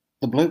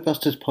The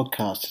Blockbusters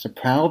podcast is a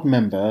proud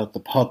member of the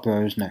Pod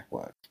Bros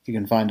Network. You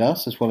can find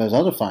us, as well as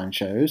other fine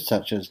shows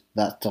such as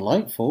That's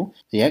Delightful,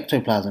 The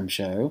Ectoplasm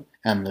Show,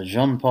 and the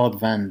Jean-Pod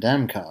Van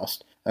Damme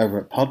Cast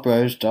over at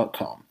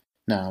podbros.com.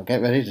 Now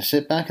get ready to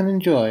sit back and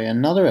enjoy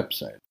another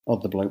episode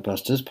of the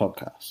Blockbusters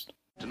podcast.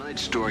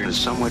 Tonight's story is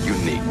somewhat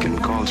unique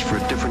and calls for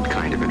a different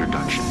kind of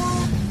introduction.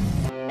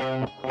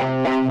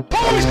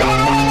 Who's gone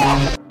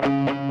off?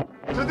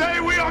 Today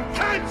we are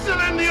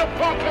canceling the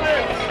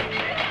apocalypse!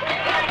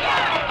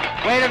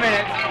 Wait a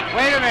minute.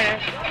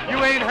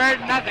 You ain't heard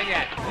nothing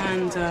yet.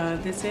 And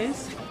this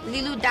is?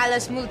 Lilu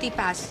Dallas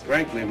Multipass.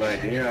 Frankly, my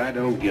dear, I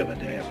don't give a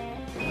damn.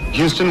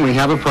 Houston, we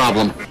have a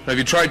problem. Have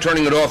you tried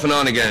turning it off and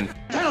on again?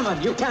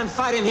 Gentlemen, you can't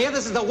fight in here.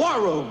 This is the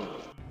war room.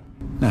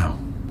 Now,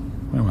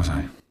 where was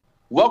I?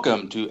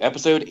 Welcome to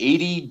episode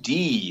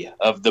 80D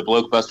of the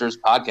Blockbusters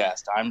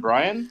podcast. I'm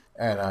Brian.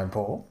 And I'm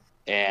Paul.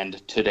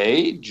 And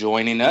today,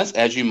 joining us,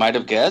 as you might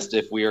have guessed,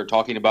 if we are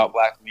talking about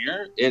Black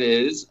Mirror, it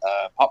is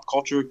pop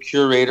culture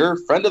curator,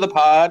 friend of the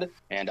pod,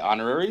 and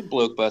honorary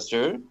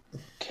Blockbuster,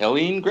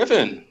 Colleen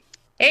Griffin.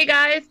 Hey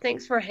guys,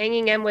 thanks for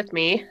hanging in with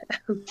me.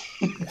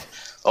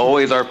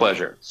 Always our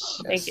pleasure.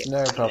 Thank you.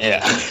 No problem.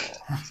 Yeah.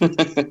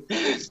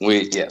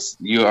 Yes,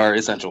 you are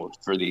essential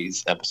for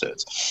these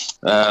episodes.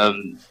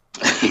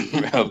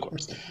 Of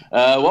course.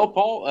 Well,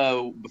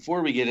 Paul,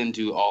 before we get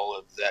into all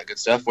of that good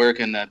stuff, where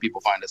can people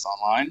find us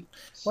online?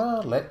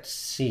 Well, let's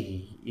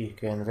see. You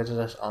can visit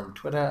us on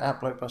Twitter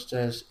at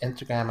Blockbusters,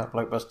 Instagram at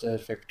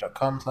Blockbusters,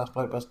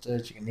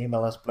 Facebook.com/Blockbusters. You can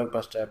email us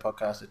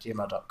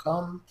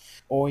blockbusterpodcast@gmail.com,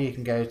 or you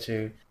can go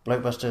to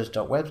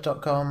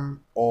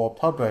blockbusters.webs.com or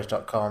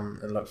podbros.com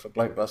and look for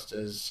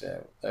Blockbusters.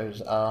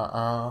 Those are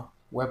our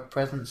web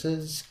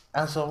presences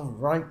as of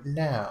right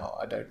now.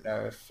 I don't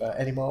know if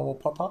any more will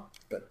pop up,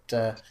 but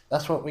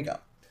that's what we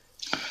got.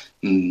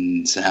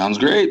 Sounds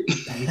great.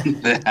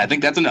 I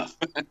think that's enough.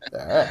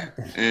 All right.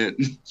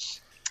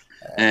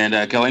 And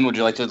Colleen, would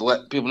you like to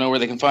let people know where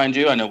they can find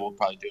you? I know we'll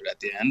probably do it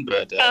at the end,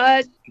 but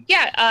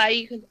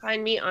you can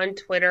find me on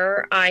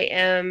Twitter. I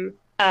am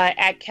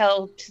at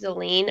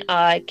Keltolean,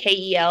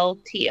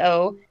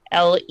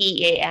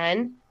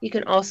 KELTOLEAN. You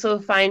can also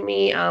find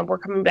me. We're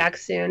coming back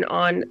soon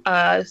on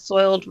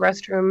Soiled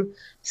Restroom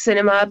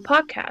Cinema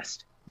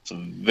podcast. It's a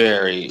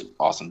very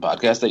awesome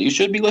podcast that you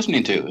should be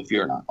listening to if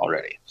you're not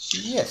already.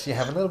 Yes, you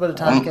have a little bit of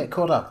time to get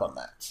caught up on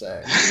that.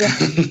 So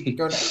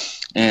go now.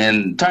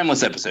 And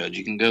timeless episodes.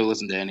 You can go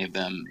listen to any of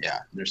them. Yeah,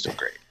 they're still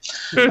great.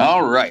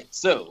 All right,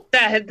 so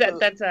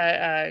that's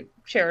a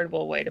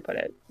charitable way to put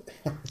it.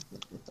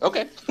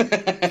 Okay.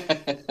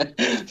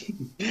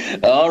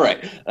 All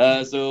right.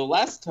 So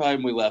last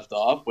time we left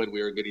off, when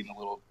we were getting a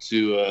little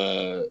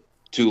too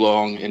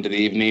long into the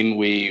evening,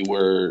 we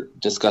were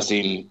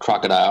discussing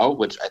Crocodile,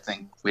 which I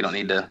think we don't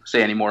need to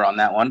say any more on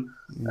that one.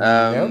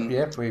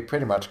 Yep, we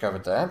pretty much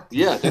covered that.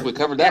 Yeah, I think we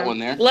covered that one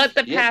there. Let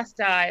the past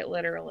die,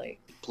 literally.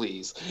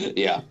 Please.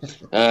 Yeah.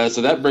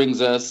 So that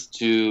brings us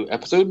to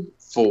episode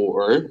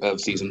 4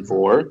 of season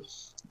 4,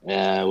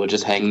 which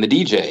is Hang the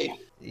DJ.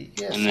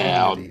 Yes,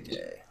 now, Hang the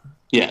DJ.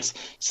 Yes.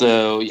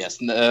 So, yes.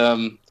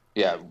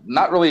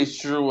 Not really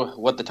sure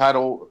what the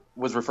title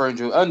was referring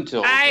to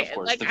until, of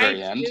course, the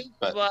very end.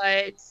 But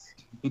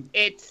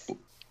it's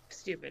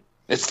stupid.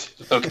 It's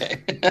okay.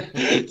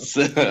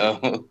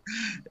 So,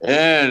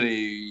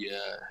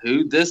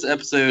 anywho, this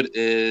episode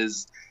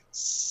is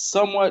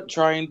somewhat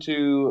trying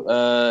to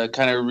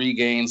kind of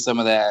regain some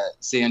of that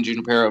San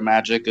Junipero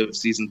magic of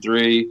season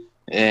 3.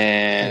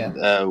 And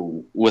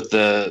with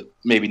the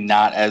maybe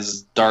not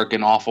as dark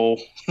and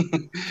awful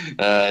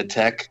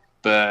tech,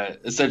 but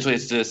essentially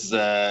it's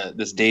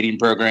this dating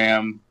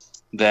program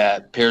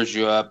that pairs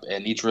you up,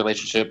 and each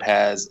relationship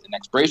has an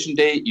expiration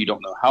date. You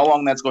don't know how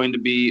long that's going to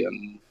be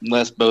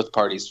unless both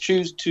parties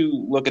choose to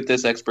look at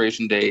this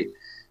expiration date.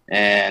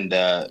 And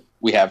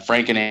we have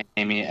Frank and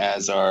Amy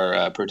as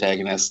our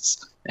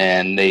protagonists,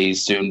 and they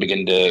soon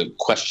begin to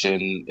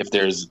question if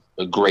there's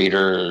a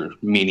greater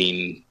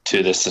meaning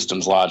to the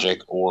system's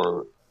logic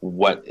or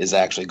what is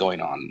actually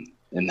going on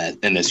in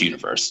this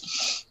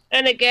universe.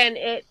 And again,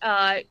 it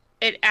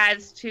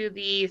adds to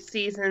the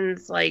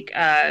season's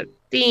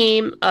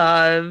theme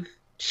of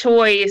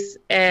choice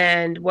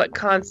and what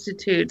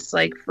constitutes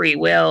free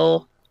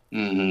will,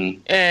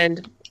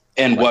 and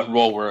what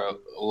role we're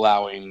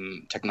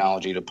allowing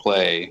technology to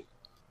play.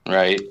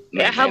 Right.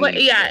 And what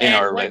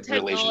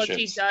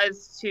technology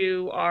does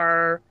to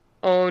our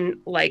own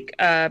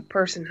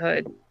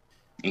personhood.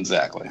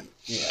 Exactly.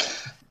 Yeah.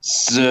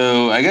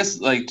 So I guess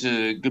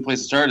good place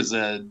to start is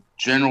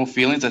general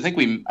feelings. I think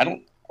it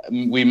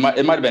might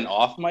have been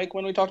off mic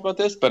when we talked about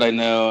this, but I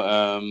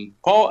know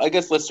Paul. I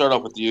guess let's start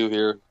off with you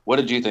here. What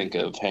did you think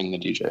of Hang the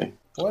DJ?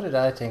 What did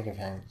I think of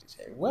Hang the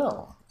DJ?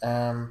 Well,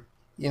 I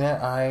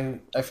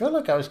feel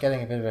like I was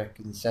getting a bit of a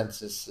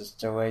consensus as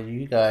to where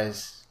you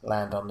guys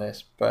land on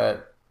this,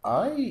 but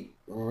I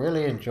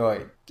really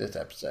enjoyed this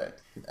episode.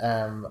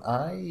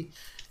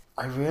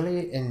 I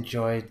really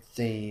enjoyed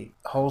the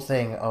whole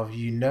thing of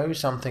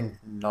something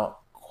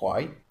not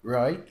quite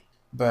right,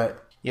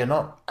 but you're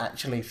not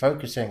actually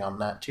focusing on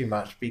that too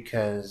much,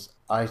 because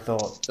I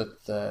thought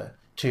that the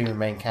two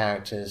main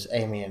characters,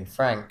 Amy and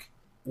Frank,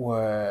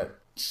 were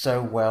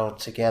so well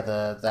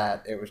together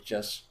that it was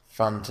just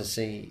fun to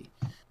see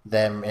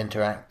them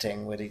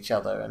interacting with each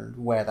other and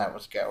where that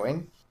was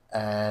going.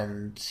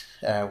 And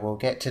we'll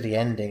get to the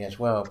ending as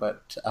well,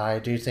 but I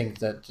do think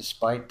that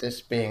despite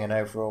this being an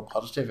overall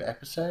positive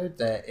episode,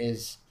 there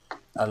is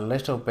a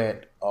little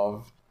bit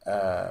of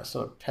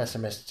sort of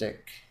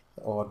pessimistic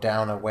or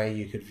downer way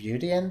you could view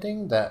the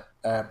ending that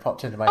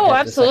popped into my head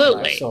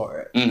absolutely. the second I saw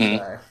it. Mm-hmm.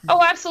 So.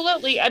 Oh,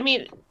 absolutely. I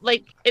mean,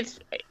 like, it's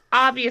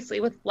obviously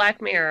with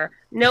Black Mirror,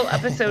 no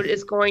episode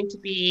is going to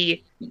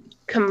be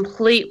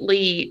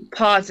completely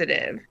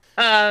positive.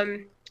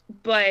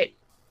 But,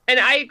 and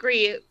I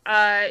agree,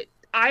 I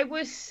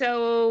was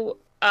so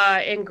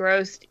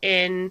engrossed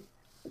in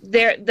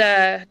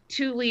the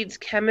two leads'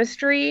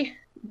 chemistry,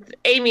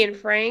 Amy and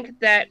Frank,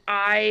 that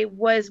I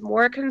was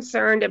more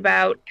concerned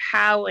about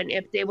how and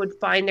if they would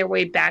find their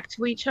way back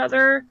to each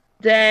other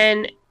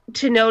than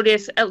to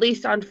notice, at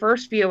least on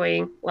first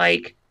viewing,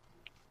 like,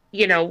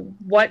 you know,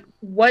 what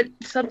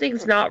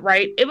something's not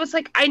right. It was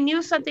like I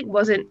knew something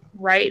wasn't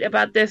right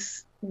about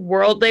this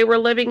world they were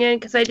living in,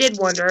 because I did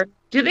wonder,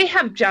 do they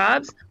have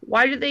jobs?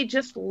 Why do they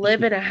just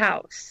live in a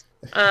house?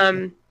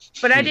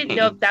 But I didn't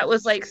know if that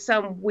was like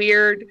some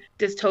weird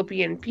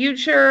dystopian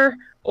future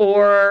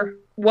or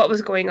what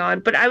was going on.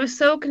 But I was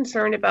so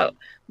concerned about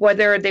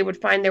whether they would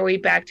find their way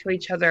back to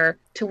each other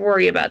to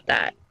worry about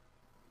that.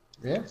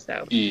 Yeah.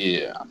 So.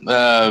 Yeah.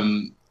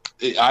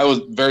 I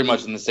was very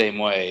much in the same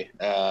way.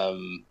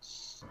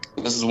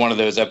 This is one of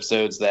those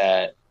episodes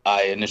that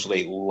I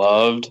initially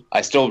loved.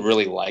 I still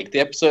really like the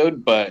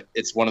episode, but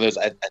it's one of those,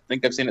 I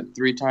think I've seen it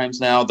 3 times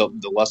now.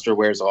 The luster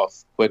wears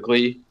off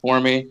quickly for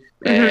me.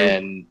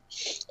 Mm-hmm.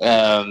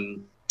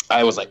 And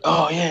I was like,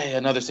 oh, yeah,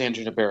 another San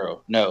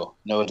Junipero. No,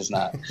 it is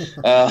not.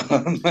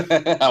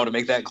 I want to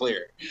make that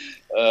clear.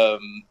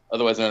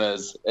 Otherwise known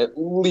as at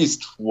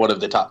least one of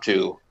the top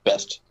 2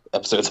 best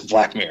episodes of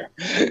Black Mirror.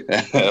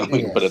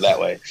 We can put it that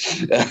way.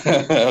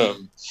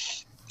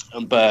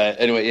 But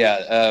anyway,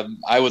 yeah,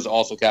 I was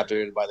also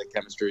captivated by the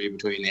chemistry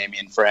between Amy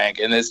and Frank,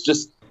 and it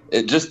just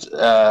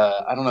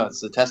I don't know,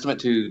 it's a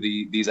testament to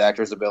these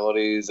actors'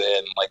 abilities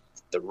and like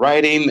the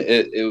writing.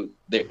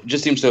 It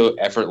just seems so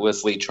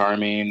effortlessly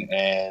charming,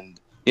 and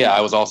yeah,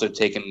 I was also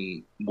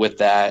taken with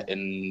that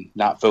and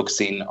not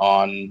focusing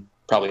on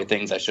probably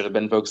things I should have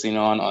been focusing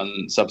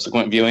on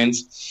subsequent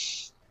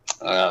viewings.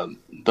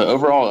 But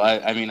overall,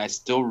 I mean, I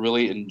still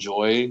really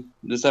enjoy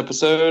this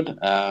episode.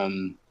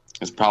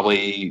 It's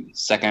probably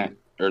second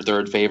or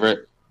third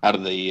favorite out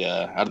of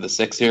the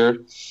 6 here.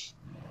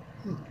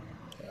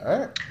 All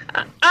right.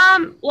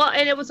 Well,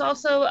 and it was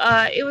also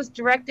it was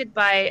directed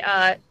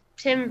by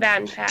Tim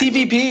Van Patten.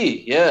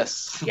 TVP,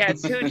 yes.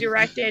 Yes, who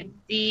directed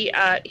the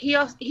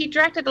he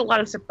directed a lot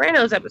of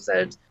Sopranos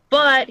episodes,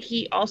 but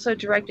he also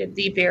directed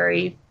the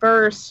very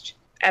first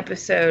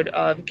episode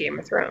of Game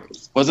of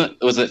Thrones. Was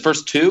it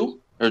first 2?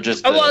 Or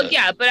just well,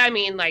 yeah, but I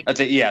mean, like... I'd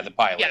say, yeah, the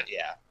pilot,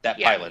 yeah. That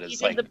pilot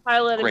is, like, the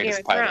pilot greatest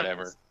of Game of pilot Thrones,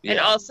 ever. Yeah. And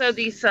also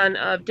the son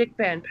of Dick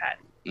Van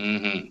Patten.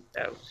 Mm-hmm.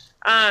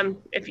 So,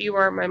 if you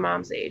are my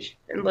mom's age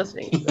and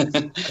listening to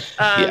this.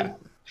 Yeah.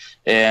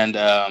 And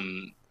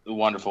the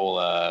wonderful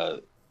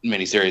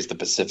miniseries, The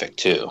Pacific,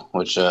 too,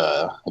 which,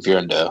 if you're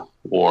into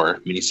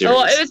war miniseries...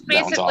 Well, it was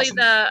basically awesome.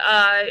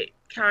 the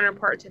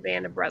counterpart to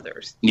Band of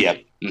Brothers.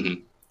 Yep.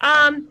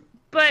 Mm-hmm.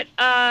 But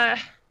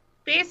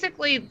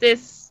basically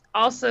this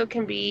also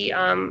can be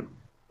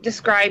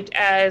described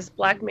as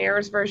Black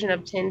Mirror's version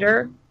of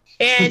Tinder.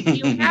 And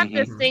you have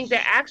this thing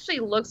that actually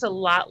looks a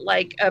lot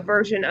like a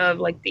version of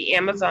like the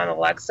Amazon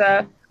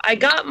Alexa. I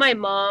got my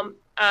mom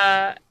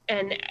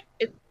an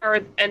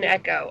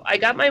Echo. I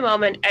got my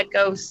mom an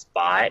Echo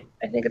Spot,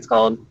 I think it's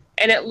called.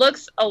 And it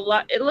looks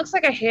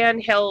like a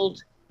handheld.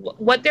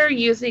 What they're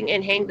using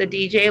in Hang the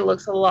DJ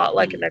looks a lot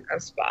like an Echo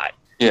Spot.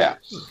 Yeah.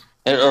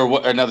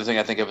 Or another thing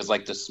I think of is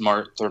like the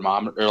smart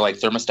thermometer or like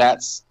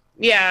thermostats.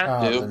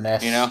 Yeah. The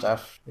Nest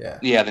stuff. Yeah.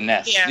 Yeah, the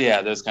Nest.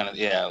 Yeah, those kind of,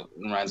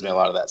 reminds me a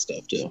lot of that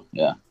stuff too.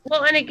 Yeah.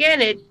 Well, and again,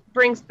 it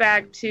brings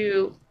back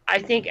to, I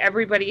think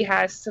everybody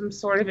has some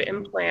sort of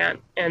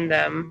implant in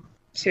them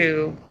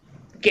to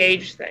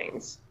gauge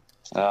things.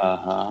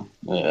 Yeah.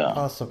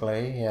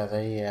 Possibly, yeah.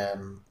 They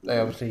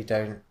obviously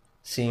don't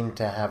seem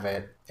to have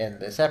it in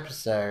this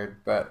episode,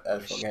 but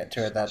as we'll get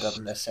to it, that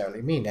doesn't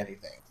necessarily mean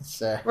anything.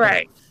 So.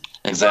 Right.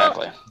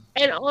 Exactly. Well,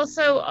 and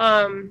also,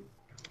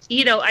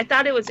 I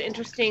thought it was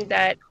interesting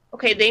that,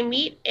 okay, they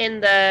meet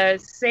in the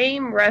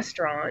same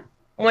restaurant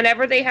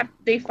whenever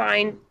they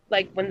find,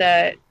 like,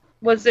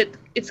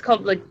 it's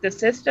called, like, the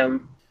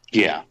system?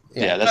 Yeah,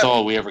 that's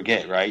all we ever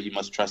get, right? You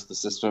must trust the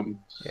system.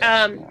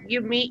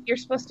 You're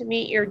supposed to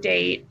meet your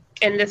date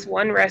in this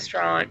one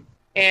restaurant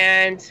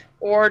and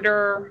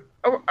order,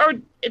 or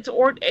it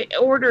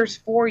orders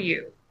for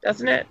you,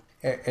 doesn't it?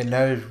 It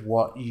knows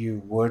what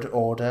you would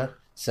order,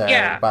 so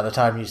by the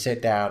time you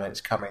sit down,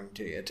 it's coming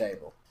to your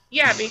table.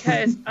 Yeah,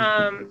 because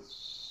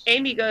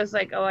Amy goes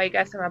like, "Oh, I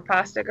guess I'm a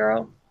pasta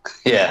girl,"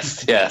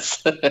 Yes.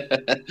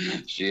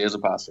 She is a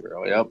pasta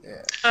girl. Yep.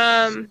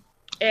 Yeah.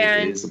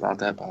 And it is about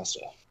that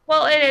pasta.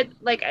 Well, and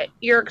it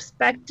you're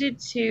expected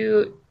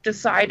to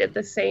decide at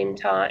the same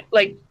time,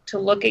 like to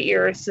look at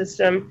your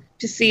system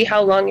to see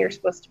how long you're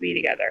supposed to be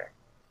together.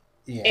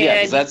 Yeah,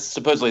 because that's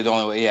supposedly the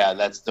only way. Yeah,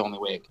 that's the only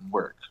way it can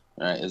work.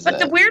 Right?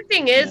 The weird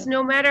thing is,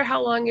 no matter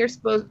how long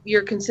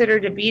you're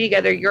considered to be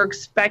together, you're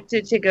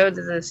expected to go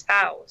to this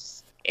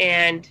house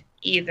and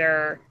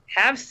either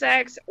have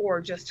sex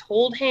or just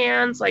hold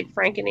hands, like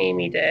Frank and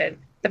Amy did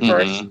the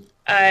first,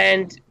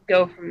 and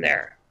go from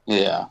there.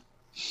 Yeah,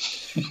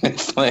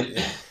 it's like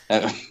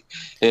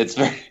it's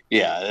very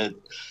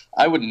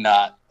I would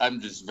not.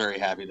 I'm just very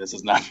happy this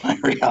is not my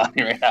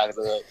reality right now.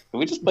 Can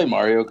we just play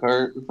Mario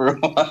Kart for a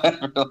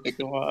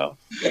while?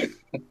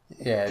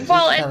 Yeah, it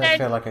kind of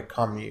feel like a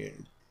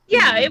commune.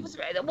 Yeah, it was.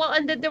 Well,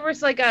 and then there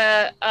was like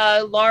a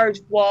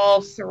large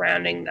wall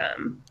surrounding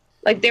them.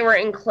 Like they were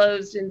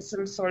enclosed in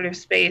some sort of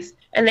space.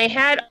 And they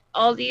had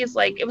all these,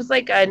 like, it was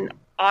like an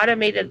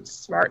automated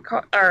smart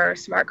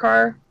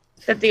car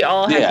that they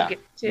all had to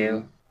get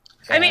to.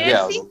 I mean, it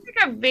seems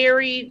like a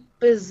very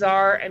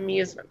bizarre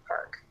amusement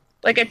park.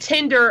 Like a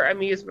Tinder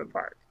amusement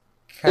park.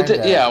 I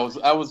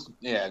was.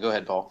 Yeah, go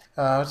ahead, Paul.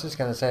 I was just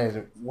going to say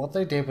that what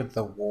they did with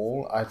the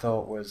wall, I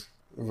thought was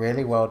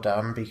really well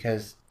done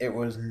because it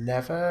was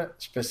never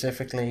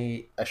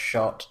specifically a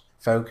shot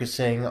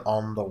focusing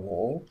on the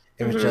wall.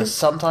 It was just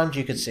sometimes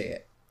you could see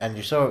it and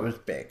you saw it was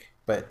big,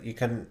 but you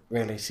couldn't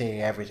really see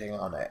everything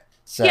on it.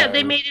 So, yeah,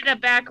 they made it a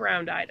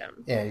background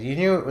item. Yeah, you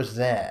knew it was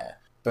there,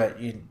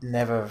 but you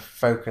never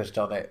focused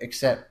on it,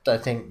 except I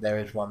think there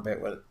is one bit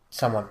where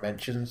someone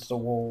mentions the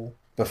wall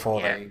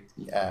before they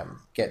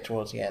get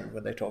towards the end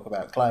when they talk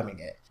about climbing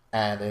it.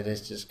 And it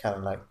is just kind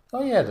of like,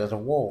 oh yeah, there's a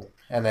wall.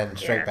 And then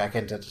straight back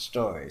into the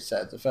story.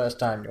 So the first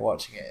time you're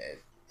watching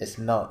it, it's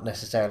not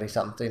necessarily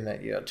something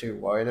that you're too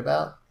worried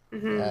about.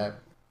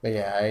 But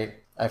yeah,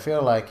 I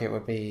feel like it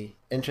would be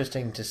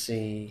interesting to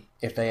see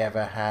if they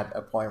ever had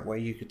a point where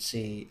you could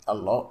see a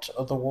lot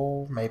of the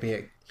wall.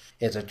 Maybe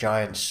it's a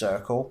giant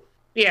circle.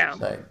 Yeah.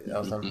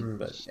 Or something,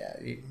 but yeah,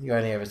 you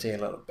only ever see a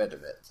little bit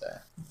of it. So.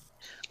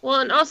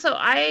 Well, and also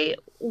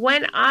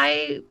when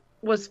I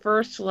was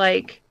first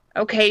like,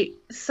 okay,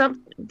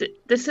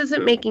 this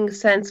isn't making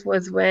sense,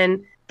 was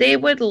when they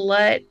would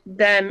let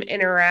them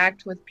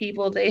interact with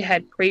people they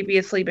had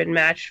previously been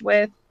matched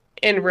with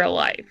in real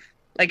life.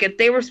 Like, if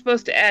they were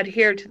supposed to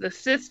adhere to the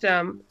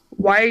system,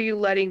 why are you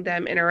letting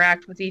them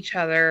interact with each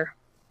other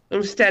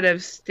instead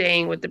of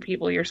staying with the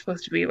people you're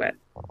supposed to be with?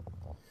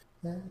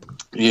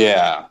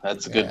 Yeah,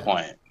 that's a good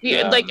point.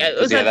 Yeah, like, it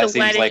was at that the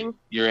seems wedding. like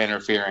you're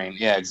interfering.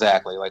 Yeah,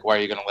 exactly. Like, why are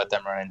you going to let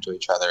them run into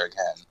each other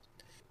again?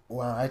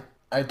 Well,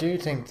 I do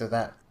think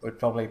that would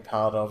probably be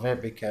part of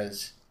it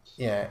because,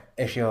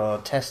 if you're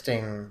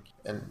testing,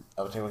 and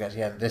obviously we'll get to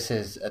the end, this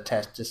is a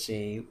test to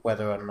see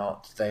whether or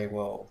not they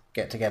will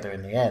get together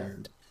in the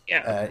end.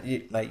 Yeah.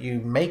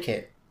 You make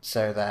it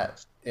so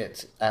that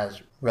it's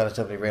as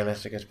relatively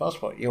realistic as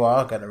possible. You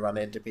are going to run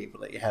into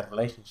people that you have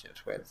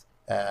relationships with,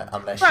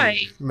 unless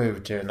you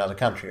move to another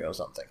country or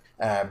something.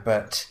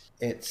 But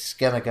it's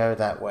going to go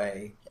that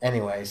way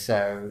anyway,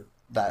 so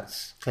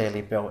that's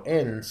clearly built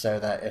in so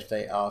that if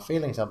they are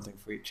feeling something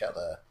for each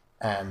other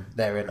and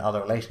they're in other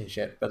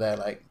relationships, but they're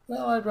like,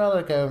 well, I'd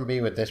rather go and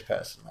be with this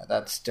person. Like,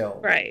 that's still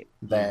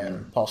there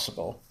and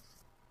possible.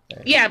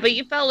 Yeah, but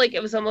you felt like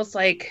it was almost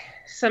like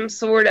some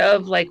sort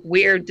of like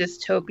weird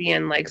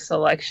dystopian like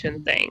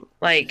selection thing.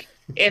 Like,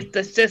 if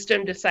the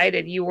system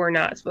decided you were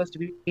not supposed to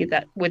be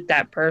with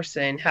that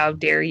person, how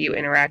dare you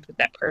interact with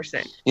that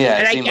person? Yeah,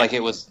 and it seemed like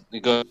it was.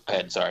 Go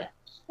ahead, sorry.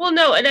 Well,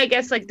 no, and I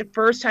guess like the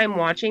first time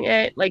watching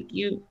it, like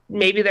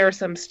maybe there are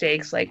some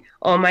stakes. Like,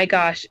 oh my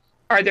gosh,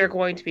 are there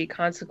going to be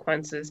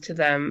consequences to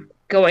them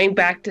going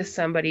back to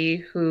somebody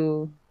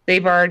who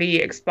they've already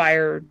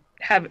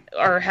had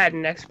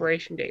an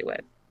expiration date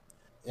with?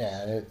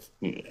 Yeah,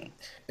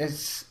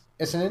 it's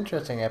an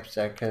interesting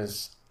episode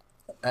because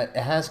it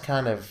has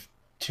kind of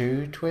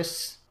two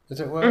twists, as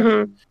it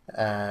were.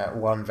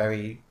 One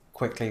very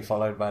quickly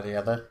followed by the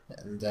other,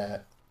 and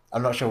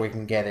I'm not sure we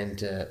can get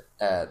into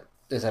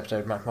this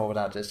episode much more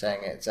without just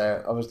saying it.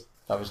 So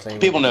obviously,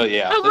 people know.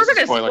 Yeah, we're going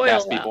to spoil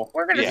cast that. People.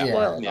 We're going to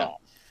spoil it. Yeah.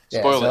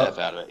 Spoil the F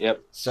out of it.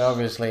 Yep. So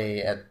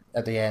obviously,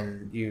 at the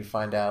end, you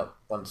find out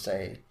once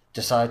they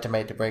decide to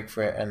make the break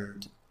for it,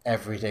 and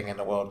everything in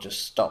the world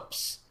just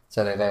stops.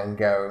 So they then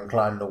go and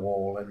climb the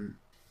wall, and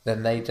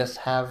then they just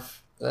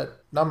have a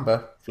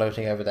number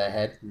floating over their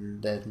head,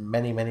 and there's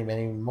many, many,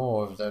 many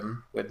more of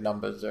them with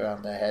numbers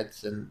around their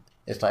heads, and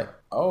it's like,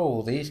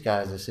 oh, these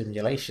guys are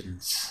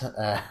simulations.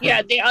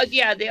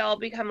 They all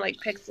become like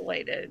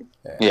pixelated.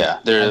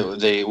 Yeah,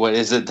 they what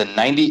is it? The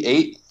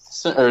 98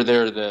 or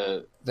they're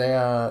the. They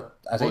are.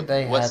 I think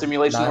they. What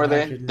simulation were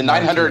they? The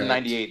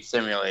 998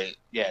 simulation.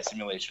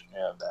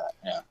 Yeah, of that.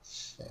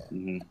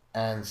 Yeah.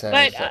 And so.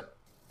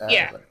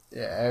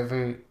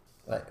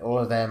 But, like all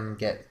of them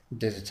get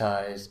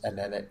digitized, and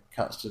then it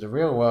cuts to the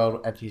real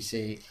world, and you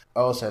see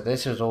also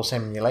this was all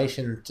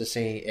simulation to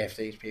see if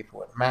these people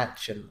would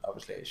match, and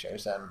obviously it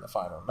shows them the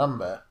final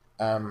number.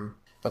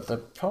 But the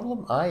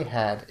problem I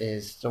had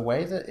is the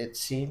way that it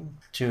seemed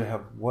to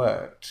have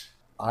worked.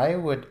 I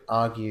would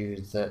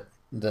argue that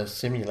the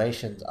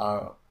simulations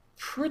are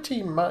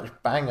pretty much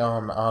bang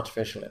on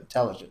artificial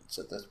intelligence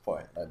at this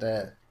point. Like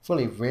they're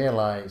fully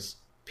realized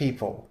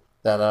people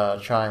that are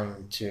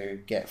trying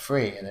to get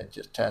free, and it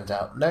just turns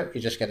out, no,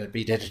 you're just going to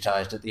be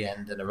digitized at the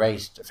end and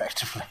erased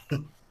effectively.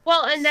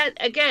 Well, and that,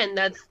 again,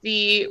 that's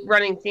the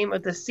running theme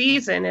of the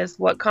season, is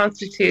what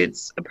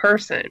constitutes a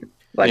person.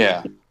 Like,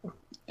 yeah.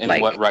 And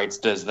like, what rights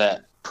does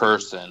that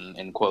person,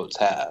 in quotes,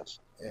 have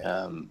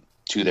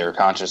to their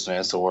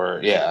consciousness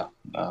or,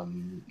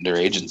 their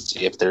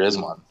agency, if there is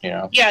one, you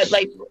know?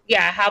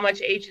 Yeah, how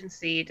much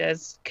agency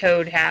does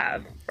code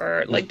have,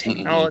 or, like,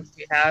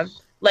 technology have?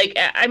 Like,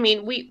 I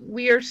mean,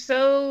 we are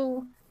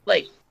so,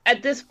 like,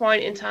 at this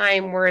point in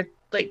time where,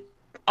 like,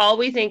 all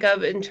we think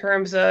of in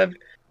terms of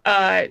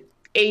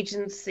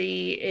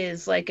agency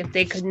is, like, if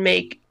they could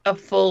make a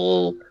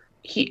full,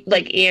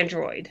 like,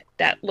 android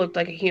that looked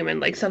like a human,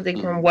 like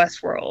something from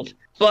Westworld.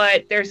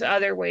 But there's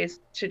other ways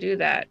to do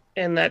that,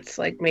 and that's,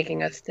 like,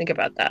 making us think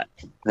about that.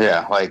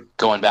 Yeah, like,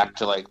 going back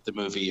to, like, the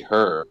movie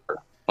Her,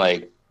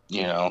 like,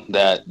 you know,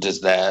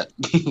 does that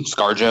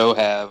ScarJo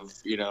have,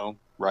 you know,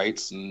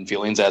 rights and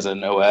feelings as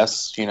an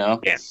OS, you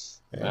know? Yeah.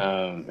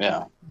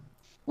 Yeah.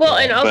 Well,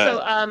 and also,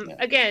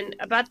 again,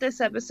 about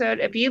this episode,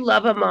 if you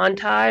love a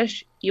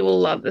montage, you will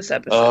love this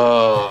episode.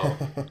 Oh,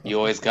 you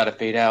always got to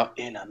fade out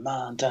in a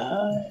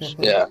montage.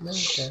 Yeah.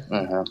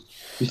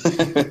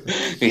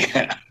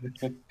 Yeah.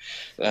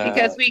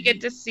 Because we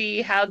get to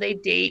see how they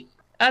date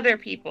other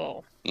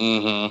people.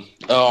 Mm-hmm.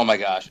 Oh, my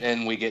gosh.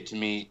 And we get to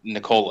meet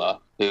Nicola,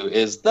 who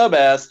is the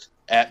best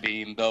at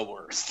being the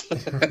worst.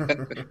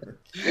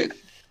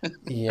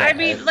 Yeah. I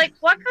mean, like,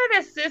 what kind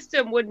of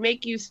system would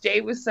make you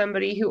stay with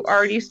somebody who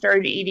already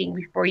started eating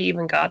before you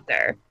even got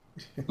there?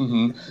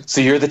 Mm-hmm. So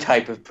you're the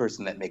type of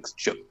person that makes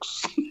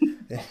jokes.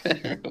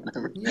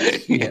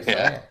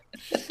 Yeah.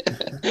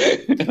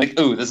 Like,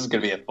 ooh, this is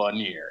going to be a fun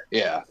year.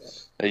 Yeah,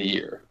 a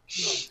year.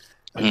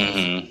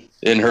 Mm-hmm.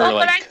 And her, well,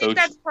 like, but I coach... think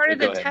that's part of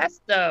the ahead.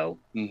 test, though.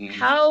 Mm-hmm.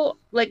 How,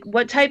 like,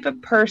 what type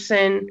of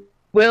person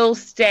will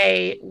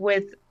stay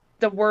with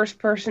the worst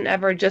person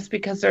ever just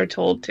because they're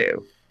told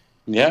to?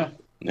 Yeah,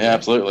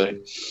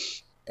 absolutely.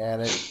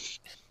 And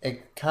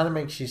it kind of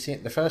makes you see,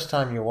 the first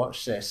time you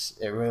watch this,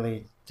 it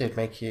really did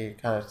make you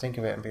kind of think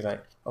of it and be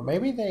like, well,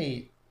 maybe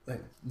they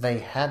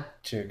had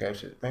to go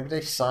to, maybe they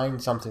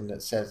signed something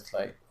that says,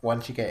 like,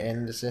 once you get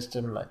in the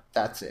system, like,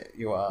 that's it,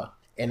 you are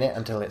in it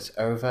until it's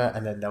over,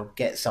 and then they'll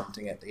get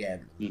something at the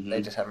end. Mm-hmm.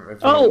 They just haven't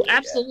revealed Oh, it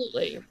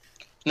absolutely. Yet.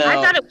 No. I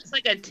thought it was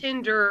like a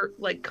Tinder,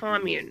 like,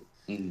 commune.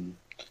 Mm-hmm.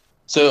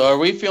 So are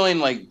we feeling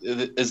like,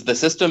 is the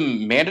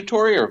system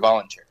mandatory or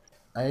voluntary?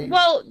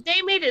 Well,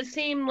 they made it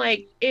seem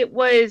like it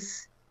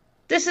was,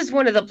 this is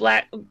one of the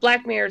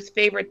Black Mirror's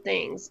favorite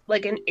things,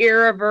 like an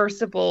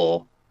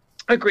irreversible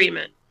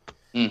agreement.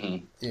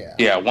 Mm-hmm. Yeah.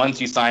 Yeah, once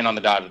you sign on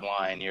the dotted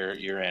line, you're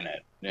in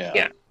it. Yeah.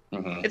 Yeah.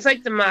 Mm-hmm. It's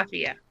like the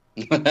mafia.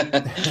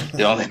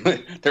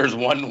 There's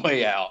one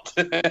way out,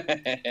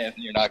 and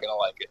you're not gonna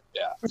like it.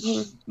 Yeah.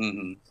 Mm-hmm.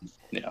 Mm-hmm.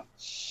 Yeah.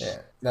 Yeah.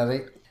 Now,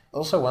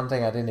 also one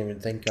thing I didn't even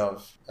think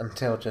of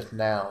until just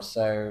now.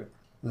 So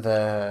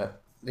the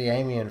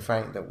Amy and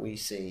Frank that we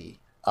see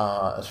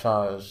are, as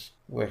far as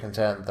we're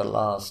concerned, the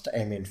last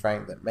Amy and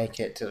Frank that make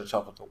it to the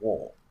top of the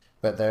wall.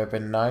 But there have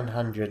been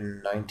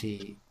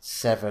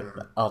 997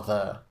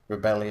 other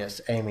rebellious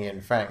Amy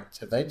and Franks.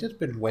 Have they just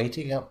been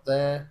waiting up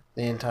there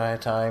the entire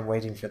time,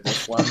 waiting for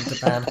this one to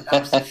pan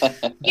out?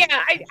 Yeah,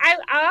 I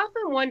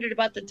often wondered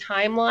about the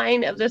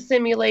timeline of the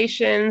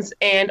simulations,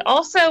 and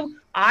also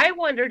I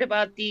wondered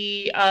about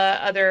the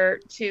other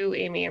two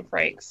Amy and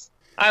Franks.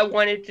 I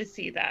wanted to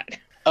see that.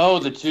 Oh,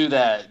 the two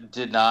that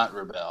did not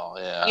rebel.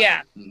 Yeah.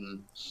 Yeah. Mm-hmm.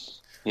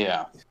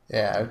 Yeah.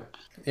 Yeah.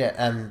 Yeah,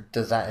 and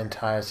does that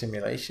entire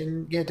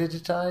simulation get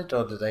digitized,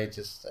 or do they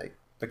just, like,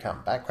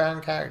 become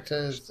background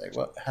characters? Like,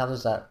 what? How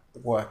does that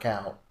work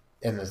out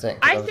in the thing?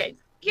 I think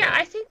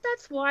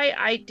that's why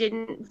I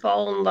didn't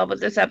fall in love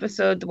with this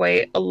episode the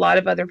way a lot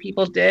of other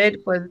people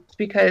did, was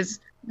because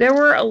there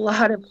were a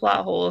lot of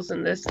plot holes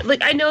in this.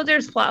 Like, I know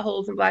there's plot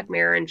holes in Black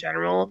Mirror in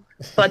general,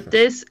 but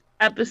this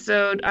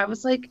episode, I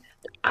was like,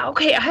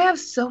 okay, I have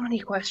so many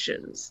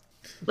questions.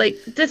 Like,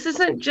 this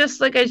isn't just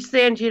like a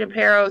San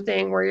Junipero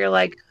thing where you're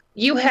like,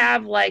 you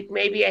have, like,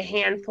 maybe a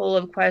handful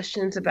of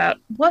questions about,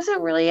 was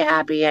it really a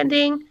happy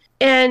ending?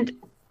 And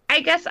I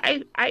guess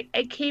I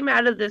came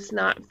out of this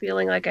not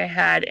feeling like I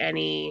had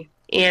any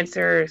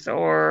answers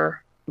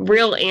or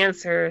real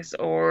answers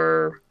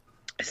or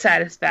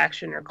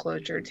satisfaction or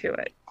closure to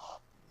it.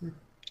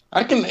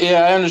 I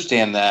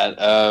understand that.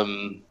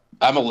 I'm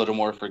a little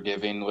more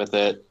forgiving with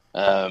it.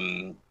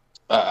 Like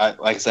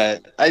I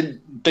said,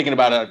 thinking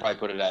about it, I'd probably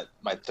put it at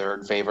my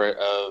third favorite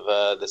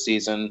of the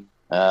season.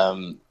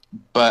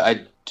 But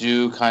I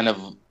do kind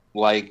of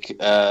like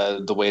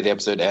the way the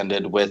episode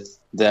ended with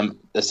them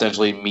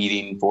essentially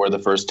meeting for the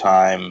first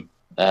time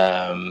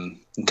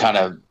kind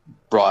of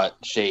brought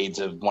shades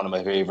of one of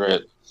my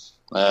favorite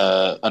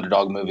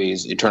underdog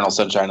movies, Eternal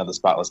Sunshine of the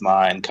Spotless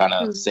Mind. Kind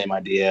of same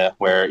idea,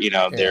 where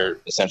they're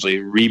essentially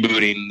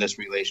rebooting this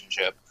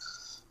relationship.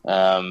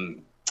 I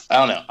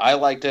don't know. I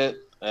liked it.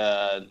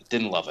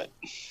 Didn't love it.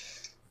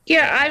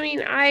 Yeah, I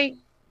mean, I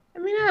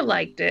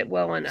liked it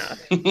well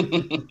enough.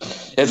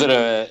 Is it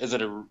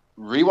a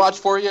rewatch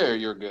for you, or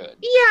you're good?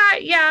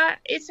 Yeah,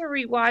 it's a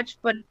rewatch,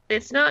 but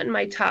it's not in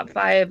my top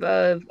 5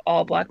 of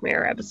all Black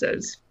Mirror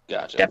episodes.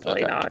 Gotcha.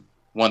 Definitely not.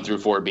 1 through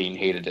 4 being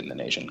hated in the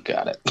nation.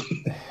 Got it.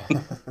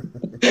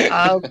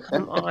 Oh,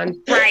 come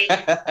on, Brian.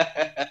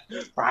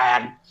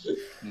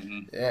 Mm-hmm.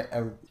 Yeah,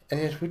 and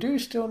yes, we do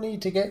still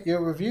need to get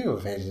your review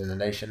of Hated in the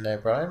Nation there,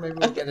 Brian. Maybe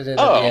we'll get it in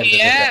at the end of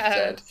this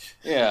episode.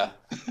 Yeah.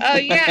 Oh,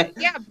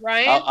 yeah,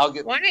 Brian. I'll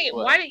get, why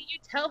don't you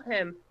tell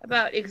him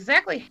about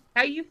exactly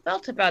how you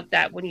felt about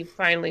that when you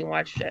finally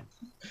watched it?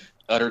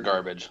 Utter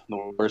garbage.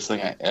 The worst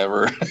thing I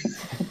ever...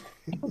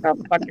 Go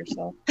fuck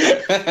yourself.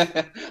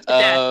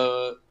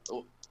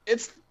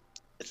 It's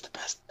the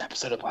best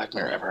episode of Black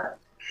Mirror ever.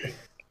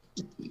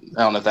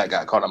 I don't know if that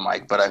got caught on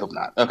mic, but I hope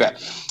not. Okay.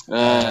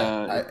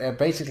 I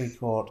basically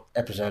called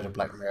episode of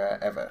Black Mirror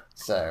ever.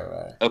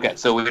 So okay,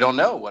 so we don't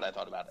know what I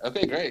thought about it.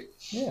 Okay, great.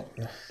 Yeah,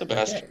 the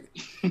best.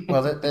 Okay.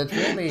 Well, there's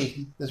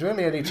really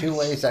only 2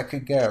 ways that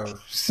could go.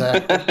 So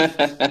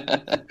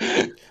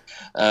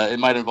it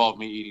might involve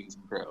me eating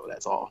some crow.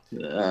 That's all.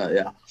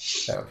 Yeah.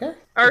 Okay.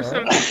 Or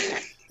some.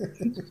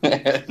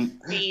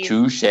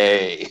 Touche.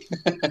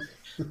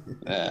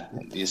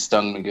 You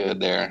stung me good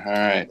there. All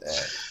right.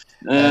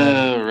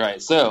 Right.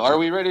 So, are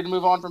we ready to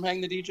move on from Hang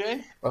the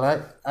DJ?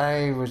 Well,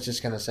 I was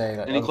just going to say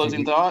that. Any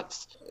closing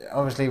thoughts?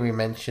 Obviously, we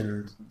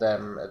mentioned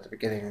them at the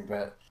beginning,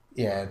 but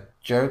yeah,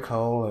 Joe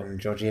Cole and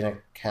Georgina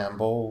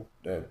Campbell.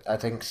 I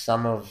think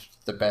some of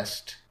the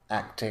best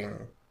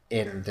acting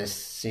in this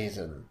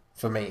season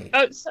for me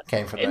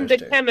came from those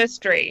two.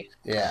 Chemistry.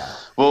 Yeah.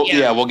 Well,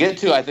 yeah, we'll get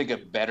to, I think, a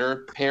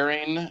better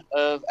pairing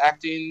of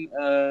acting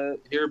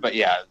here, but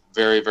yeah,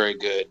 very, very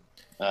good.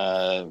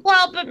 But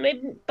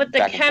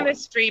the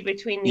chemistry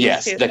between these two.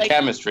 Yes, the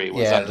chemistry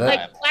was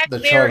Black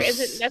Mirror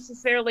isn't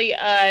necessarily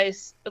a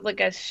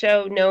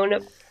show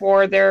known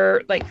for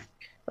their like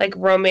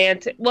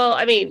romantic. Well,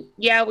 I mean,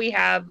 yeah, we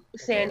have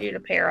San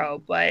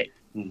Junipero, but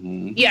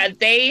yeah,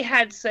 they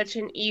had such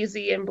an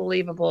easy and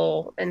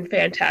believable and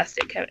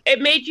fantastic.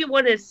 It made you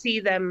want to see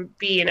them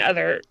be in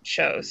other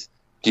shows.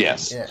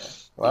 Yes. Yeah.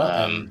 Well,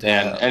 and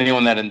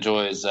anyone that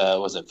enjoys,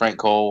 was it Frank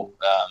Cole?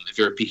 If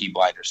you're a Peaky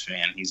Blinders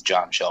fan, he's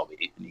John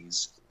Shelby, and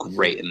he's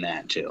great in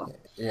that too.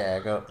 Yeah,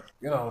 good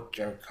old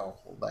Joe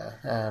Cole there.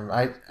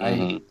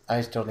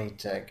 I still need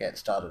to get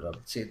started on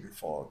season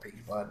 4 of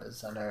Peaky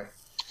Blinders. I know.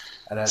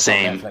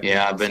 Same.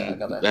 Yeah, I've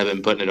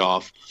been putting it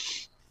off.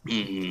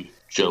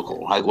 Joe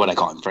Cole, like what I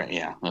call him, Frank.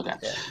 Yeah. Okay.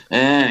 Yeah.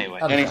 Anyway,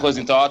 any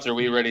closing thoughts? Are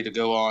we ready to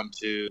go on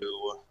to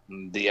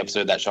the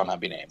episode that shall not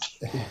be named?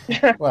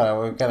 Well,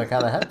 we're gonna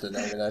kind of have to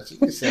name it,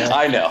 actually. So.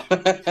 I know.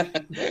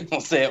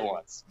 We'll say it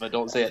once, but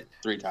don't say it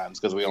 3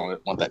 times because we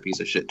don't want that piece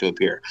of shit to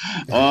appear.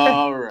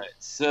 All right,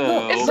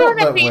 so it's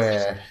not a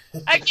piece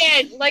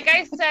again, like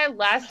I said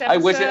last episode. I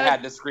wish it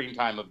had the screen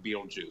time of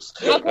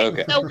Beetlejuice.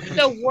 Okay.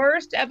 The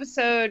worst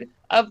episode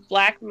of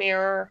Black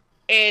Mirror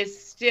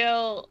is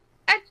still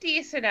a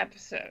decent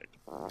episode.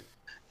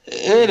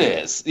 It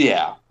is,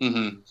 yeah. I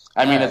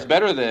mean, it's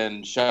better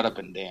than Shut Up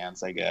and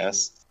Dance, I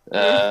guess.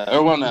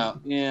 Or well, no,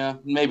 yeah,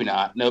 maybe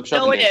not. Nope,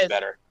 Shut Up and Dance is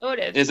better. Oh, it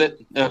is. Is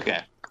it? Okay,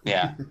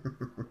 yeah.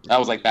 I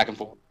was like back and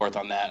forth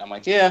on that. I'm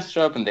like, yeah,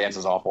 Shut Up and Dance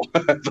is awful.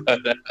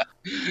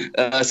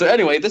 But, so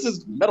anyway, this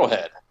is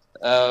Metalhead.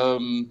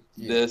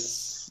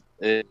 This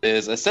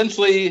is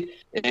essentially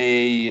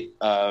a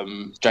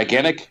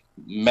gigantic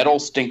metal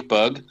stink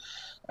bug.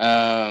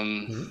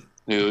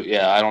 Who,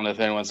 yeah, I don't know if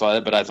anyone saw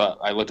it, but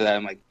I looked at that and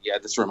I'm like, yeah,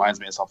 this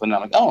reminds me of something. And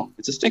I'm like, oh,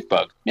 it's a stink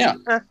bug. Yeah.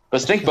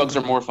 But stink bugs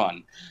are more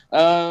fun.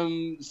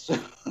 So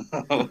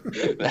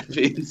that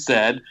being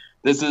said,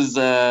 this is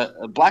a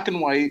black and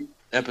white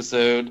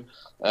episode.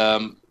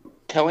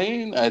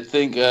 Colleen, I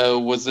think,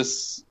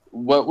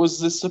 what was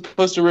this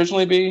supposed to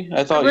originally be?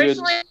 I thought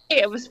originally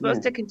it was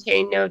supposed to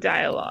contain no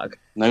dialogue.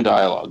 No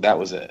dialogue. That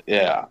was it.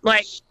 Yeah.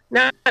 Like,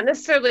 not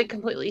necessarily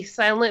completely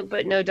silent,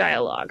 but no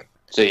dialogue.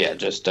 So yeah,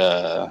 just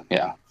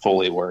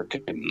Foley work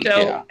and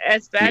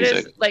as bad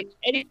music. as like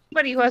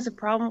anybody who has a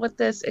problem with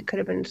this, it could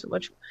have been so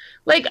much.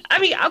 Like, I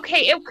mean,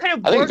 okay, it could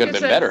have worked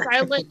as a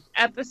silent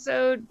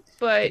episode,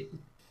 but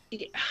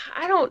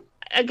I don't.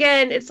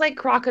 Again, it's like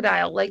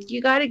Crocodile. Like, you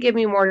got to give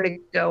me more to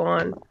go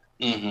on.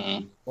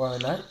 Well,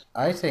 and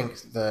I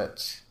think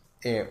that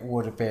it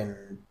would have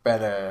been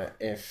better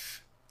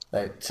if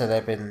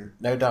there'd been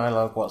no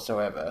dialogue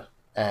whatsoever,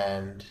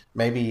 and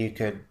maybe you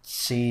could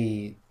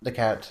see the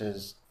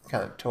characters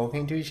kind of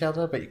talking to each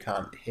other, but you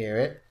can't hear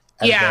it.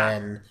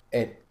 And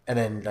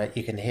then like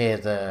you can hear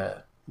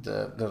the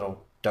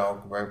little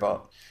dog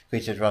robot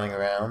creatures running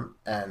around,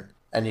 and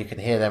you can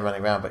hear them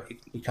running around, but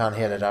you can't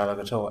hear the dialogue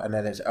at all. And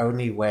then it's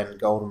only when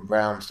Golden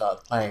Brown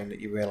starts playing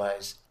that you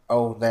realize,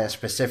 oh, they're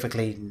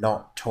specifically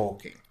not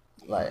talking.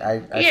 Like, I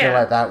feel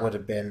like that would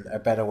have been a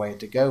better way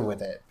to go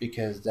with it,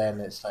 because then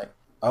it's like,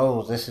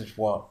 oh, this is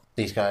what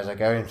these guys are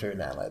going through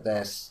now. Like,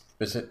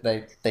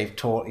 they've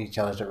taught each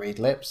other to read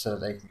lips so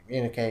they can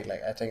communicate.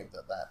 Like, I think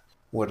that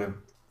would have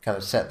kind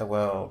of set the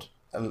world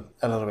a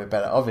little bit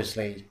better.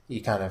 Obviously,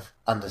 you kind of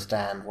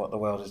understand what the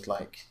world is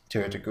like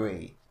to a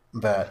degree,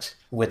 but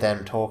with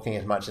them talking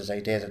as much as they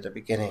did at the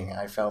beginning,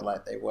 I felt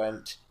like they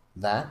weren't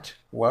that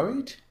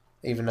worried,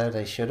 even though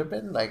they should have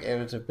been. Like, it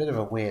was a bit of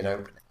a weird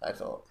opening, I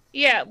thought.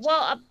 Yeah,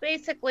 well,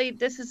 basically,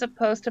 this is a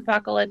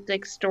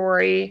post-apocalyptic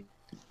story,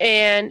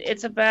 and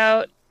it's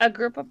about a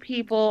group of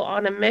people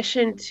on a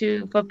mission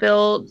to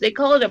fulfill, they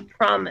call it a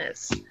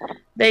promise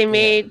they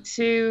made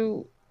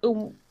to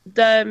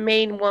the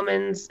main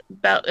woman's,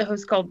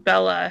 who's called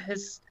Bella,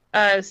 his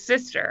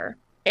sister,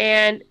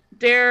 and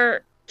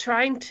they're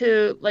trying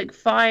to, like,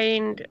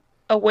 find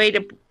a way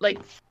to, like,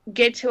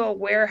 get to a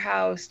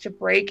warehouse to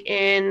break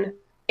in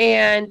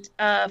and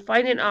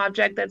find an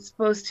object that's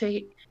supposed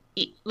to,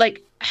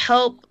 like,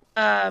 help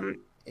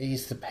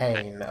ease the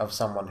pain of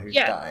someone who's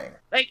dying.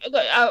 Like,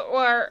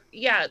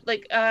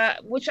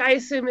 which I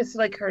assume is,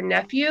 like, her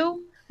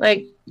nephew,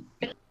 like,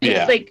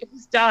 like,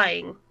 who's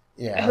dying.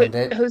 Yeah,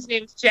 whose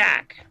name's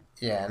Jack.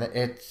 Yeah, and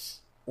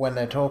it's, when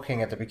they're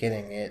talking at the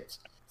beginning, it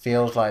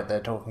feels like they're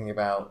talking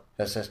about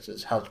her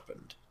sister's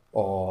husband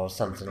or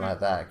something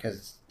like that,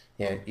 because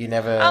you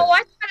never. Oh, I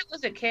thought it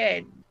was a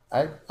kid.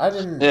 I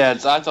didn't. Yeah,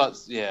 I thought.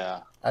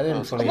 Yeah, I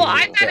didn't fully. Well,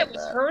 I thought it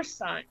was her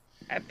son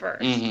at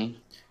first. Mm-hmm.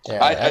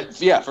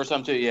 Yeah, for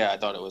some too. Yeah, I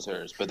thought it was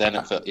hers, but then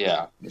it felt.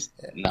 Yeah,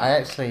 no. I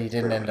actually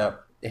didn't end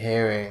up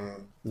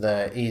hearing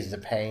the ease the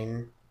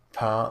pain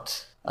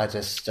part. I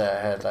just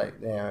heard, like,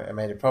 I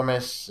made a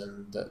promise,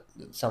 and that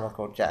someone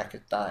called Jack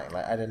is dying.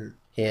 Like, I didn't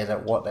hear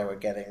that what they were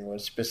getting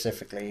was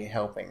specifically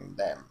helping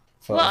them.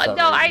 Well,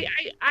 no,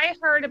 I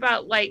heard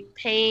about, like,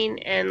 pain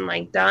and,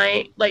 like,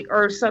 dying, like,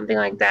 or something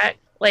like that.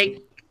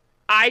 Like,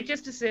 I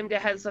just assumed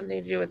it had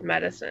something to do with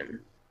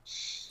medicine.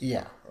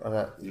 Yeah,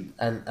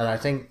 and I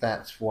think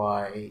that's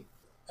why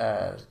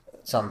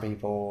some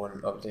people,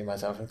 and obviously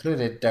myself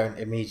included, don't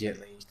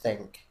immediately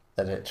think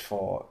that it's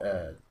for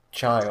a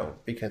child,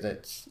 because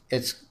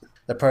it's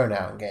the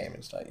pronoun game.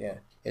 It's like,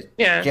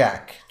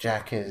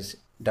 Jack is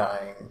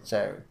dying,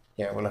 so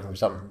we're looking for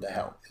something to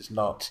help. It's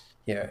not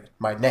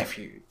my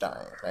nephew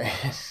dying. Right?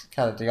 It's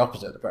kind of the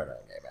opposite of the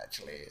pronoun game,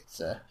 actually.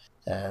 It's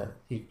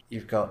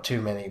you've got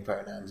too many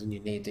pronouns, and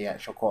you need the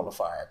actual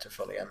qualifier to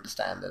fully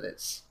understand that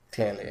it's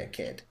clearly a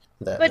kid.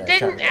 But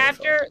didn't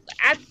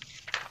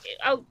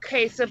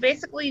okay, so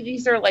basically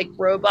these are, like,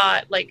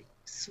 robot, like,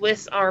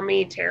 Swiss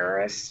Army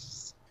terrorists.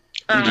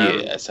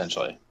 Yeah,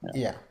 essentially.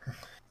 Yeah.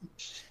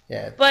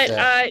 But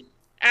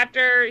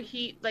after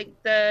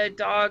the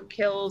dog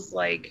kills,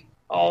 like,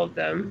 all of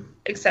them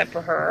except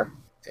for her.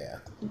 Yeah.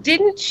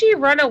 Didn't she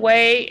run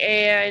away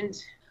and?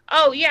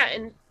 Oh yeah,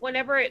 and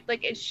whenever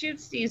it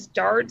shoots these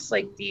darts,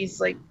 like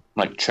these like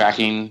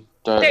tracking.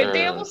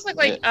 They almost look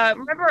like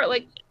remember,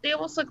 like, they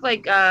almost look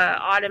like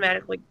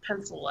automatic, like,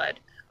 pencil lead.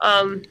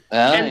 And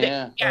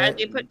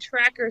they put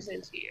trackers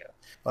into you.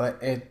 Well,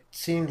 it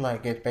seemed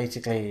like it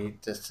basically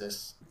just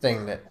this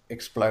thing that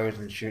explodes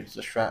and shoots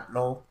the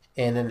shrapnel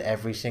in, and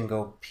every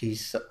single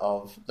piece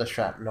of the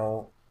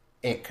shrapnel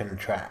it can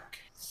track.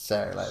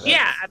 So, like,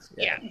 yeah.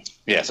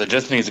 So it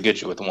just needs to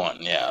get you with one.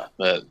 Yeah,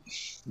 but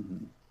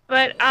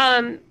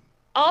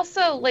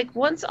also, like,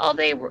 once all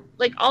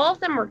of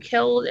them were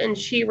killed, and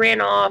she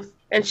ran off,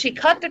 and she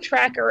cut the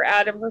tracker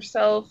out of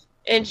herself,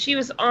 and she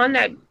was on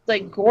that,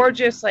 like,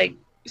 gorgeous, like,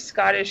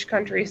 Scottish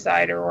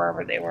countryside or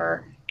wherever they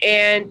were,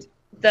 and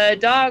the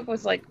dog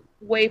was, like,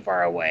 way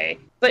far away.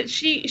 But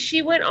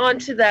she went on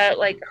to that,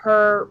 like,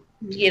 her,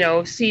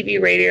 CB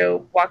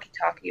radio,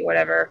 walkie-talkie,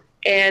 whatever,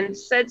 and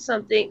said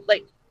something,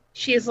 like,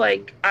 she's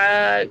like,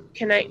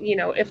 can I,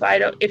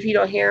 if you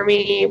don't hear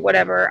me,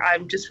 whatever,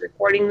 I'm just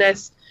recording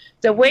this.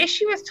 The way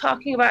she was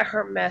talking about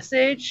her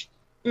message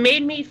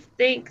made me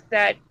think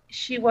that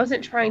she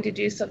wasn't trying to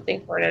do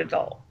something for an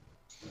adult.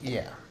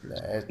 Yeah.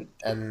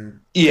 And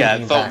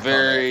it felt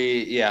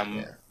very,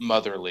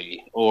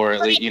 motherly, or,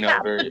 very.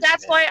 But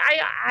that's why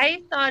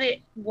I thought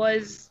it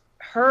was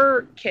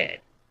her kid.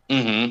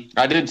 Mm-hmm.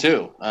 I did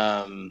too.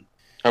 Are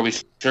we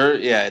sure?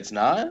 Yeah, it's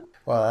not?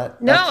 Well,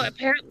 no,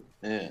 apparently.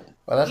 Yeah.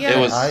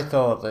 Well, I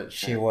thought that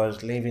she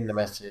was leaving the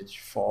message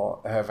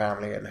for her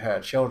family and her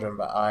children,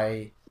 but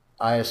I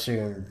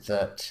assumed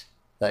that,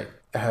 like,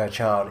 her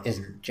child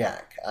isn't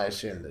Jack. I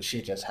assumed that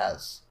she just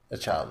has a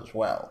child as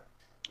well.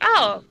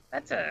 Oh,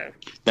 that's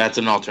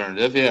an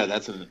alternative. Yeah,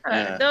 that's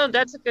no,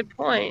 that's a good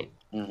point.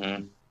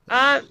 Mm-hmm.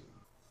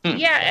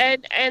 Yeah,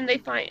 and they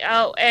find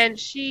out, and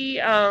she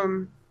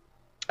and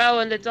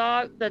the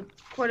dog, the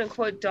quote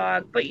unquote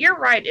dog. But you're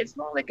right, it's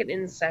more like an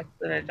insect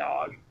than a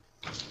dog.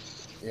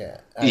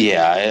 Yeah.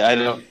 I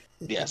don't.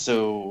 Yeah,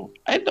 so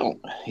I don't.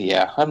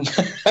 Yeah,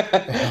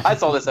 I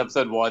saw this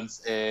episode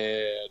once,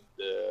 and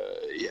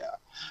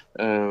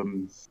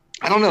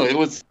I don't know. It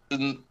was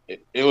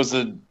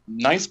a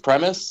nice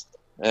premise,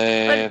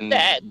 and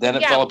then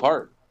it fell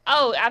apart.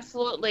 Oh,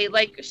 absolutely.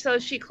 Like, so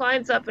she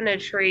climbs up in a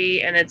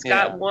tree and it's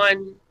got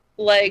one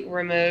leg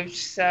removed,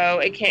 so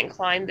it can't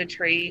climb the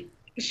tree.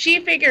 She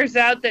figures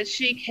out that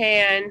she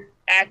can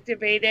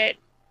activate it,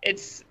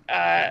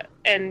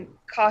 and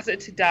cause it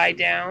to die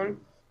down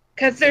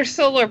because they're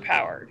solar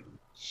powered.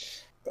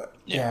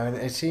 Yeah, and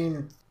it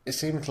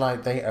seems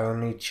like they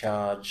only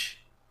charge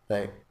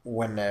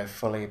when they're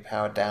fully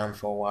powered down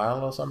for a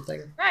while or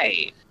something.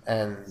 Right.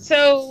 And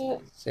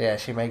so yeah,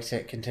 she makes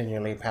it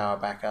continually power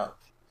back up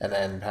and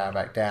then power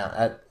back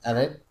down. And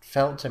it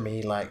felt to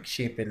me like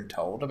she'd been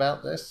told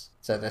about this.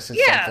 So this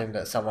is something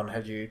that someone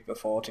had used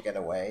before to get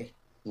away.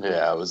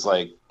 Yeah, it was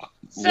like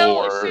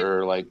lore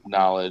or like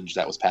knowledge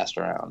that was passed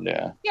around.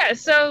 Yeah,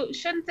 so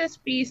shouldn't this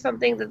be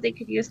something that they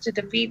could use to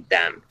defeat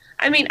them?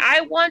 I mean,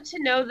 I want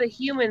to know the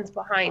humans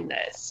behind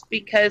this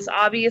because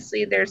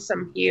obviously there's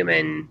some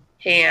human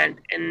hand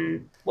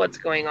in what's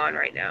going on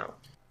right now.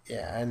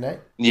 Yeah, and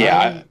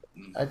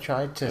I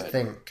tried to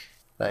think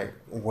like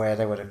where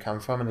they would have come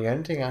from, and the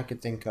only thing I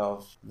could think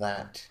of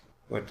that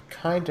would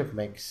kind of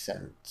make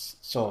sense,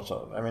 sort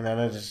of. I mean, I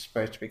know this is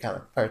supposed to be kind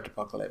of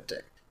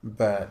post-apocalyptic,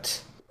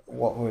 but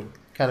what would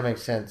kind of make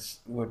sense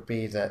would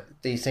be that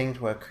these things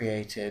were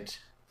created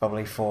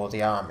probably for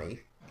the army,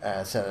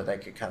 so that they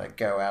could kind of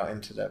go out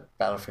into the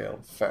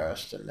battlefield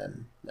first and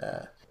then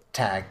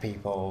tag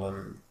people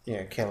and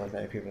kill as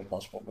many people as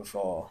possible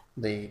before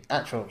the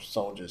actual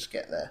soldiers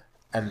get there.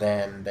 And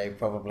then they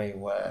probably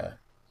were,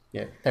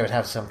 they would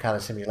have some kind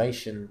of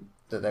simulation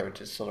that they would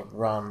just sort of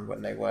run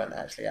when they weren't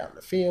actually out in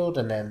the field,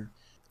 and then,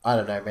 I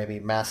don't know, maybe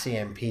mass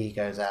EMP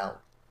goes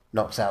out,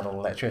 knocks out all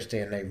electricity,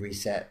 and they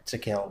reset to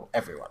kill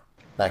everyone.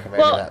 Like,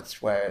 maybe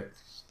that's where it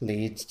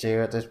leads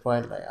to at this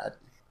point. Like,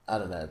 I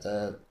don't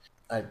know.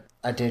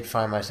 I did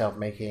find myself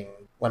making,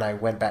 when I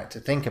went back to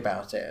think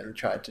about it and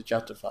tried to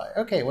justify,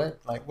 okay, where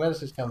does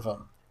this come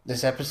from?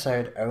 This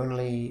episode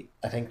only,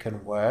 I think,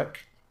 can work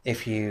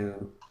if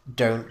you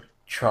don't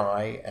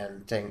try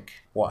and think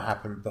what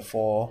happened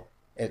before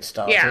it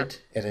started.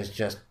 Yeah. It is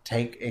just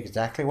take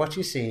exactly what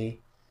you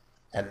see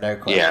and no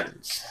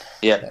questions.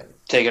 Yeah.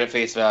 Take it at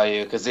face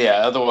value, because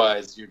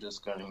otherwise you're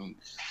just going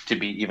to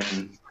be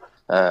even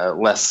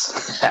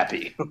less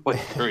happy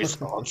with the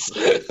results,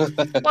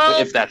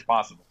 if that's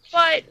possible.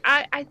 But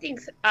I think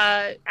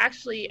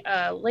actually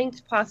a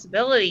linked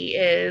possibility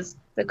is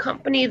the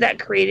company that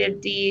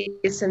created the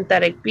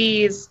synthetic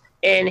bees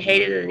in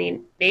Hated of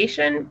the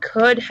Nation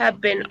could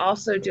have been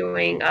also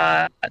doing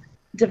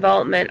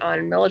development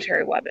on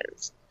military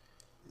weapons.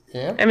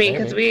 Yeah, I mean,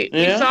 because we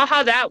saw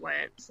how that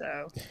went.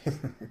 So.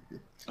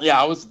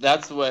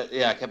 That's what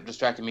kept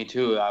distracting me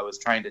too. I was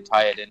trying to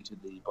tie it into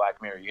the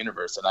Black Mirror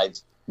universe, and I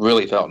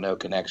really felt no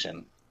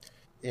connection.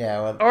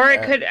 Yeah, well, or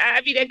it could.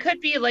 I mean, it could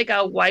be like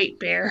a white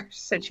bear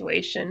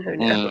situation. Who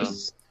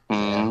knows?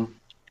 Mm-hmm.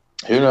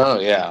 Who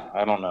knows? Yeah,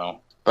 I don't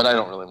know, but I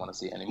don't really want to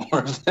see any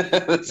more of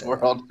this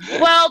world.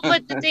 Well,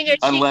 but the thing is,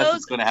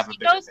 it's going to have a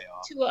bigger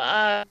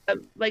payoff.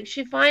 To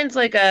she finds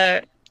like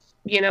a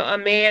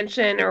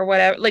mansion or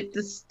whatever, like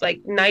this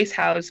like nice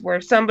house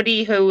where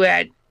somebody who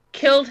had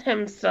killed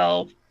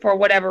himself for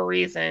whatever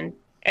reason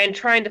and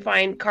trying to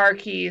find car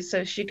keys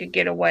so she could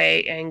get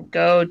away and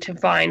go to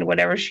find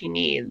whatever she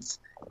needs.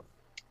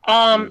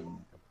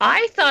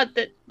 I thought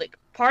that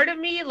part of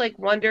me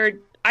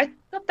wondered, I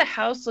thought the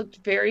house looked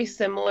very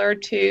similar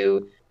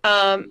to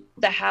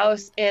the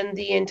house in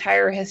The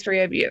Entire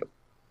History of You.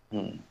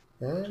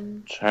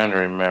 I'm trying to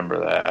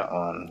remember that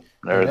one.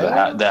 Or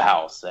the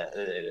house that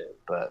it,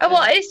 but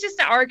well, it's just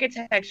the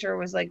architecture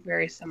was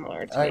very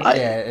similar to me.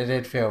 It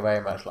did feel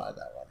very much like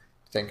that one.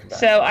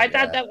 I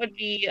thought that would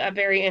be a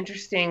very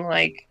interesting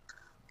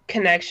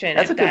connection.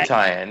 That's a good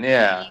tie-in,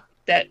 yeah.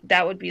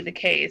 That would be the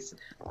case.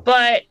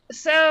 But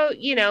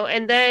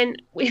and then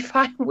we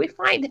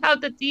find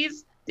out that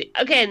these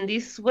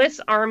Swiss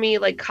Army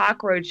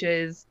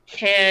cockroaches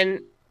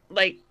can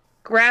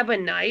grab a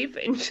knife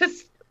and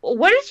just.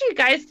 What did you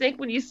guys think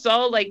when you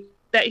saw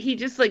that he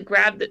just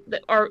grabbed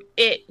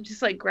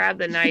grabbed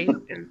the knife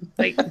and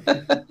I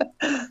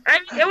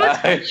mean, it was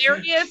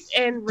hilarious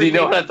and ridiculous. Do you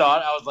know what I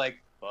thought? I was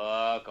like,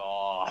 fuck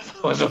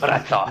off, was what I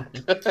thought.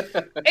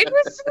 It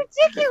was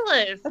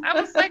ridiculous. I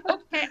was like,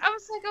 okay. I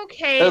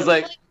was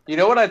like, you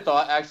know what I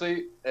thought,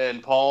 actually?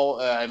 And Paul,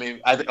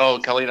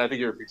 Kelly, and I think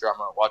you're a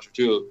Futurama watcher,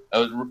 too.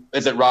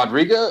 Is it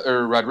Rodrigo,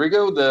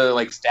 the,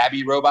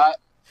 stabby robot?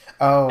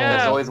 Oh.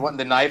 That's always wanting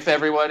to knife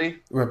everybody?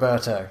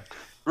 Roberto,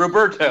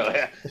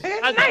 yeah.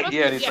 And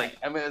he's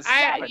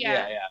I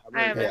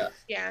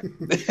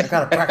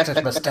gotta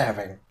practice my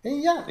stabbing.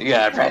 Yeah.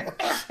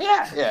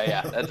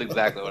 That's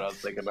exactly what I was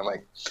thinking. I'm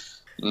like,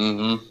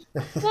 Well,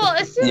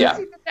 as soon as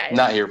it did that,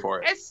 not here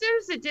for it. As soon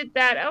as it did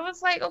that, I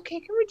was like, okay,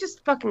 can we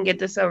just fucking get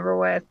this over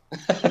with?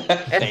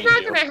 It's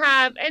not gonna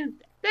have. And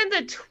then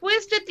the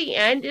twist at the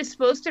end is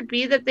supposed to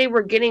be that they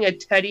were getting a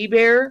teddy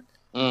bear,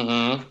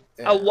 a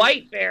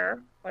white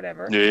bear,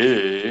 whatever.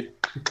 Yeah.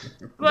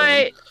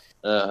 But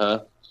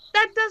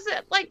that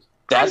doesn't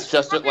That's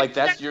just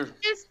that's your.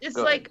 It's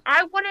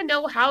I want to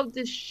know how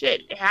this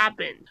shit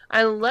happened.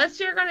 Unless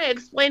you're gonna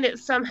explain it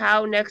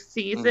somehow next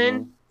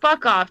season,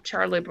 fuck off,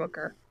 Charlie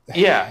Booker.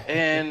 Yeah,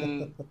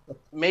 and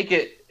make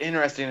it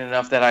interesting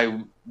enough that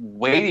I'm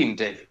waiting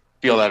to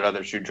feel that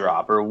other shoe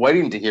drop, or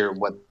waiting to hear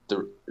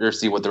or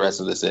see what the rest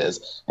of this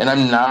is. And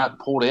I'm not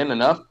pulled in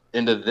enough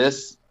into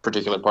this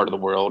particular part of the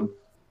world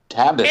to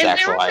have this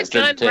actualized.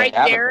 And there was a gun right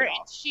there.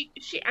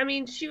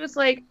 She was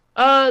like,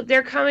 "Oh,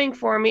 they're coming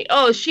for me."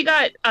 Oh, she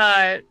got.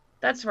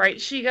 That's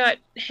right. She got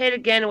hit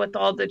again with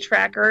all the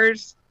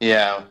trackers.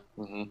 Yeah.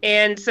 Mm-hmm.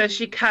 And so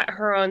she cut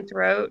her own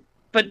throat.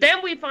 But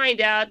then we find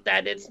out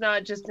that it's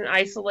not just an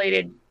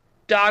isolated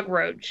dog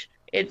roach.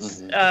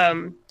 It's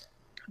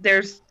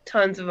there's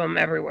tons of them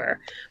everywhere.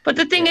 But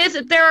the thing is,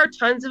 if there are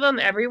tons of them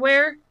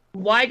everywhere,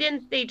 why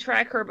didn't they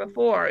track her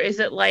before? Is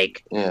it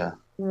like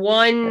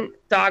one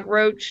dog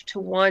roach to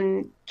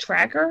one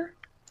tracker?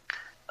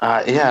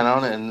 I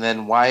don't know. And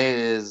then why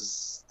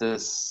is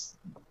this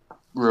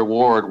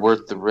reward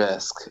worth the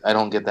risk? I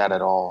don't get that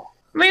at all.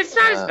 I mean, it's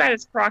not as bad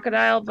as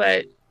Crocodile,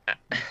 but...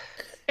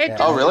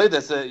 Oh, really?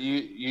 That's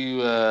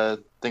you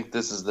think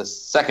this is the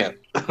second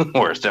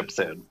worst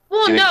episode?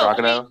 Well, no.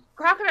 Crocodile?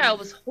 Crocodile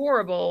was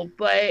horrible,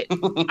 but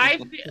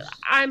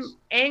I'm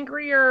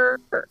angrier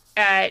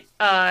at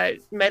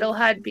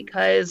Metalhead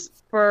because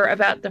for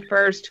about the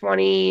first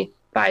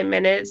 25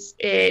 minutes,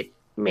 it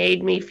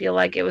made me feel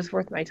like it was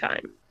worth my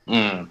time.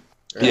 Mm.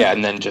 Yeah,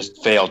 and then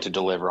just failed to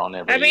deliver on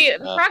every. I mean,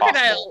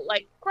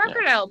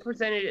 Crocodile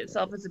presented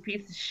itself as a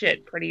piece of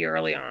shit pretty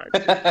early on.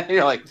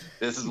 You're like,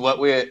 this is what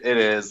it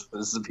is.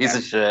 This is a piece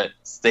of shit.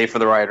 Stay for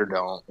the ride or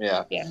don't.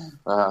 Yeah.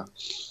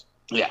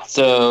 Yeah.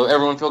 So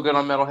everyone feel good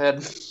on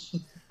Metalhead.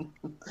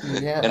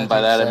 Yeah. And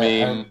by that I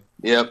mean,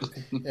 yep.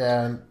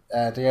 Yeah.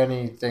 The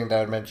only thing that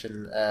I would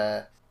mention,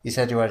 you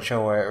said you weren't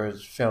sure where it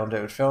was filmed.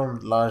 It was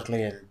filmed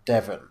largely in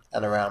Devon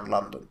and around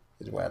London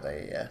is where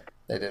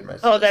they did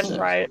most. Oh, that's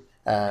right.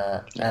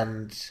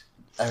 And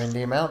I mean,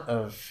 the amount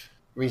of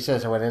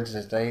research that went into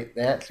this, they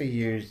actually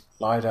used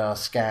LiDAR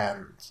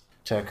scans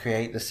to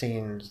create the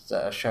scenes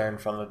that are shown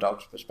from the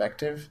dog's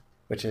perspective,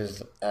 which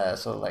is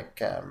sort of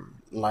like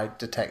light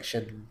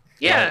detection,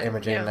 light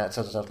imaging, that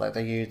sort of stuff. Like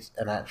they used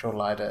an actual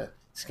LiDAR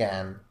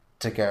scan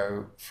to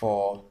go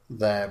for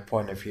their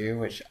point of view,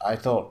 which I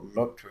thought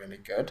looked really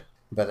good,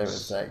 but it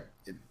was like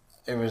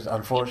it was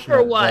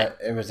unfortunate that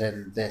it was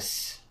in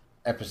this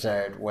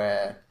episode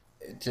where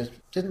it just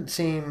didn't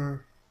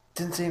seem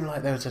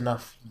like there was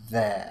enough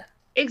there.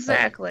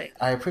 Exactly.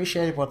 I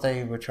appreciated what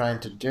they were trying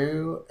to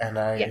do, and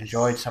I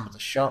enjoyed some of the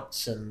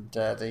shots and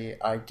the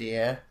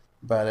idea,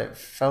 but it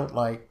felt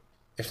like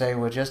if they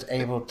were just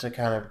able to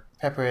kind of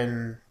pepper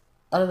in,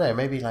 I don't know,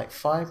 maybe like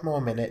 5 more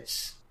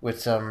minutes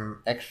with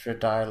some extra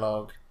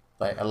dialogue,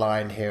 like a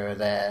line here or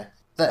there,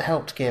 that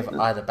helped give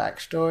either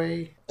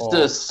backstory or...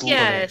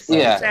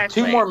 Exactly.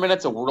 2 more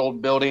minutes of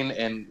world building,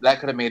 and that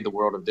could have made the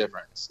world of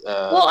difference.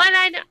 Well,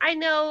 and I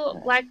know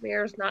Black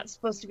Mirror is not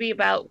supposed to be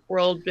about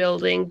world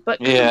building, but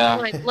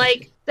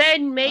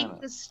then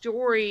make the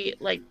story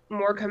like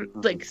more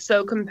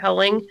so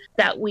compelling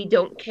that we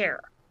don't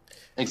care.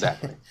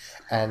 Exactly.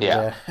 And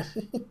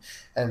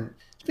and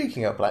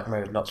speaking of Black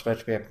Mirror, not supposed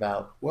to be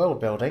about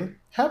world building.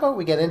 How about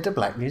we get into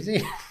Black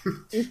Museum?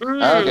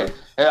 Okay.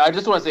 I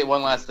just want to say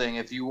one last thing.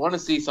 If you want to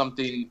see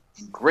something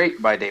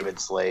great by David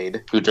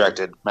Slade, who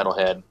directed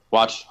Metalhead,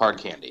 watch Hard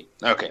Candy.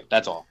 Okay,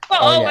 that's all.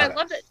 I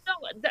love it. No,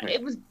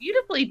 it was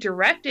beautifully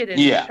directed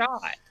and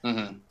shot.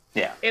 Mm-hmm.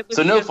 Yeah. It was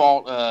so no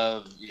fault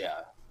of,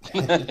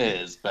 it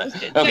is. But,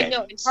 okay.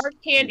 No, Hard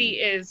Candy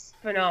is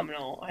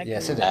phenomenal.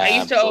 Yes, it is. I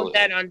used to own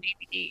that on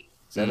DVD.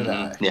 So did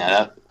I.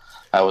 Yeah,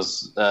 I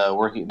was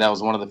working. That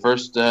was one of the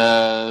first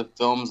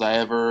films I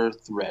ever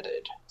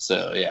threaded.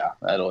 So yeah,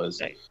 that was.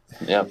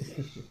 Yep.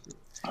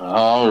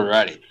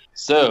 Alrighty.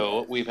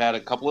 So we've had a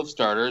couple of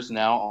starters.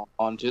 Now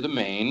on to the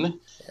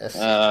main. Yes.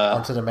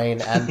 Onto the main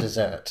and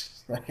dessert.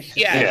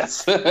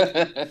 Yes.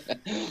 Quite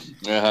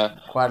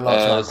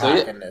lots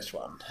of in this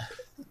one.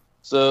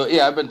 So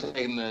yeah, I've been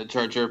taking the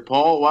charge here.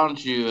 Paul, why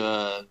don't you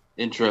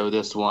intro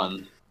this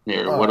one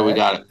here? What do we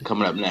got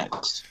coming up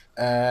next?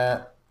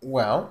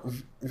 Well,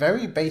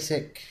 very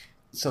basic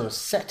sort of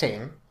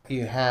setting.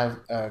 You have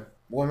a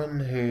woman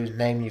whose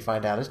name you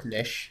find out is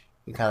Nish,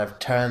 who kind of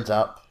turns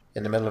up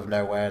in the middle of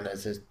nowhere and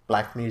there's this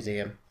black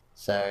museum.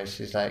 So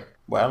she's like,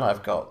 well,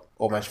 I've got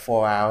almost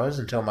 4 hours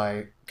until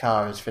my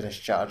car is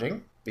finished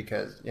charging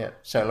because,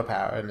 solar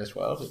power in this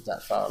world is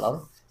that far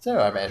along. So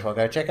I may as well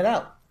go check it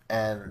out.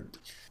 And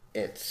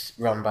it's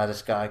run by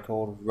this guy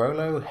called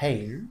Rollo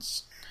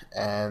Haynes.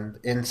 And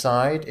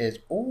inside is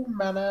all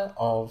manner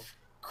of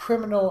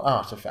criminal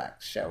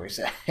artifacts, shall we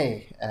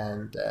say.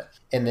 And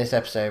in this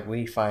episode,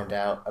 we find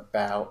out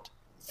about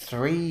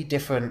 3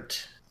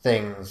 different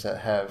things that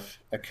have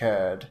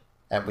occurred,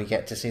 and we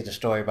get to see the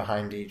story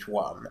behind each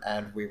one.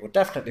 And we will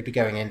definitely be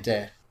going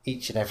into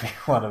each and every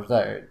one of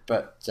those.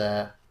 But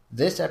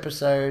this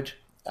episode,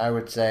 I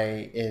would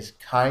say, is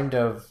kind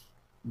of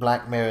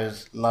Black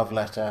Mirror's love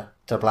letter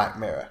to Black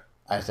Mirror,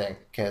 I think,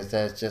 because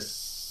there's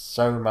just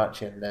so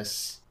much in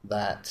this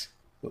that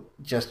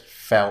just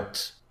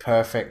felt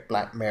perfect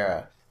Black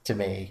Mirror to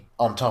me,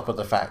 on top of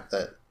the fact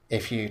that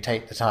if you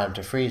take the time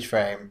to freeze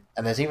frame,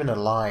 and there's even a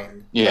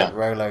line Yeah. that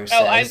Rolo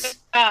says.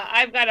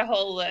 I've got a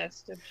whole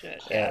list of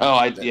shit. Yeah. Oh,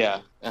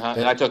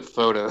 and I took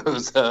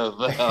photos of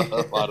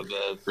a lot of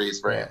the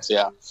freeze frames.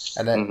 Yeah.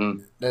 And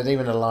then there's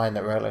even a line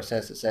that Rolo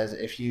says that says,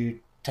 if you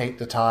take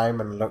the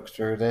time and look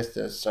through this,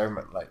 there's so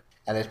much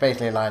and it's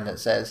basically a line that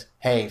says,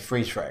 "Hey,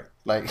 freeze frame,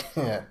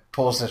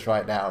 pause this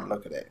right now and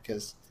look at it."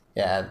 Because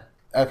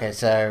okay,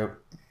 so.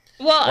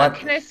 Well,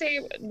 can I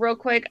say real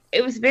quick?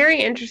 It was very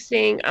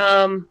interesting.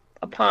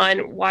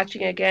 Upon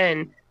watching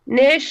again,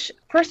 Nish.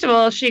 First of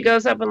all, she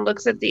goes up and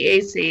looks at the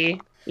AC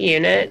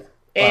unit,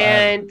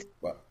 and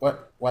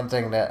one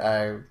thing that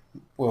I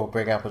will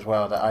bring up as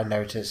well that I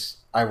noticed.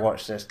 I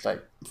watched this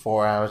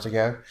 4 hours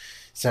ago,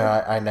 so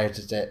I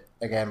noticed it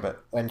again.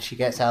 But when she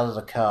gets out of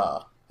the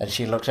car and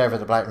she looks over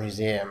the Black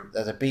Museum,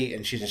 there's a beat,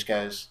 and she just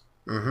goes,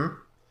 "Mm-hmm."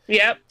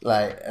 Yep.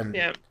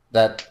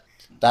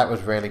 That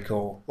was really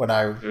cool when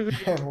I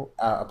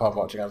upon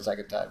watching on the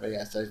second time. But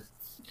yeah, so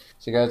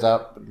she goes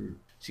up and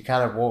she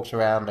kind of walks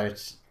around, and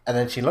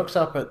then she looks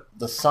up at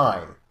the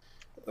sign.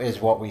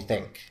 Is what we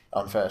think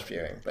on first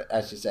viewing, but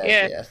as you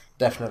said,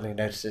 definitely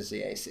notices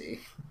the AC.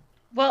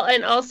 Well,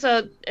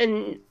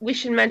 and we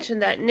should mention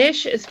that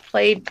Nish is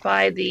played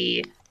by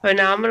the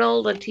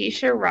phenomenal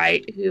Letitia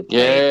Wright, who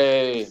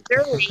played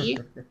Shuri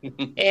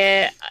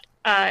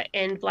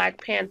in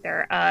Black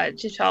Panther,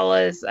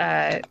 T'Challa's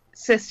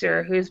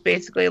sister, who's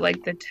basically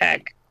the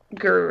tech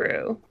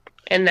guru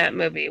in that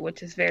movie,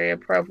 which is very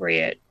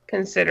appropriate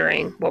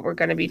considering what we're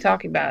going to be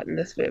talking about in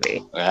this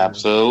movie.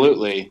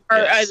 Absolutely. Or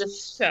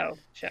this show.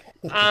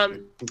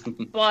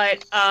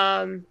 But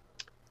and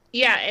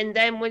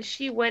then when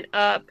she went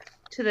up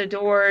to the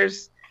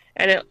doors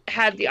and it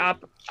had the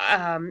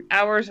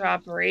hours of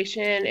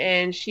operation,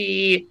 and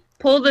she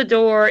pulled the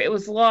door, it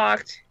was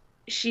locked.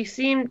 She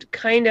seemed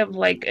kind of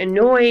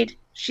annoyed.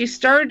 She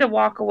started to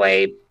walk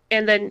away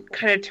and then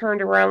kind of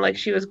turned around like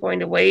she was going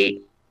to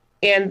wait.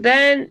 And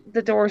then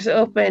the doors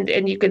opened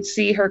and you could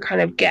see her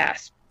kind of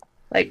gasp.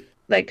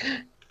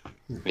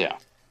 Yeah.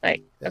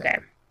 Okay.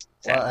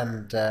 So. Well,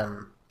 and,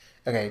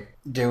 okay,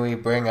 do we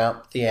bring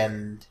up the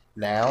end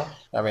now?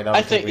 I mean,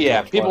 I think,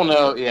 people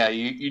know,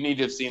 you need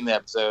to have seen the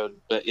episode,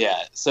 but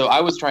so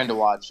I was trying to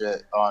watch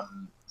it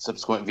on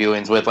subsequent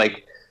viewings with,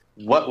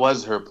 what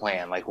was her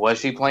plan? Was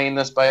she playing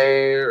this by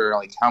ear,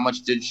 or, how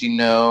much did she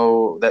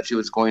know that she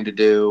was going to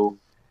do?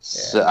 Yeah.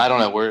 So, I don't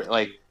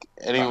know,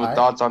 any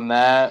thoughts on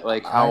that?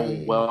 How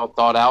well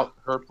thought out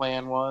her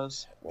plan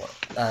was?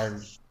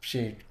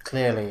 She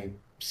clearly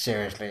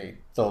seriously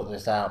thought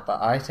this out,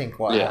 but I think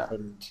what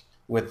happened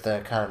with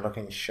the kind of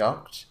looking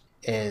shocked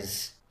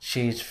is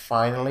she's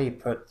finally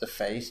put the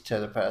face to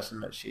the person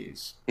that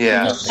she's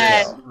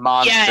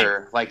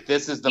monster.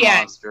 This is the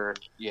monster.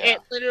 Yeah,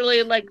 it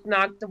literally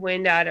knocked the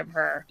wind out of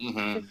her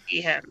to see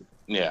him.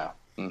 Yeah.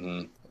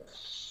 Mm-hmm.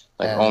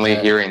 Only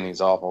hearing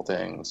these awful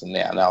things, and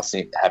now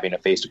having a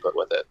face to put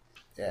with it.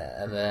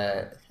 Yeah, and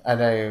I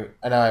know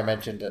I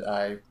mentioned that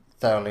I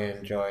thoroughly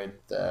enjoyed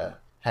the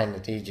Hang the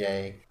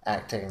DJ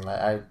acting.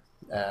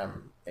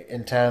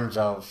 In terms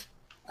of,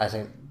 I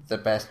think the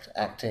best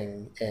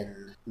acting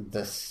in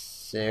the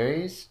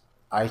series,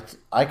 I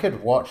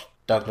could watch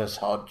Douglas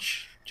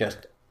Hodge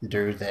just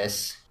do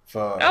this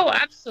for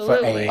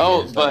absolutely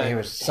for ages. But he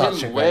was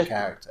such a great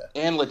character,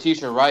 and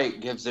Letitia Wright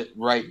gives it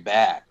right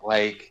back.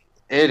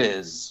 It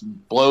is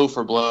blow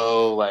for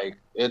blow.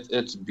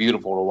 It's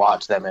beautiful to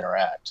watch them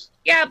interact.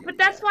 Yeah, but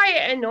that's why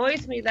it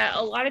annoys me that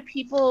a lot of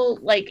people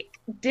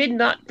did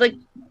not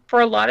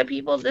for a lot of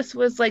people this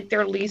was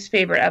their least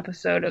favorite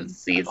episode of the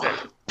season.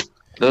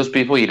 Those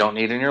people you don't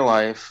need in your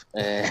life,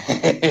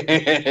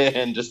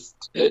 and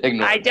just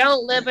ignore. I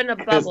don't live in a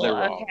bubble,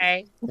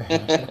 okay?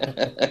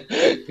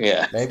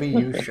 Yeah, maybe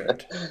you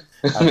should.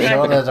 I'm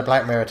sure there's a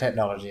Black Mirror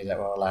technology that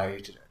will allow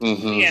you to do it.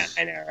 Mm-hmm. Yeah,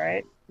 I know,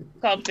 right?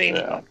 It's called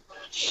Facebook.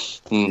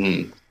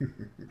 Mm-hmm.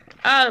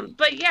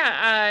 But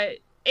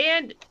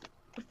and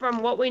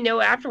from what we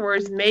know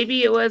afterwards,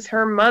 maybe it was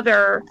her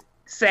mother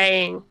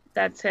saying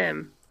that's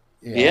him.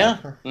 Yeah.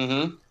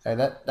 Mm-hmm. And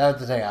that was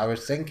the thing. I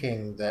was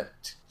thinking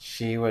that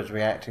she was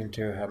reacting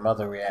to her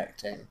mother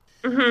reacting,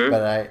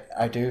 but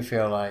I do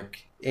feel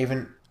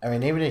even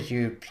if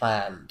you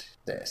planned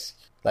this,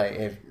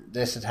 if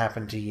this had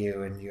happened to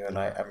you and you were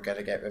I'm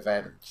gonna get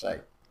revenge,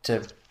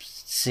 to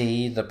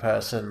see the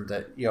person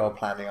that you're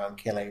planning on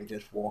killing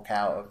just walk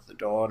out of the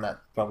door, and that's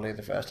probably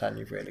the first time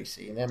you've really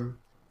seen him.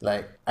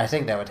 I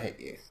think that would hit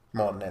you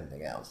more than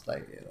anything else.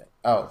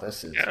 Oh,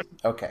 this is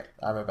okay.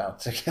 I'm about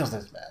to kill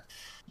this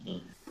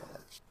man.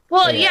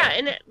 Well,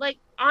 and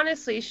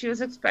honestly, she was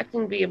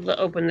expecting to be able to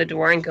open the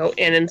door and go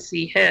in and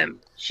see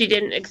him. She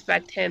didn't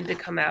expect him to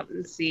come out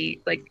and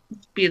see,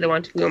 be the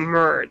one to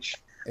emerge.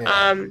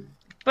 Yeah.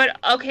 But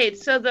okay,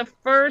 so the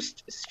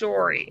first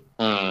story.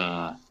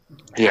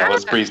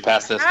 Let's breeze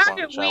past this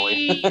one, shall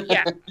we?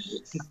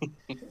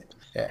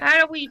 How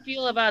do we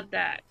feel about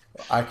that?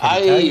 I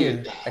can tell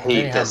you.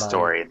 hate this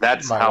story.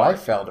 That's my how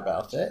wife felt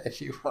about it. If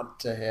you want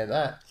to hear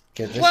that,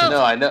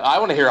 no, I know. I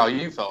want to hear how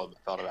you felt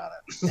about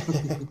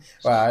it.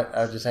 Well,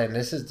 I was just saying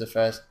this is the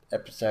first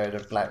episode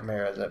of Black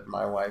Mirror that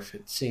my wife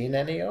had seen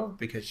any of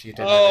because she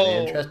didn't have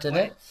any interest in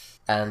it,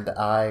 and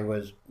I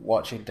was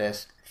watching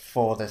this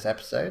for this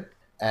episode,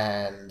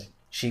 and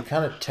she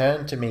kind of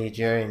turned to me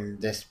during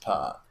this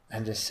part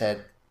and just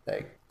said,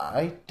 like,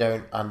 I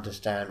don't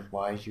understand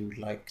why you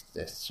like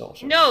this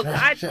sort of... No,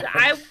 I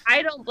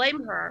don't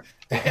blame her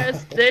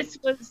because this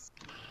was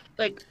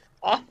like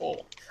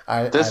awful.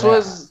 I had to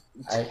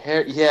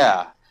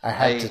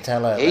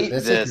tell her that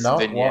this is not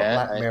what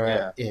Black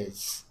Mirror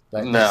is.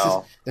 Like,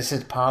 no. This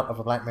is part of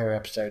a Black Mirror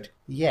episode,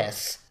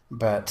 yes,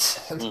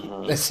 but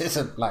this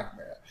isn't Black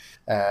Mirror.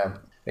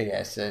 But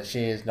yes,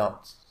 she is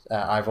not...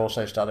 I've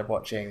also started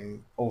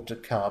watching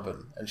Altered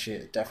Carbon, and she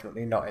is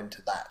definitely not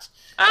into that.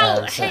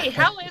 Oh, hey,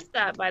 how is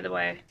that, by the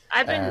way?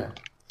 I've been...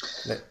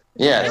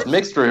 it's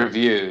mixed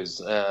reviews,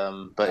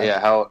 but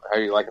how are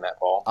you liking that,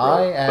 Paul?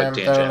 I am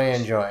thoroughly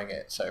enjoying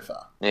it so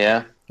far.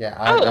 Yeah? Yeah.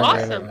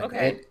 Awesome, really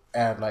okay.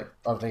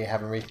 Obviously,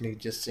 having recently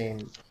just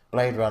seen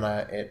Blade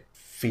Runner, it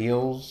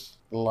feels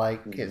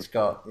like it's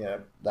got,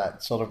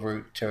 that sort of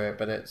root to it,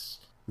 but it's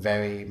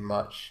very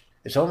much...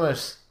 It's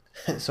almost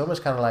kind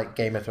of like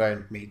Game of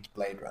Thrones meets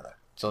Blade Runner.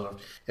 Sort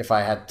of, if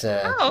I had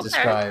to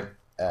describe...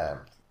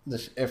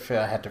 if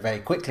I had to very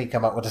quickly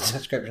come up with a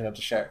description of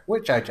the show,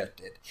 which I just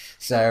did.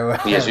 So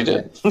yes, you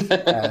did.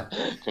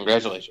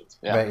 Congratulations.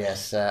 Yeah. But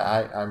yes,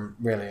 I'm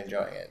really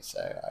enjoying it, so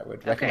I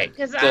would recommend. Okay,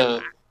 because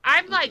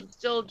I'm like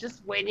still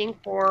just waiting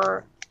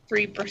for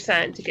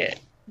 3% to get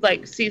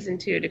like season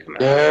 2 to come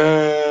out.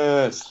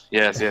 Yes.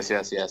 I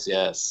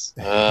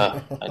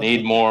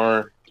need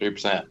more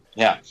 3%.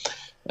 Yeah.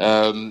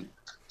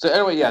 So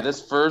anyway,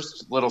 this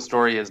first little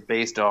story is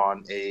based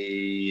on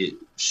a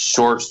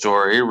short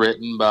story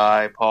written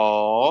by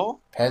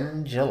Paul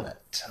Penn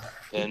Jillette.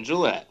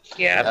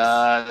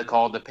 Yeah.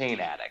 Called The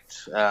Pain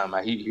Addict.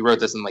 He wrote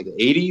this in like the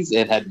 80s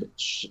and had,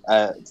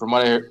 from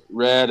what I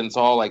read and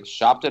saw, like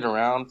shopped it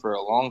around for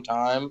a long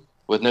time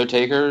with no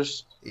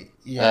takers.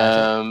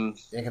 Yeah.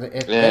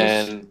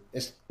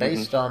 It's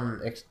based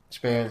on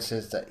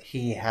experiences that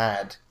he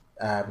had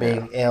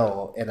being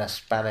ill in a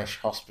Spanish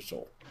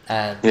hospital.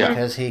 And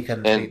because he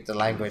couldn't speak the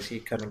language, he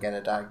couldn't get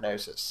a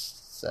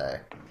diagnosis. So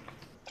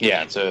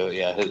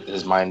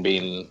his mind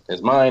being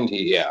his mind,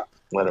 he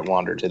let it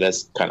wander to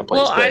this kind of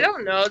place. Well, I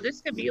don't know.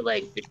 This could be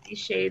like 50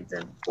 Shades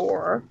of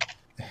 4.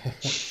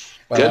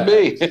 Could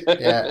be.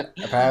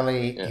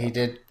 Apparently he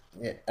did.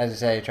 As I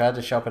say, he tried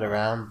to shop it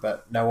around,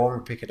 but no one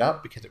would pick it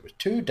up because it was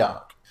too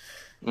dark.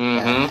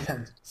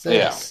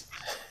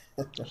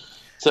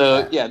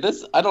 So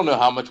this, I don't know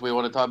how much we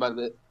want to talk about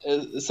it.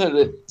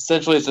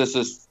 Essentially, it's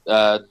this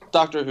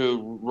doctor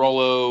who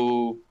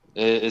Rollo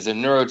is in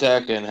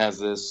neurotech and has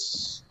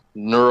this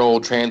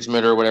neural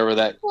transmitter, whatever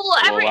that will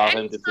allow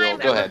him to feel.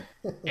 Go ahead.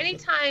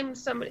 Anytime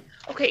somebody,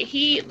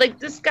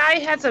 this guy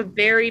has a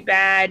very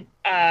bad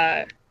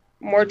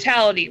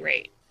mortality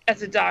rate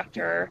as a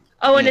doctor.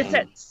 Oh, and it's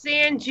at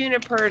San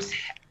Juniper's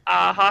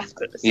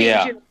hospital.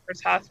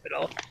 Juniper's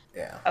hospital.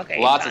 Yeah. Okay.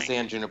 Lots of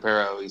San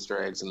Junipero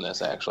Easter eggs in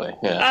this, actually.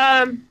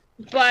 Yeah.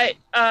 But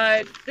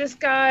this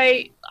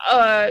guy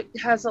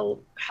has a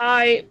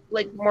high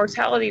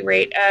mortality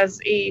rate as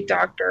a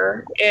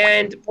doctor,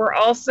 and we're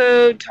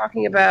also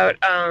talking about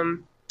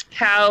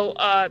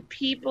how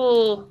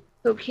people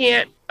who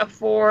can't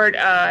afford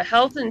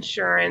health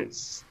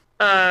insurance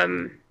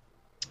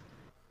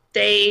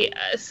they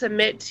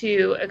submit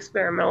to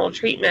experimental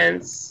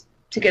treatments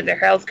to get their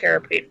health care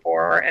paid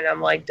for, and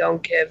I'm like,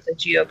 don't give the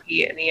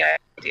GOP any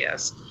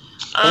ideas.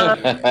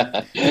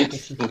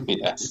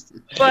 Yes.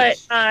 But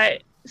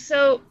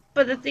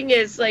the thing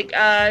is,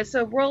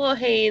 so Rollo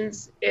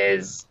Haynes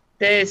is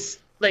this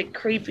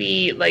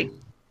creepy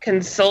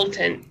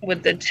consultant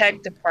with the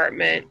tech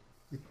department,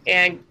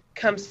 and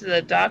comes to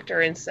the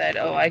doctor and said,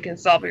 "Oh, I can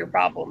solve your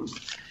problems."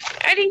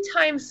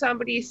 Anytime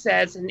somebody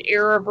says an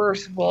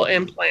irreversible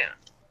implant,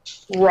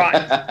 run.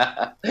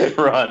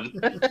 Run.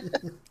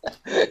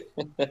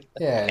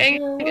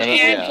 And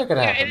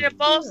it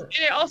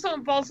also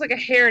involves a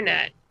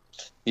hairnet.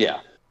 Yeah.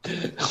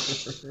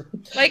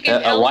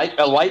 A light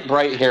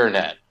bright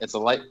hairnet. It's a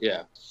light,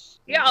 Yeah,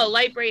 a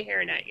light bright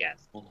hairnet, yes.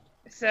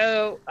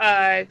 So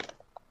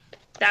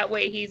that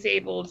way he's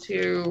able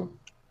to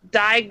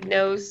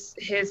diagnose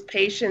his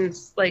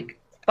patients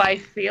by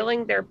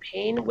feeling their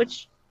pain,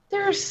 which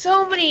there are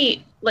so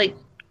many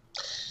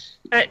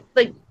that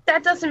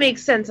doesn't make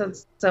sense on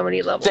so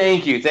many levels.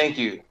 Thank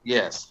you.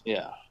 Yes,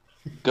 yeah.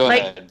 Go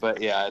ahead,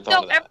 but I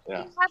thought of that.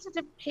 Everybody has such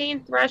a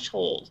pain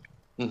threshold.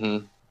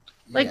 Mm-hmm.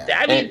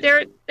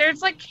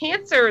 There's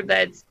cancer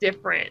that's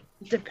different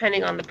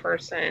depending on the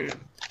person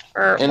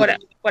or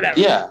whatever.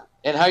 Yeah,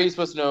 and how are you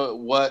supposed to know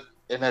what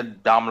an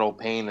abdominal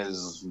pain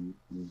is?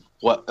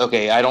 What?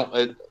 Okay, I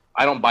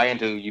don't buy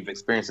into you've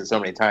experienced it so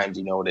many times.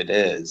 You know what it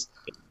is.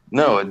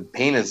 No,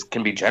 pain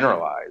can be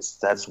generalized.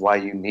 That's why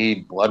you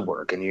need blood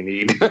work and you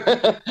need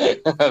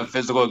a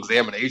physical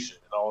examination.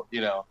 all,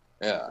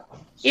 yeah.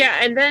 Yeah,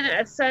 and then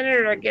a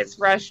senator gets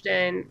rushed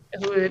in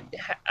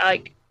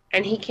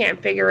and he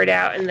can't figure it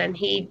out, and then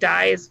he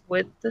dies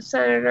with the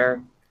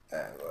senator.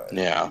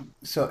 Yeah.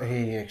 So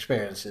he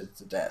experiences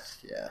the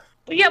death, yeah.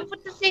 Yeah,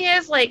 but the thing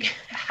is,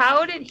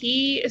 how did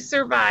he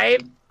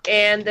survive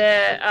and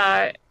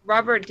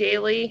Robert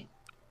Daly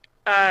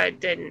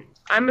didn't?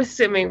 I'm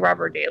assuming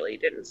Robert Daly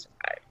didn't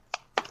survive.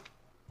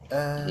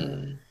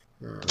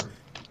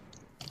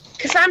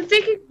 Because I'm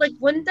thinking,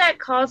 wouldn't that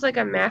cause,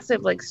 a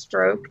massive,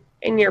 stroke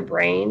in your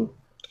brain?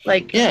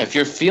 Yeah, if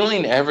you're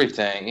feeling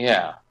everything,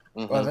 yeah.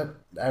 Mm-hmm. Well,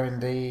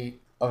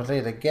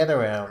 obviously the get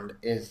around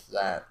is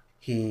that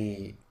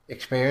he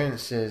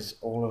experiences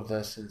all of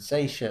the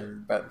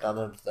sensation, but none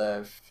of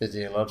the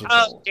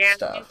physiological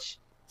stuff.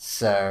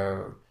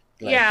 So,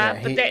 but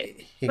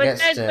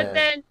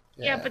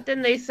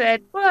then they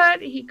said,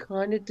 but he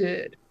kind of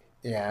did.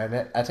 Yeah,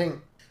 and I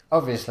think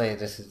obviously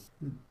this is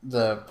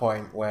the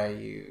point where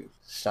you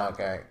start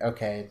going,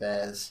 okay,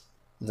 there's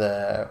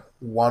the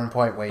one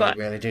point where you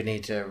really do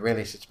need to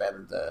really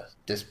suspend the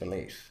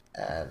disbelief,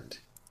 and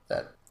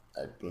that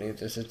I believe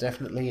this is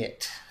definitely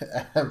it.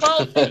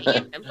 Well,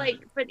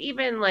 but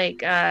even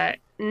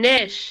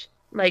Nish,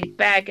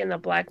 back in the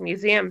Black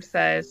Museum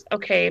says,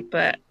 okay,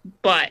 but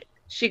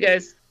she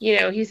goes,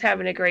 he's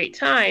having a great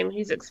time.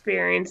 He's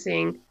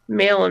experiencing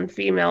male and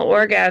female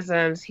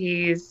orgasms.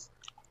 He's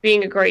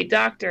being a great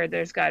doctor.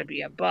 There's got to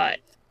be a but.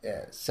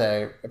 Yeah,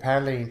 so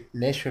apparently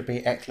Nish would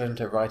be excellent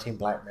at writing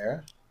Black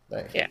Mirror.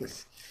 Yeah.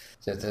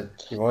 So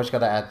you've always got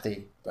to add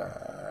the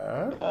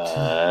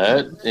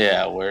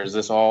yeah, where does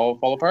this all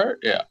fall apart?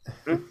 Yeah.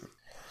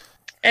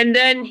 And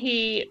then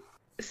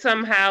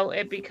somehow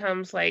it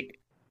becomes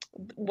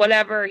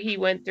whatever he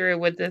went through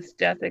with this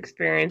death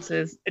experience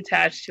is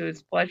attached to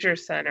his pleasure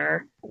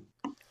center.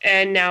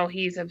 And now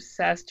he's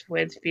obsessed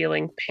with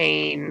feeling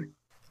pain.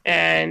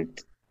 And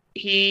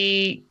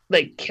he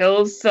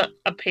kills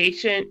a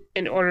patient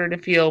in order to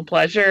feel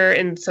pleasure.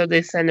 And so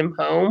they send him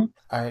home.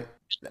 I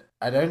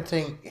don't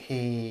think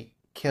he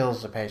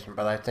kills the patient,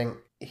 but I think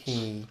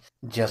he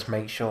just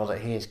makes sure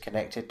that he is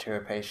connected to a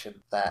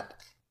patient that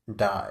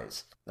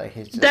dies.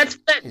 That's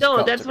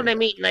what I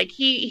mean.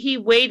 He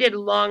waited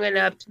long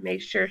enough to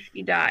make sure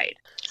she died,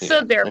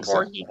 so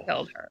therefore he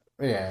killed her.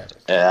 Yeah,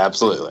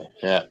 absolutely.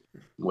 Yeah,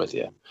 with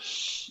you.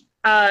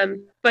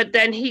 But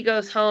then he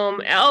goes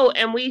home. Oh,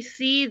 and we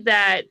see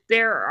that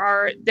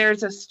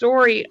there's a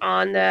story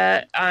on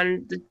the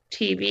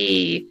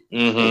TV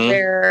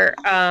where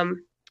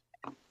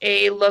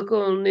a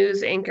local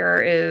news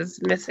anchor is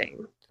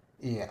missing.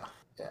 Yeah,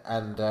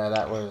 and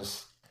that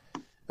was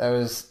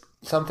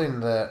something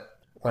that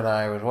when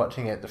I was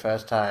watching it the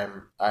first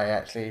time, I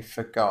actually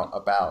forgot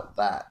about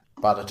that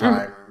by the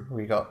time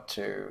we got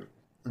to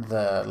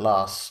the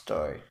last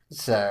story.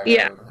 So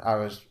I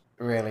was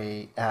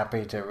really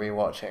happy to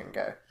rewatch it and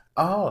go,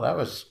 oh, that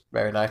was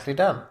very nicely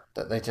done.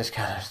 That they just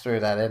kind of threw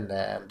that in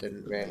there and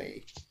didn't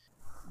really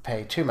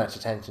pay too much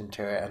attention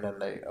to it, and then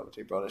they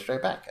obviously brought it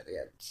straight back at the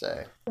end.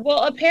 So,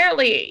 well,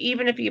 apparently,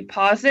 even if you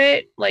pause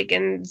it,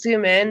 and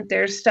zoom in,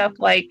 there's stuff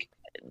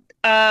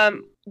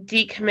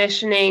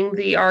decommissioning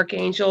the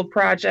Archangel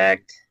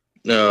project.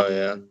 Oh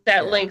yeah,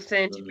 that links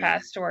into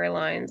past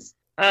storylines.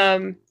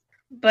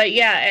 But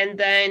yeah, and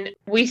then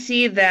we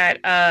see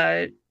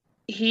that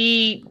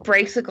he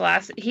breaks a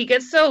glass. He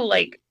gets so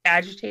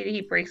agitated,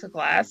 he breaks a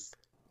glass.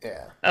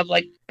 Yeah. Of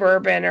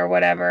bourbon or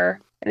whatever.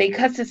 And he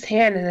cuts his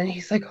hand, and then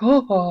he's like,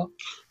 oh.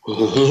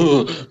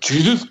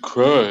 Jesus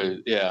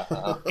Christ. Yeah.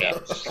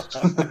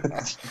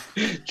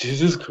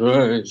 Jesus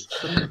Christ.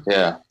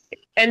 Yeah.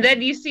 And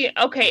then you see,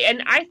 okay,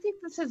 and I think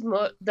this is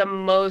the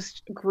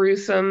most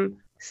gruesome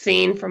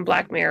scene from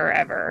Black Mirror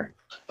ever.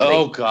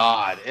 Oh,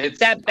 God. It's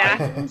that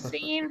bathroom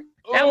scene.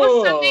 That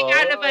was something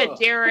out of a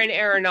Darren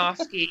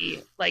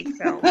Aronofsky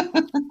film.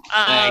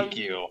 Thank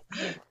you.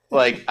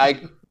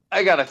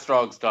 I got a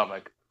strong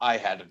stomach. I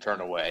had to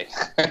turn away.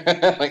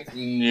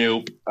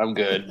 Nope, I'm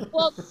good.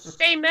 Well,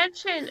 they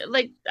mentioned,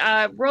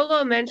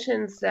 Rollo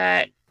mentions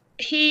that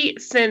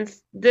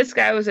since this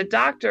guy was a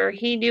doctor,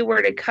 he knew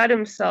where to cut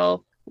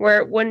himself where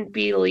it wouldn't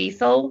be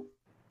lethal.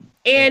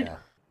 And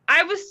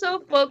I was so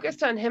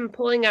focused on him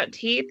pulling out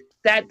teeth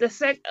that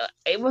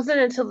it wasn't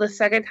until the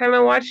second time I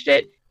watched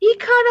it, he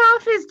cut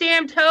off his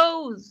damn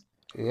toes.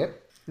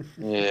 Yep.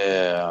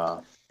 Yeah.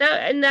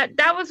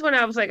 That was when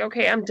I was like,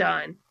 okay, I'm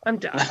done. I'm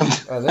done.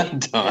 I'm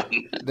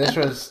done. This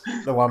was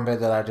the one bit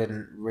that I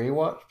didn't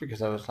rewatch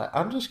because I was like,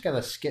 I'm just going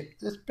to skip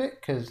this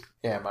bit because,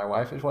 my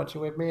wife is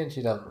watching with me and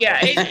she doesn't. Yeah,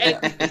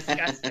 it was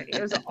disgusting.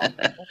 It was awful.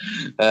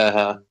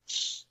 Uh-huh.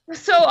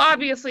 So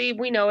obviously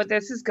we know what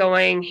this is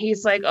going.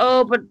 He's like,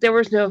 oh, but there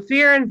was no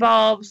fear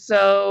involved.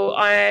 So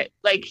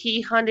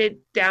he hunted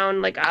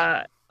down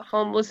a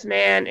homeless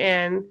man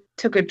and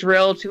took a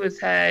drill to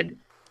his head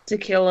to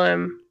kill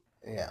him.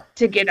 Yeah.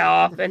 To get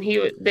off, and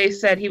they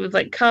said he was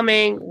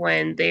coming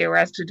when they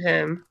arrested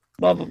him.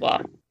 Blah blah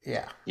blah.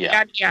 Yeah.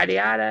 Yada yada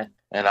yada.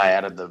 And I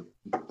added the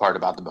part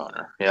about the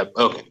boner. Yep.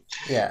 Okay.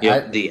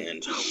 Yeah, the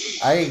end.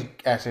 I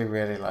actually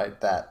really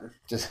liked that.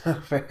 Just the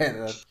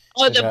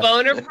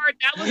boner part,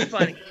 that was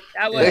funny.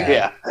 That was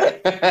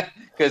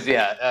because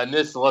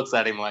Nish looks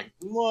at him like,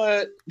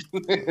 what?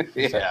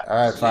 Yeah.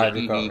 All right, fine,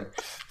 you got me.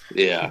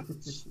 Yeah.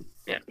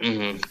 Yeah.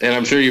 Mm-hmm. And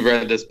I'm sure you've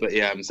read this, but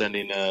I'm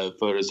sending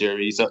photos here.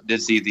 You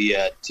did see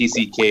the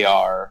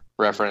TCKR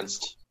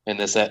referenced in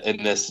this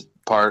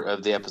part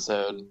of the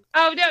episode.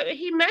 Oh no,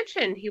 he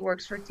mentioned he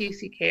works for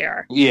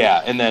TCKR.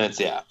 Yeah, and then it's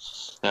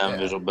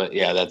visual, but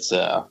that's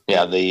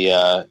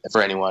the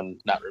for anyone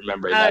not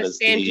remembering, that is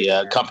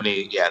the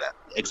company. Yeah,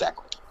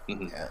 exactly.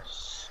 Mm-hmm.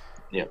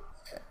 Yeah.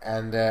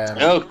 And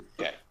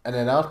okay, and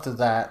then after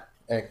that,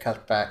 it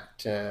cuts back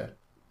to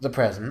the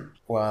present,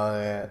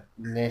 while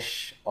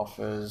Nish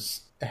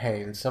offers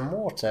Haynes some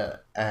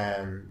water,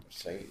 and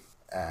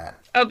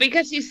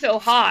because he's so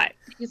hot,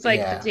 he's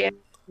like the damn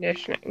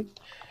conditioning.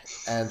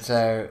 And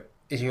so,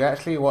 if you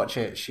actually watch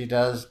it, she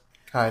does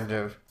kind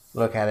of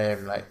look at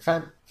him like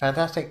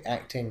fantastic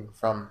acting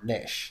from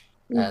Nish,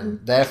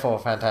 and therefore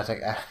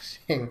fantastic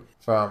acting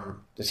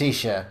from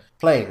Letitia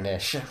playing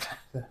Nish.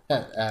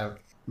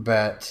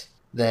 But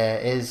there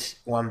is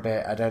one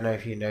bit, I don't know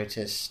if you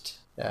noticed,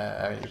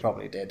 you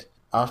probably did.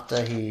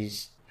 After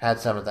he's had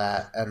some of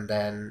that, and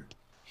then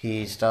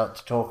he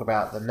starts to talk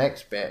about the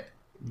next bit,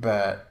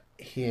 but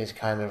he is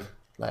kind of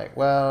like,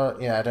 well,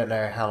 I don't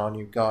know how long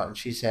you've got. And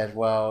she said,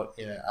 well,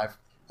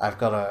 I've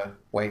got to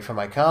wait for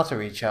my car to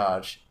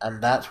recharge.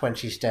 And that's when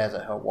she stares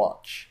at her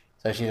watch.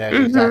 So she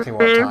knows exactly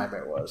what time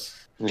it was.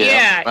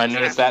 Yeah, I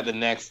noticed that the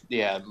next,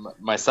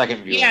 my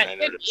second viewing, I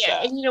noticed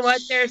that. And you know what?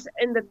 There's,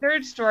 in the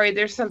third story,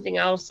 there's something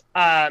else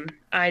I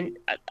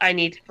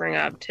need to bring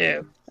up,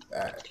 too.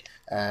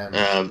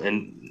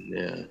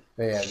 The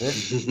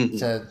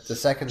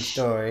second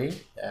story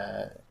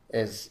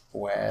is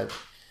where,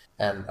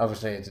 and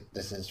obviously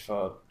this is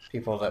for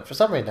people that for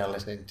some reason are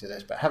listening to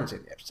this but haven't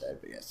seen the episode.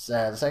 But yes,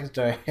 the second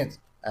story is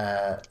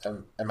a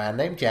man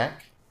named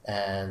Jack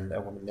and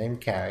a woman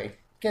named Carrie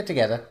get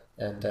together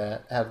and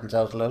have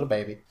themselves a little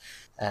baby,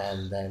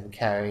 and then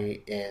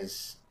Carrie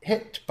is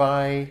hit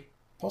by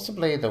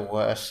possibly the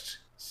worst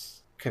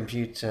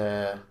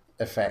computer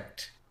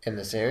effect in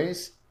the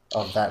series.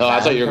 Of that I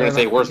thought you were going to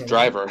say worst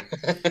driver.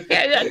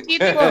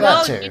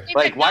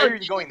 Like, why are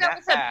you going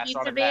that fast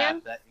on a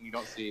path that you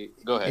don't see?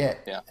 Go ahead.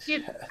 Yeah.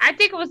 I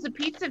think it was the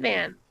pizza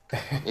van.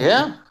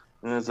 Yeah.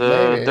 It was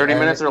 30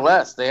 minutes or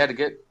less. They had to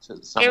get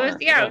somewhere.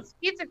 It was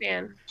pizza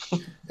van.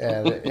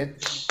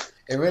 It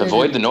really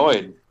avoid the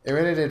Noid. It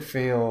really did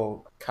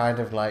feel kind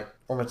of like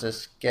almost a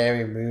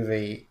scary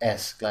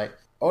movie-esque. Like,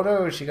 oh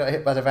no, she got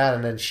hit by the van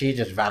and then she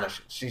just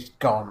vanishes. She's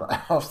gone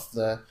off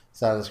the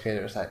side of the screen.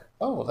 It was like,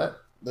 oh, that.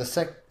 The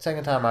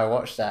second time I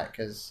watched that,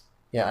 because,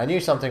 I knew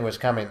something was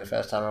coming the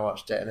first time I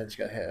watched it, and then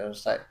she got hit, and I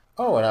was like,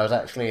 oh, and I was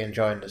actually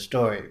enjoying the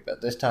story,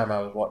 but this time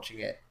I was watching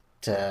it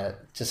to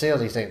see all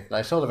these things, and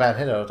I saw the van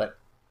hit, and I was like,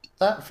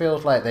 that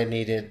feels like they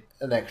needed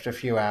an extra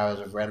few hours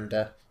of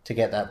render to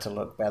get that to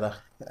look better.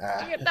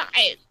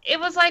 It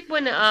was like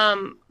when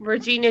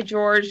Regina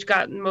George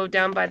got mowed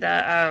down by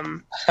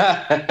the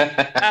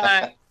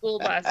school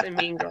bus in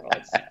Mean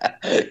Girls.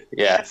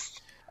 Yes.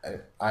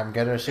 I'm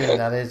going to assume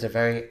that is a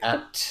very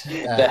apt.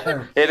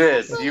 It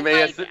is. You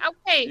may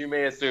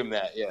assume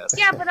that. Yes.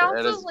 Yeah, but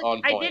also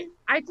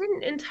I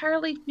didn't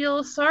entirely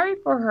feel sorry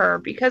for her,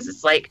 because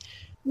it's like,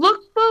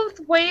 look both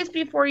ways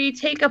before you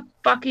take a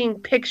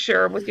fucking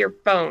picture with your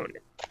phone.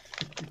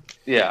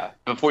 Yeah,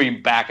 before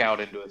you back out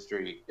into a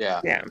street.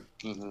 Yeah. Yeah.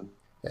 Mm-hmm.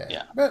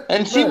 Yeah.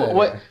 And she,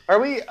 what are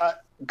we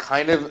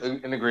kind of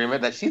in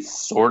agreement that she's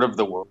sort of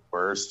the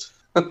worst?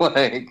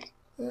 Like,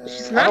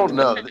 I don't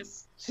know.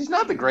 She's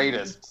not the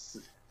greatest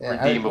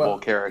redeemable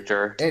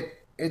character.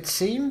 It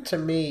seemed to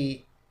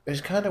me, it was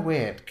kind of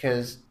weird,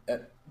 because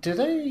do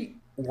they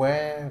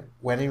wear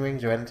wedding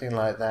rings or anything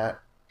like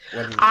that?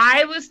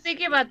 I was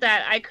thinking about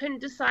that. I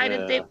couldn't decide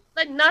if they,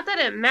 not that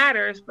it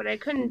matters, but I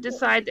couldn't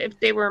decide if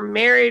they were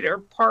married or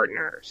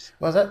partners.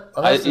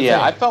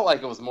 I felt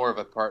like it was more of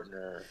a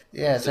partner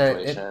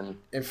situation. So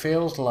it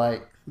feels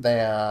like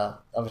they are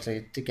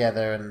obviously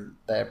together, and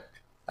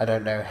I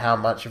don't know how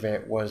much of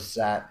it was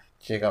that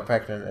she got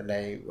pregnant and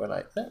they were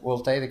like, no, we'll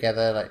stay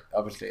together. Like,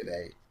 obviously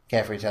they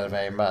care for each other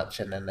very much,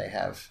 and then they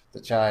have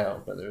the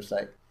child. But there was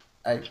like,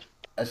 I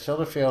sort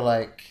of feel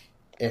like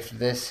if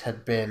this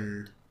had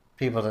been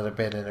people that have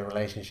been in a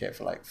relationship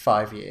for like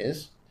 5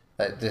 years,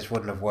 like this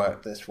wouldn't have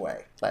worked this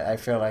way. Like, I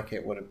feel like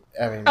it would have.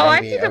 I mean, maybe I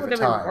think it would have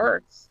been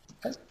worse.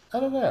 I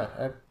don't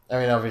know. I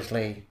mean,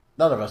 obviously,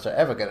 none of us are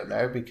ever going to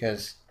know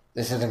because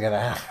this isn't going to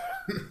happen.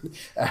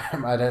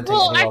 I don't think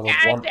anyone would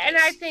want and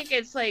I think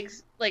it's like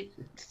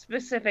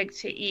specific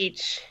to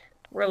each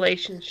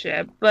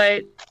relationship,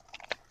 but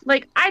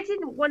like I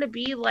didn't want to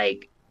be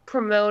like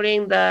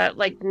promoting the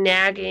like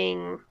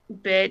nagging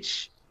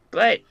bitch,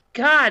 but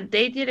God,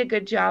 they did a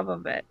good job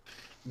of it.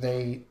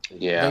 They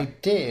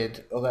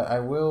did, although I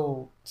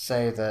will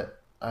say that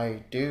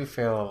I do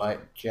feel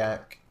like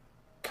Jack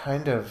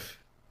kind of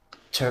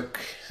took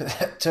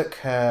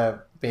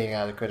her being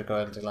out of critical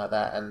or anything like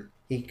that, and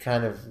he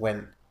kind of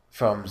went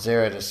from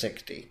 0 to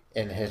 60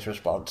 in his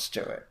response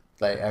to it.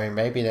 Like, I mean,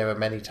 maybe there were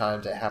many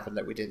times it happened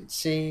that we didn't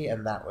see,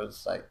 and that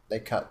was like they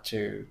cut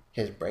to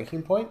his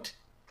breaking point.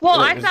 Well,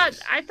 I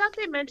thought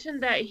they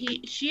mentioned that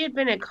she had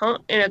been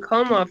in a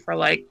coma for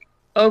like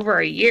over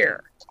a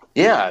year.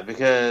 Yeah,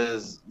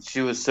 because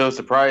she was so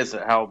surprised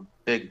at how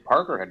big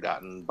Parker had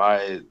gotten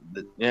by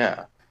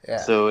the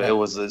So it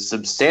was a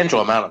substantial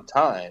amount of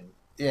time.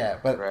 Yeah,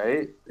 but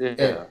right.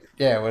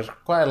 It was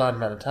quite a long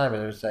amount of time.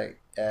 But it was like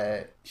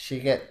she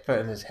get put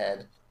in his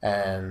head,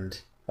 and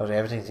obviously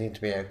everything seemed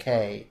to be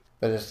okay.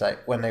 But it's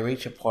like when they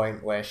reach a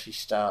point where she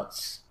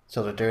starts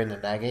sort of doing the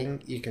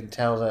nagging, you can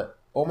tell that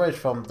almost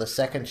from the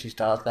second she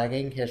starts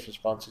nagging, his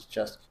response is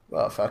just,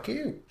 "Well, fuck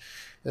you."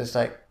 It's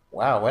like,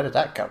 wow, where did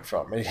that come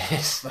from?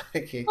 It's like,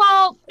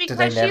 because did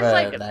they never she's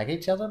like, nag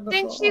each other before?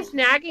 Things she's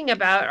nagging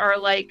about are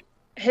like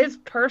his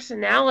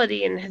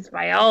personality and his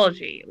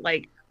biology.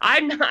 Like, I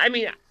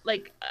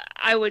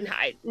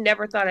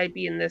never thought I'd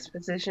be in this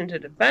position to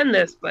defend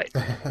this, but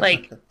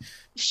like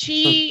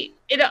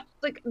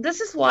this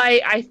is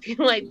why I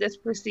feel like this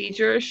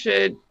procedure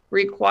should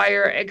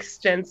require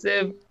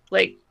extensive,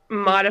 like,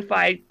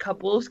 modified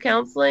couples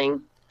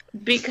counseling,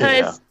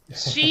 because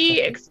she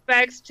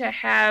expects to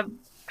have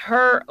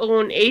her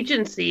own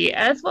agency,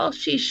 as well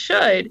she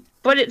should,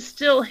 but it's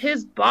still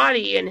his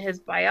body and his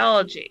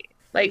biology.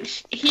 Like,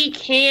 he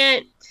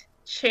can't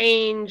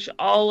change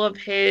all of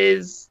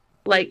his,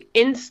 like,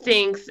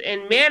 instincts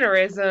and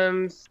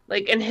mannerisms,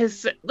 like, and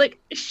his, like,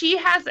 she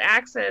has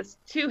access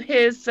to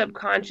his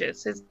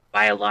subconscious, his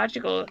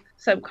biological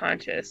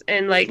subconscious,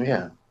 and like,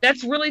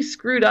 that's really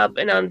screwed up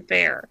and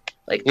unfair.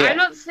 Like, I'm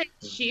not saying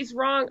she's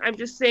wrong, I'm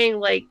just saying,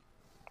 like,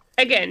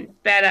 again,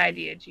 bad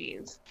idea,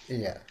 Jeans.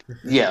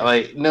 Yeah,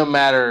 like, no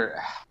matter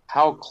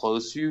how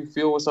close you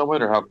feel with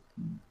someone, or how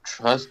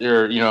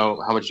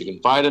how much you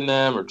confide in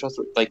them or trust,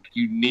 like,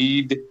 you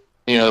need,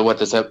 what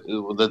this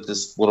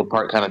little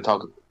part kind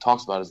of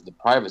talks about is the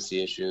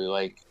privacy issue.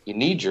 Like, you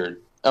need your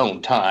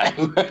own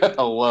time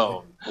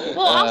alone. Well,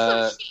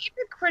 also, she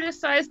even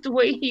criticized the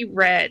way he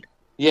read.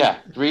 Yeah,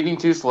 reading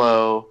too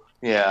slow.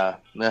 Yeah,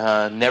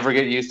 never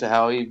get used to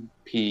how he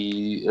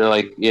pee. Or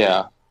like,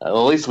 at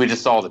least we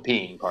just saw the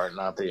peeing part,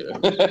 not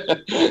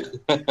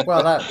the.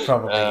 Well, that's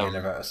probably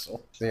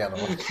universal. The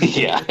other one.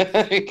 Yeah,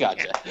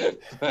 gotcha.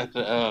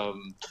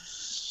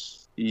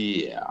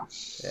 Yeah.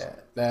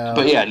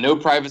 But yeah, no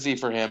privacy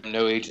for him,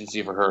 no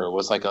agency for her. It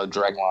was like a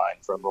direct line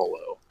from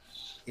Rollo.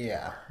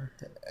 Yeah.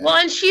 Well,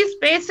 and she's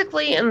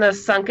basically in the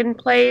sunken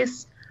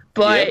place,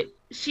 but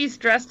she's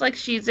dressed like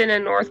she's in a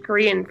North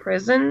Korean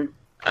prison.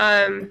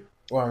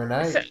 Well, I mean,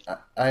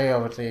 I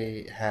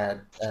obviously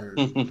had,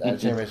 and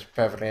Jim is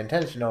perfectly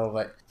intentional,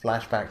 like,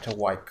 flashback to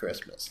White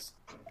Christmas.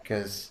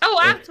 Because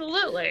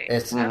absolutely.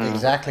 It's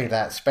exactly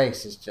that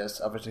space. It's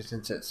just, obviously,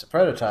 since it's a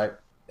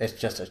prototype, it's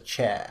just a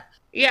chair.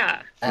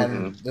 Yeah.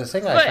 And the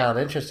thing I found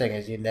interesting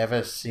is you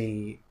never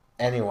see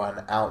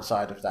anyone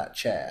outside of that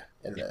chair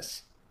in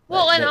this.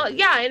 Well, and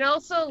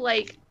also,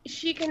 like,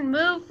 she can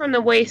move from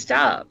the waist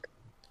up,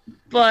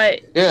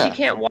 but she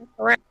can't walk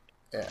around.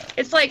 Yeah.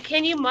 It's like,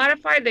 can you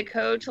modify the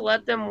code to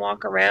let them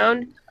walk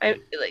around?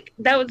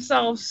 That would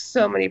solve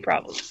so many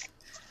problems.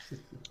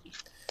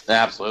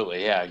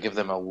 Absolutely, yeah. Give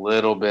them a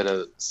little bit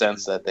of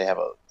sense that they have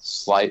a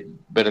slight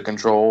bit of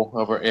control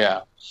over.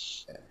 Yeah.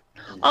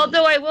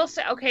 Although I will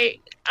say,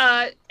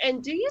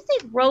 and do you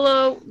think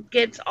Rollo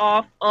gets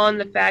off on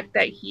the fact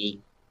that he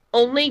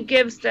only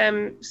gives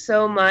them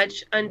so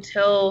much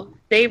until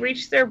they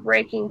reach their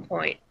breaking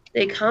point?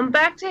 They come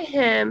back to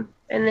him,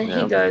 and then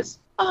he goes,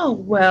 "Oh,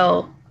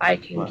 well, I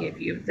can give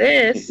you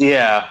this."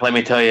 Yeah, let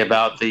me tell you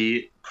about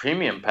the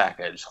premium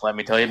package. Let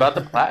me tell you about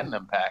the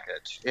platinum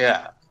package.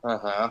 Yeah.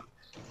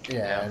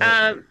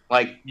 Yeah.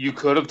 Like, you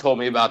could have told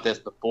me about this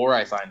before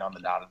I signed on the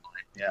dotted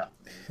line. Yeah.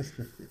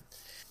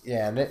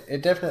 Yeah, and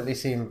it definitely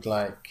seemed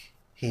like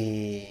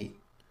he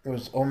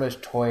was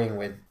almost toying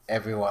with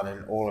everyone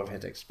in all of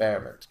his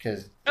experiments.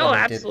 Because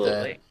he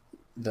did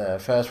the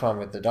first one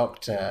with the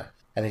doctor,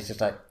 and he's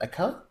just like, I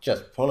can't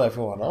just pull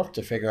everyone off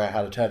to figure out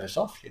how to turn this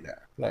off,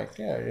 Like,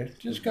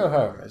 just go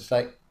home. It's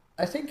like,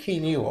 I think he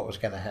knew what was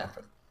going to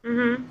happen.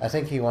 Mm-hmm. I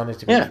think he wanted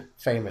to be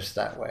famous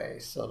that way,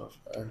 sort of.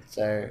 And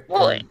so,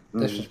 in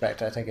this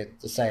respect, I think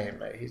it's the same.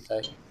 Like, he's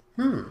like,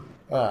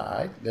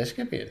 this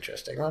could be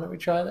interesting. Why don't we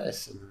try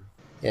this? And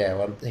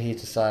when he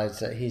decides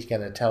that he's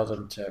going to tell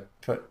them to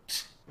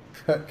put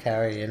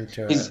Carrie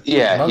into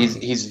monkey.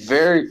 He's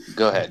very...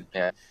 Go ahead.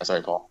 Yeah,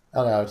 sorry, Paul.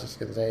 Oh, no, I was just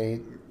going to say,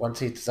 once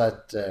he decides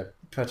to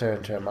put her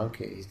into a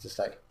monkey, he's just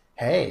like,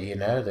 hey,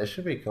 this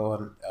should be cool.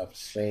 And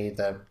obviously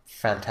the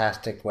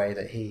fantastic way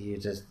that he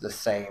uses the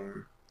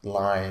same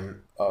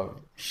line of,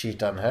 she's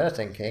done her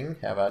thinking,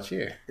 how about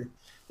you?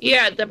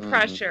 Yeah, the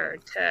pressure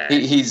to...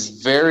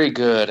 He's very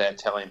good at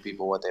telling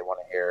people what they want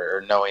to hear,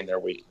 or knowing their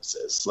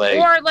weaknesses.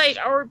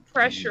 Or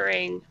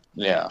pressuring.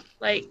 Yeah.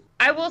 Like,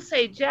 I will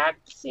say, Jack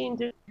seemed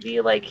to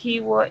be like he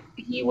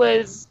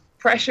was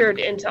pressured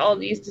into all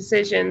these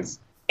decisions,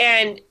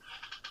 and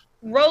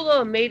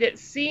Rollo made it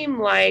seem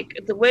like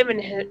the women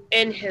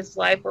in his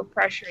life were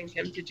pressuring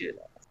him to do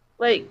this.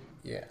 Like,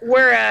 Yeah.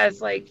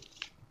 Whereas, like,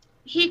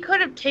 he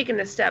could have taken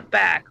a step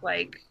back.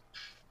 Like,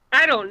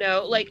 I don't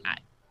know. Like,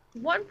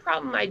 one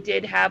problem I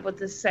did have with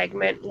this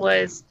segment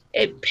was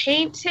it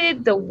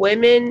painted the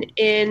women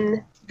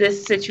in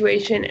this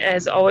situation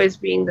as always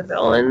being the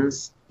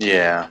villains.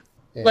 Yeah.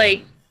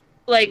 Like,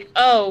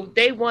 oh,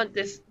 they want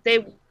this.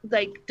 They,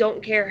 like,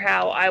 don't care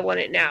how, I want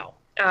it now.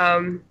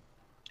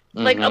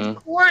 Like, of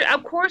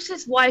course,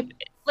 his wife,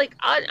 like,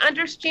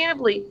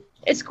 understandably,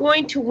 is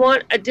going to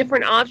want a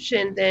different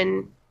option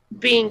than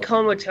being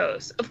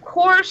comatose. Of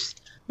course,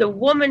 the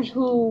woman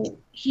who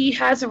he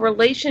has a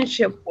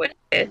relationship with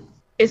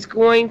is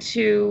going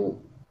to,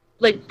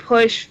 like,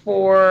 push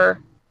for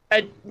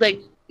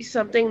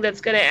something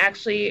that's going to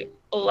actually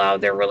allow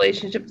their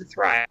relationship to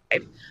thrive.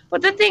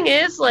 But the thing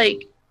is,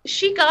 like,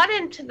 she got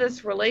into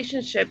this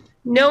relationship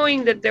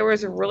knowing that there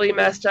was a really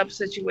messed up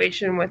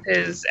situation with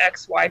his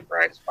ex-wife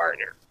or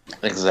ex-partner.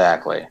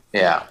 Exactly.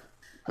 Yeah.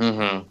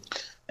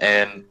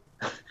 And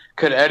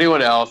could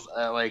anyone else,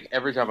 like,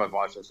 every time I've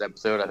watched this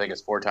episode, I think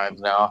it's 4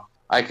 times now,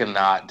 I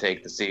cannot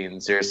take the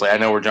scene seriously. I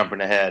know we're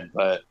jumping ahead,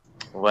 but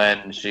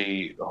when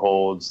she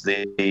holds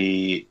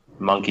the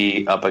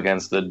monkey up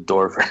against the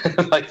door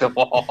frame, like the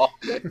wall,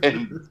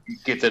 and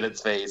gets in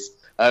its face,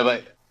 I'm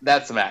like,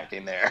 that's some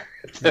acting there.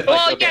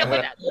 Well, okay.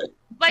 Yeah,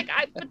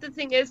 but the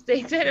thing is,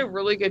 they did a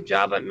really good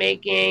job at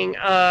making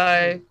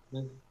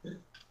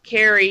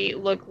Carrie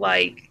look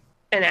like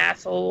an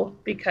asshole,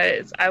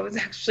 because I was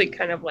actually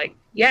kind of like,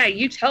 yeah,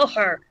 you tell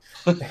her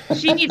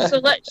she needs to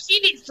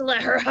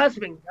let her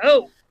husband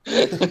go.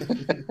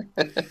 And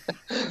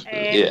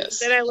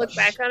then I look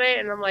back on it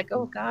and I'm like,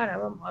 oh god,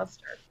 I'm a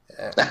monster.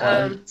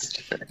 And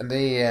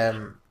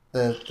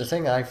the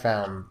thing I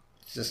found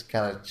just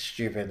kind of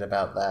stupid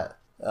about that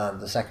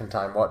the second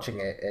time watching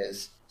it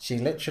is she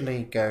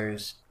literally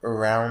goes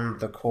around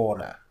the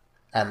corner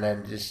and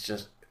then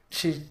just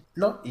she's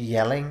not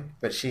yelling,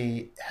 but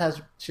she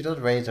does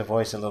raise her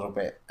voice a little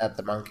bit at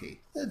the monkey.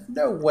 There's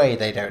no way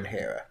they don't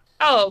hear her.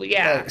 Oh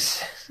yeah,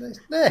 like,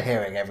 they're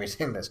hearing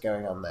everything that's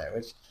going on there,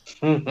 which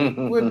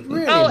would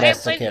really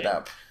mess the kid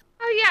up.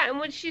 Oh yeah, and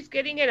when she's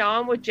getting it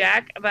on with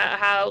Jack about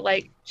how,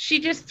 like, she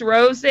just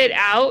throws it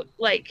out,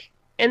 like,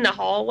 in the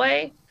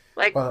hallway.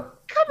 Like, come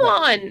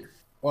on.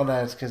 Well,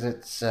 no, it's because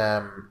it's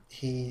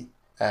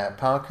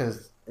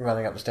Parker's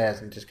running up the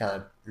stairs and just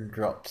kind of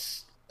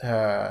drops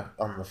her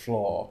on the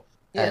floor,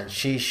 and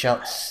she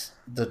shuts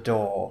the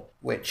door,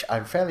 which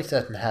I'm fairly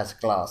certain has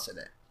glass in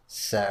it.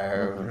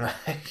 So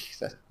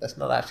that's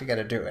not actually going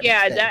to do it.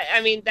 Yeah,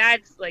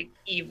 that's like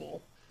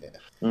evil. Yeah.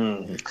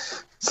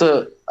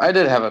 So I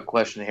did have a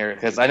question here,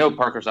 because I know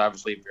Parker's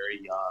obviously very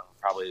young,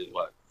 probably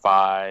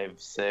 5,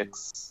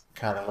 6.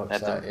 Kind of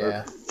looks like,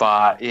 yeah.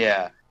 5,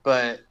 yeah.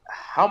 But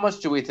how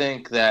much do we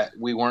think that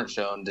we weren't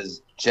shown?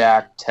 Does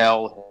Jack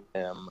tell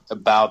him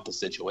about the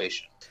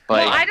situation?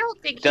 Like, well, I don't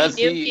think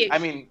he knew.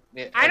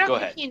 I don't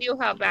think he knew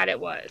how bad it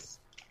was.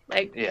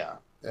 Like,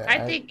 I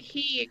think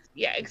he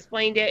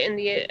explained it in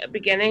the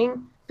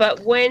beginning.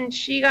 But when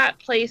she got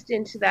placed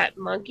into that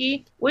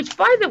monkey, which,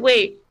 by the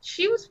way,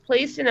 she was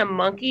placed in a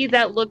monkey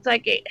that looked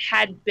like it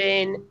had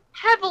been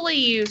heavily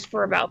used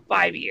for about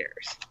 5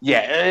 years.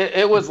 Yeah,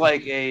 it was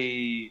like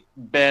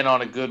been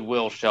on a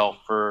Goodwill shelf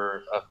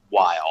for a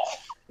while.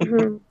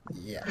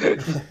 Yeah.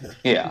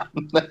 Yeah.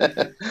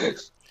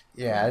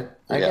 Yeah,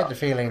 I get the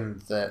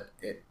feeling that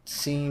it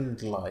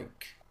seemed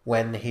like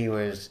when he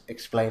was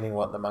explaining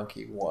what the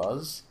monkey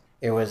was,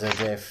 it was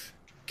as if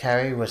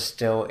Carrie was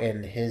still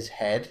in his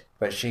head,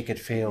 but she could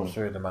feel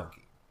through the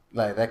monkey.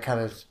 Like, that kind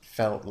of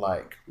felt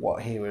like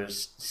what he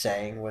was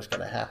saying was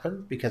going to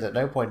happen, because at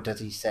no point does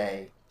he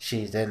say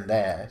she's in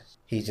there.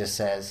 He just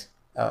says,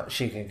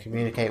 she can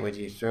communicate with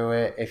you through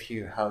it. If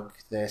you hug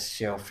this,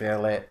 she'll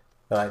feel it.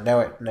 But like, no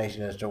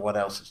explanation as to what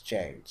else has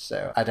changed.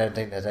 So I don't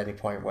think there's any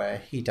point where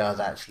he does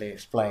actually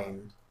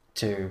explain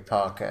to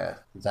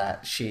Parker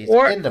that she's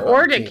in the monkey.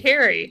 Or to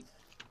Carrie.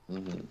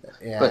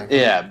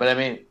 Yeah, but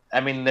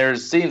I mean,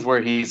 there's scenes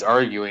where he's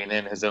arguing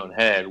in his own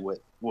head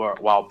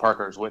while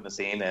Parker's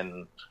witnessing,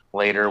 and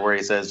later where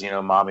he says,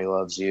 "Mommy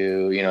loves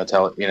you,"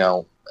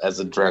 as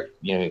a direct,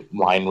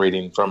 line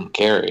reading from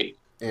Carrie.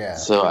 Yeah.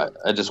 So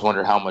I just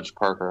wonder how much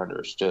Parker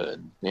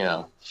understood.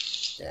 Yeah,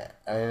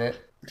 I mean,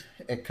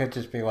 it could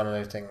just be one of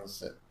those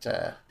things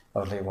that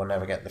obviously we'll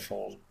never get the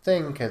full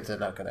thing because they're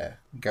not going to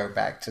go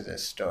back to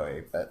this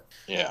story. But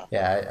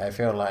I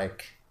feel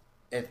like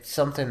it's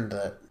something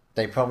that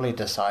they probably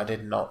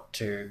decided not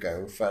to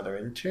go further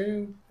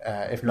into,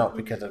 if not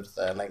because of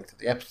the length of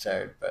the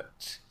episode,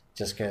 but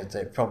just because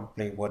it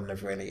probably wouldn't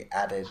have really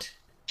added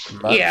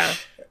much. Yeah.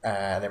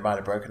 And it might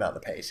have broken up the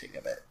pacing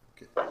a bit.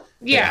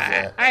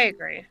 Yeah, I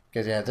agree.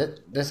 Because,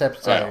 this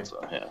episode,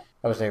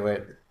 obviously,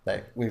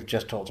 we've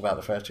just talked about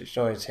the first 2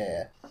 stories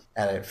here,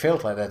 and it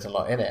feels like there's a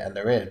lot in it, and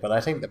there is, but I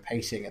think the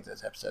pacing of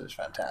this episode is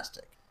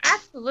fantastic.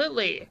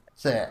 Absolutely.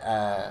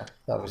 So,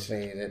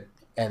 obviously, it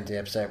ends the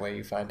episode where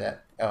you find out,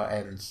 or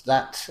ends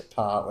that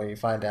part where you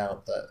find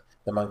out that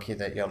the monkey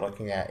that you're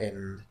looking at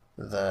in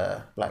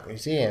the Black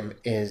Museum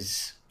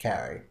is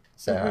Carrie.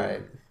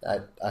 So I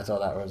thought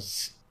that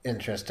was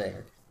interesting.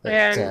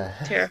 And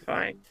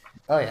terrifying.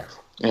 Oh yeah.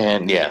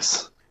 And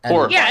yes.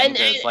 And,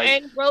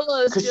 and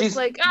Rolo's just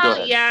like,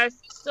 oh yeah,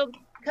 still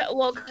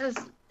because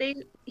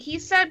he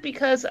said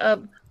because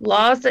of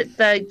laws that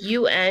the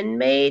UN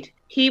made,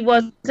 he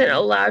wasn't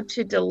allowed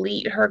to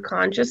delete her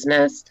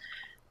consciousness.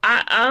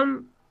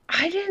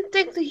 I didn't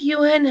think the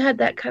UN had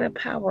that kind of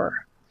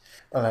power.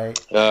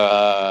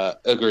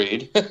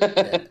 Agreed.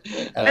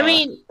 I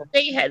mean,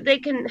 they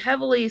can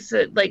heavily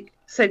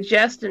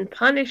suggest and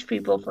punish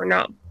people for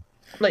not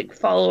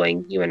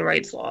following human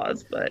rights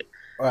laws, but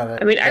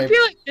I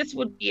feel like this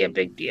would be a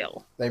big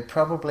deal. They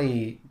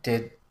probably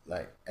did,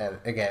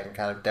 again,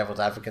 kind of devil's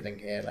advocating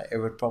here. It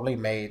would probably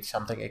made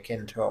something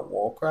akin to a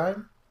war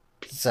crime,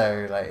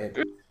 so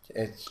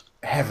it's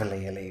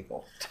heavily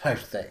illegal type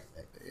thing.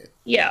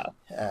 Yeah,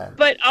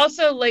 but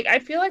also I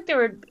feel like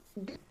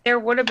there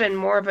would have been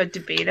more of a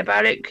debate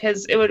about it,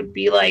 because it would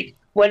be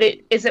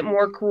is it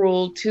more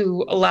cruel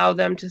to allow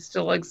them to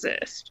still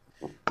exist?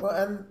 Well,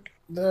 and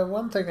the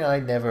one thing I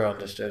never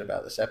understood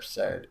about this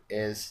episode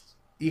is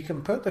you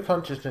can put the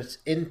consciousness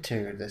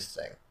into this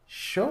thing.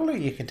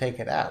 Surely you can take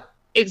it out.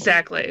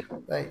 Exactly.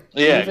 Move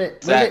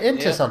it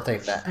into something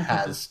that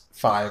has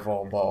 5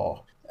 or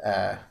more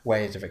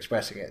ways of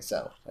expressing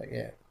itself.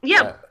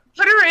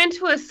 Put her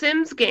into a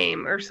Sims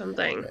game or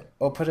something.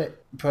 Or put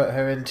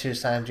her into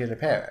San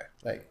Junipero.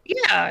 I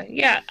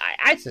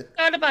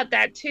thought about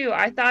that too.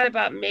 I thought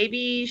about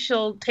maybe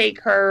she'll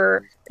take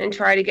her and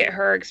try to get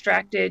her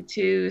extracted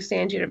to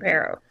San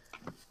Junipero.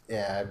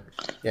 Her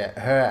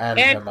and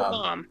her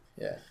mom.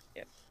 Yeah.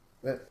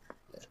 But,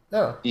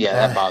 no. Yeah,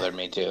 that bothered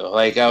me too.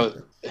 I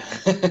was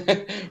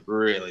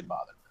really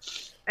bothered.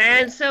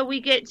 And so we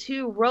get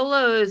to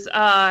Rolo's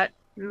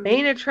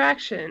main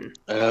attraction.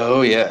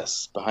 Oh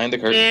yes, behind the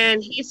curtain.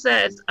 And he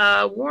says,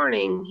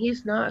 warning,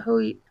 he's not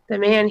the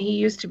man he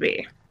used to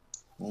be.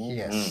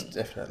 Yes,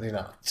 definitely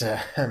not.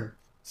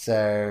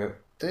 So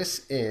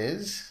this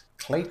is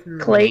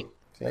Clayton.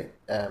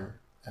 And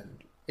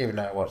even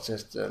though I watched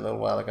this a little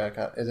while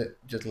ago, is it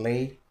just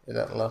Lee? Is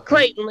that lucky?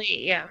 Clayton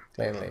Lee, yeah.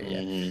 Clayton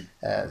Lee,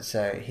 yeah.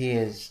 So he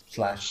is /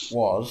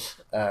 was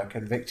a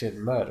convicted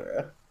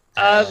murderer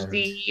of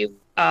the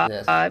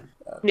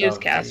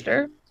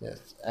newscaster.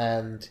 Yes,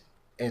 and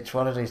it's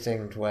one of these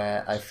things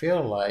where I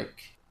feel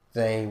like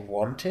they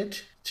wanted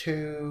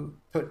to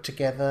put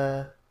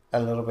together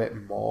a little bit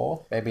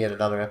more, maybe in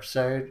another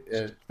episode,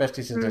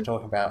 especially since they're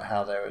talking about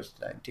how there was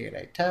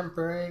DNA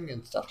tampering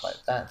and stuff like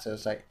that. So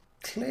it's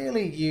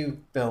clearly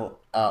you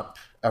built up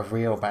a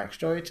real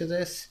backstory to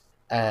this,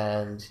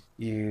 and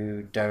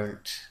you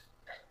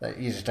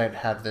just don't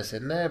have this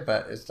in there,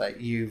 but it's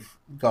you've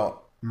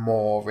got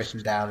more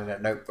written down in a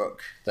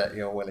notebook that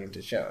you're willing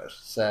to show us.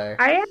 So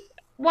I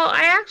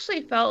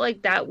actually felt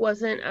like that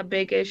wasn't a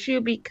big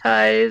issue,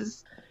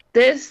 because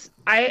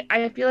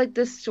I feel like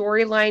this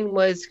storyline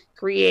was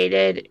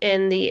created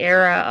in the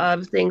era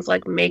of things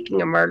like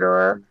Making a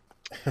Murderer.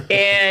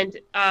 And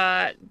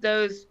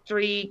those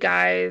 3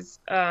 guys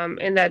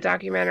in that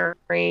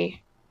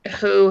documentary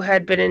who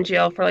had been in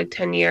jail for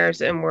 10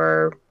 years and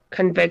were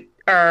convicted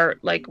or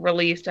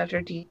released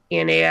after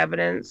DNA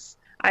evidence.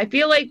 I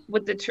feel like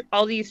with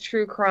all these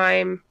true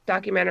crime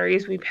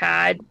documentaries we've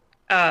had,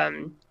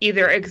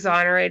 either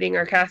exonerating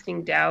or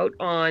casting doubt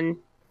on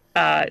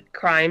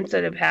crimes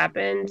that have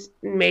happened,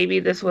 maybe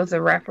this was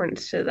a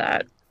reference to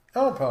that.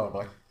 Oh,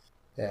 probably.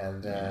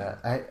 And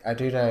I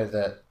do know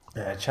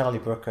that Charlie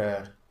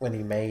Brooker, when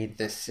he made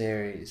this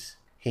series,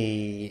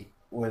 he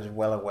was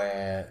well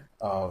aware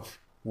of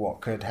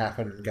what could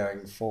happen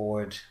going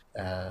forward,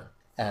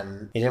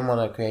 and he didn't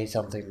want to create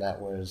something that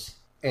was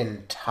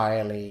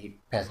entirely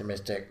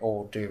pessimistic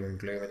or doom and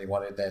gloom, and he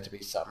wanted there to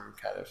be some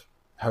kind of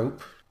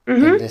hope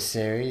in this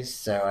series.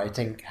 So I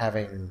think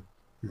having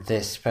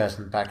this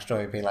person's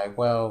backstory be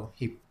well,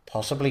 he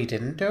possibly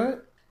didn't do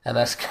it, and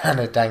that's kind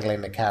of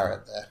dangling the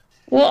carrot there.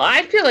 Well,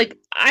 I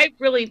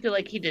really feel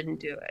like he didn't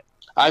do it.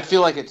 I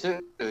feel like it too.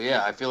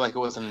 Yeah, I feel like it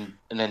was an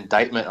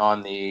indictment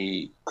on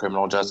the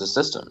criminal justice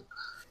system.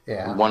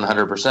 Yeah,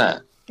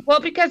 100%. Well,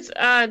 because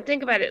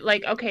think about it.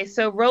 Okay,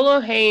 so Rolo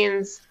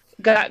Haynes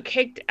got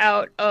kicked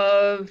out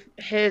of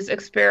his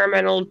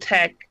experimental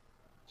tech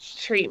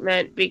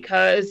treatment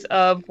because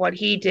of what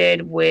he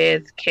did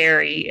with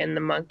Carrie and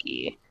the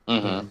monkey.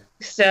 Mm-hmm.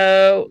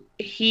 So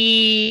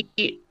he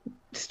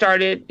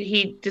decided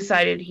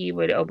he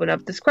would open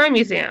up this crime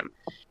museum,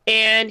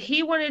 and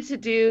he wanted to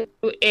do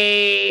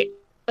a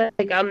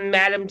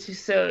Madame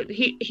Tussauds.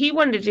 He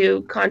wanted to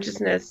do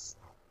consciousness,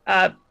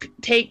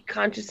 take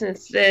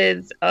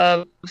consciousnesses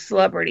of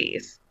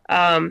celebrities.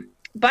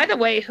 By the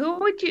way, who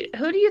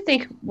do you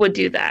think would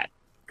do that?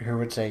 Who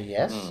would say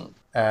yes?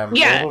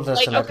 Yeah, all of the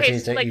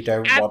celebrities that you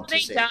don't want to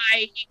see. After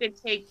they die, you could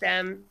take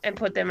them and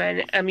put them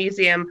in a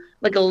museum,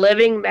 like a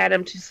living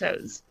Madame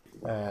Tussauds.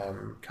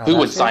 Who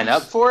would sign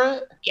up for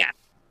it? Yeah.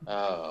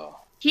 Oh.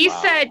 He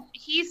said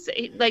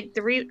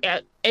the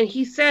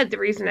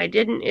reason I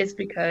didn't is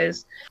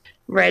because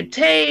red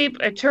tape,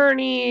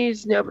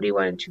 attorneys, nobody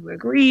wanted to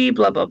agree,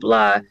 blah blah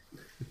blah.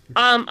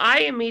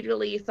 I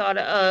immediately thought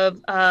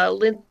of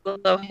Lindsay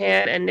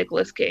Lohan and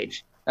Nicolas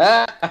Cage.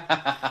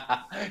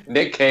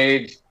 Nick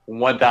Cage,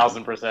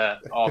 1000%.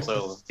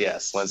 Also,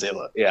 yes, Lindsay.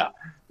 Yeah,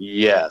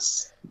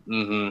 yes.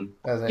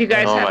 Mm-hmm. You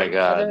guys have my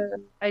god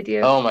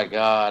ideas? Oh my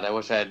god! I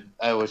wish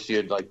you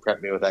had like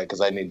prepped me with that because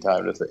I need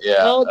time to.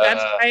 Yeah. Well,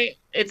 that's why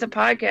it's a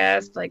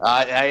podcast. Like,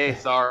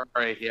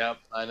 sorry. Yep,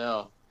 I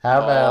know.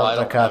 How about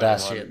the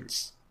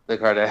Kardashians? The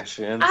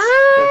Kardashians.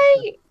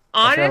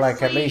 Honestly, feel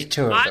like at least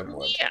two of them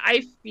would.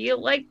 I feel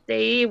like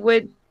they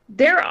would.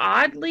 They're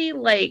oddly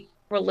like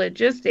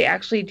religious. They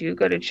actually do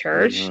go to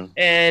church,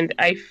 and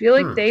I feel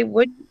like they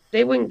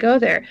wouldn't go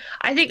there.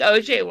 I think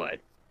OJ would.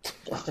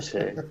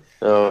 OJ.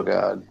 Oh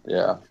god,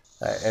 yeah.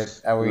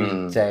 Are we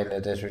saying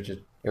that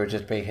it would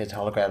just be his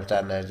hologram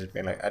standing there, just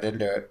being like, I didn't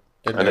do it.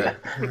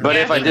 But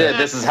if I did,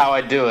 this is how I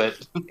do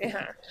it.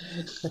 Yeah.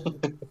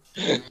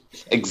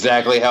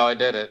 Exactly how I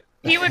did it.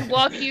 He would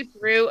walk you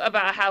through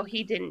about how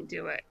he didn't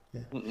do it.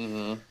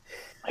 Mm-hmm.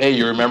 Hey,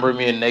 you remember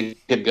me in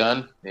Naked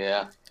Gun?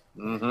 Yeah.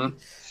 Mm-hmm.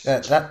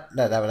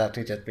 That would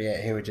actually just be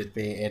it. He would just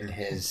be in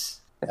his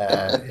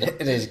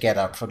get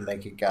up from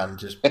Naked Gun,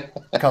 just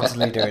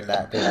constantly doing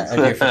that. Have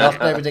you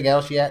forgotten everything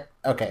else yet?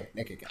 Okay,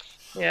 Naked Gun.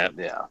 Yep.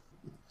 Yeah.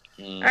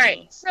 All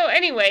right. So,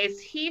 anyways,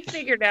 he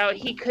figured out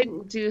he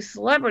couldn't do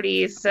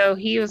celebrities, so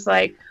he was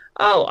like,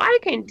 "Oh, I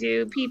can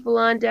do people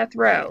on death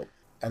row."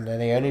 And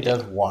then he only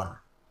does one.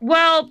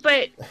 Well,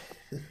 but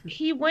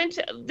he went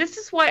to, this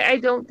is why I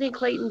don't think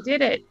Clayton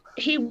did it.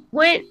 He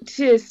went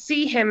to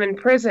see him in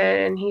prison,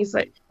 and he's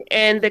like,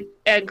 and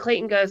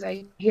Clayton goes,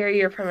 "I hear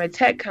you're from a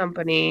tech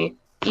company.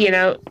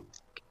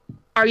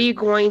 Are you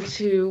going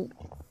to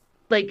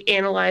like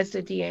analyze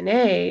the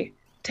DNA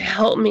to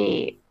help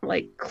me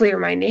like clear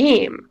my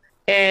name?"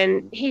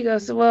 And he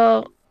goes,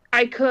 "Well,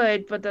 I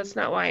could, but that's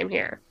not why I'm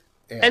here."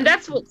 Yeah. And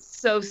that's what's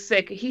so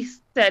sick. He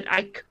said,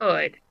 "I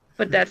could,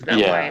 but that's not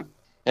why I'm."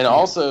 And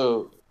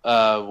also,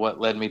 what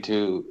led me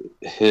to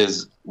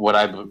what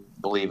I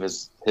believe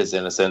is his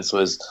innocence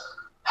was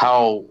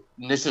how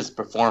Nisha's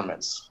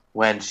performance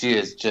when she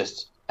is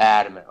just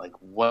adamant. Like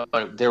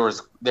there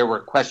were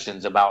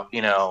questions about the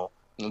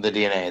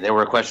DNA. There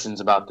were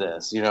questions about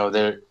this.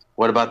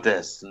 What about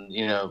this?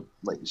 And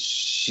like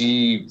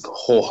she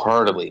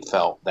wholeheartedly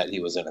felt that he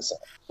was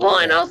innocent. Well,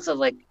 and also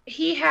like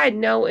he had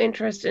no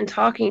interest in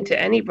talking to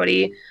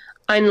anybody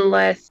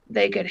unless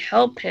they could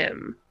help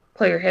him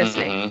clear his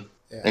name.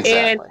 Yeah.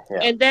 Exactly.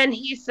 And then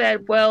he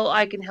said, "Well,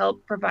 I can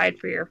help provide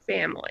for your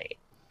family."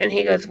 And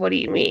he goes, "What do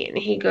you mean?"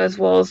 He goes,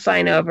 "Well,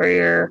 sign over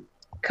your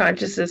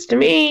consciousness to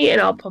me, and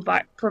I'll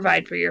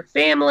provide for your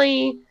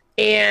family."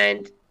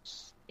 And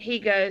he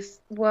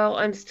goes, "Well,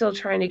 I'm still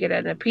trying to get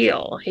an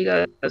appeal." He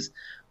goes,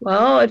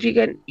 "Well, if you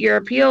get your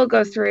appeal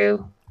goes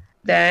through,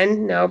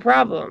 then no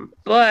problem.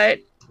 But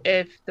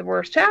if the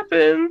worst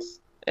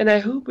happens, and I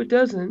hope it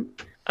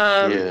doesn't,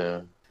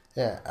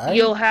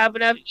 you'll have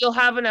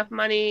enough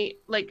money.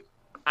 Like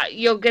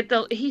you'll get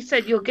he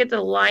said you'll get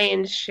the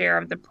lion's share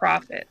of the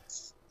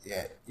profits."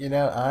 Yeah,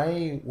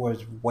 I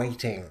was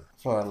waiting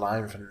for a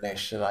line from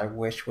Nish that I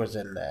wish was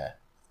in there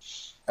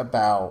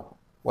about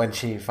when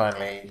she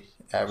finally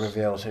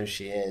reveals who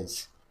she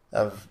is,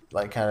 of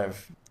like kind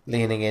of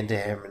leaning into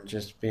him and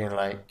just being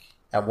like,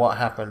 "And what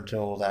happened to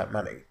all that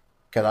money?"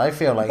 Because I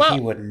feel like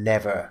he would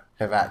never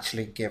have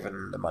actually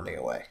given the money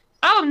away.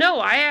 Oh no,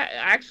 I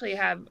actually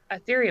have a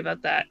theory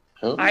about that.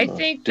 Oh, I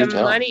think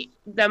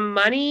the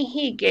money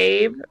he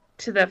gave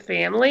to the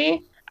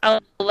family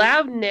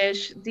allowed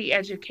Nish the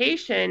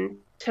education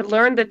to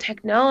learn the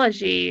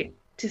technology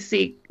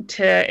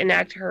to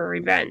enact her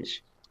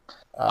revenge.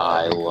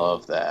 I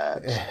love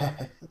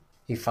that.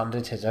 He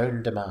funded his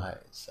own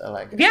demise. I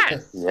like it.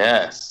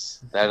 Yes,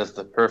 that is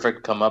the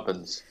perfect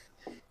comeuppance.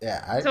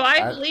 Yeah,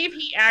 I believe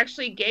he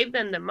actually gave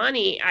them the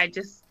money. I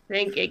just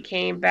think it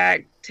came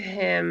back to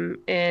him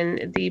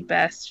in the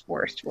best,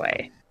 worst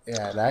way.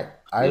 Yeah,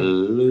 I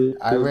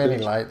really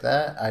like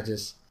that.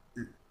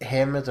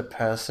 Him as a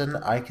person,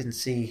 I can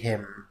see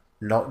him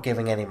not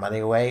giving any money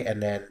away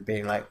and then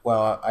being like,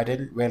 "Well, I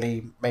didn't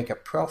really make a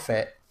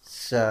profit,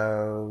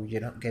 so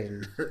you're not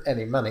getting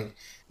any money.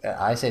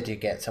 I said you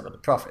get some of the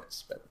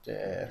profits." But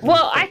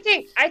well, I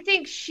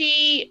think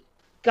she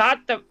got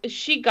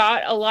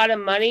a lot of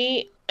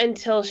money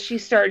until she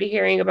started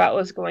hearing about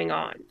what's going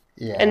on.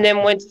 Yeah. And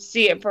then went to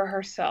see it for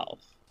herself.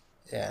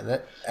 Yeah,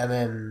 and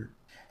then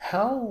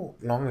how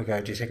long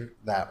ago do you think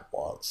that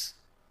was?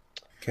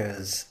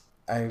 Because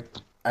I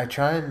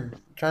trying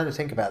to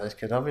think about this,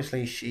 because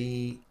obviously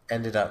she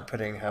ended up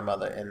putting her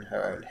mother in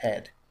her own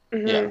head.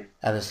 Mm-hmm. Yeah.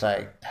 And it's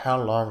like,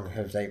 how long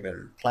have they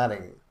been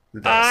planning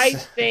this? I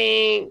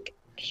think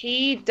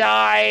he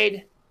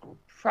died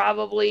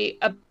probably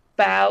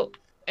about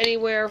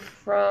anywhere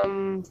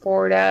from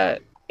 4 to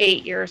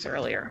 8 years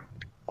earlier.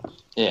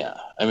 Yeah,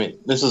 I mean,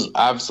 this is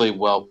obviously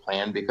well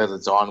planned because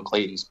it's on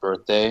Clayton's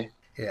birthday.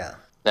 Yeah.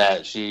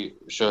 That she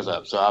shows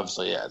up. So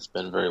obviously, yeah, it's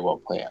been very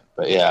well planned.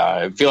 But yeah,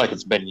 I feel like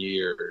it's been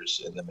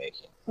years in the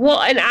making.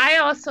 Well, and I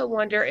also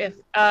wonder if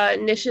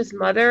Nish's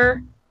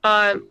mother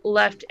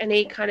left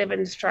any kind of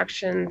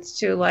instructions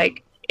to,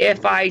 like,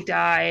 if I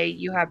die,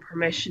 you have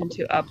permission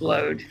to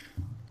upload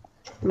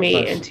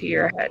me into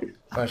your head.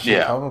 But she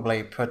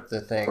probably put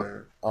the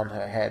thing on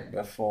her head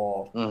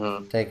before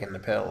taking the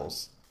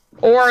pills.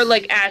 Or,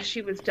 like, as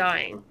she was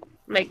dying.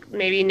 Like,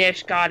 maybe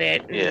Nish got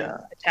it and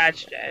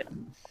attached it.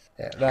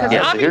 Because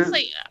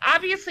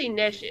obviously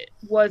Nish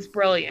was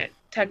brilliant,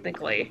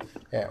 technically.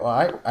 Yeah,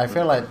 well, I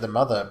feel like the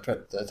mother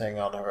put the thing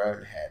on her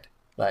own head,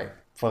 like,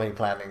 fully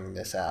planning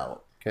this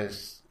out.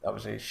 Because,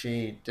 obviously,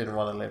 she didn't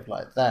want to live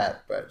like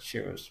that, but she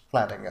was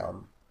planning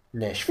on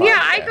Nish finding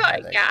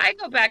I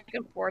go back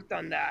and forth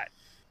on that.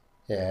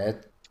 Yeah,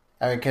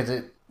 because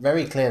it's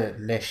very clear that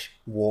Nish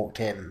walked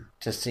in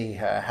to see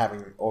her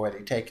having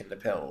already taken the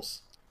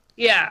pills.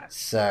 Yeah.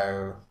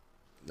 So,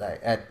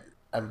 like,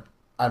 I'm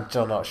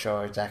still not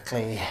sure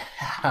exactly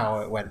how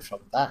it went from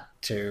that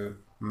to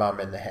Mum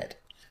in the head.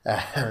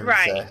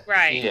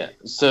 Right. Yeah.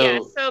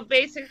 So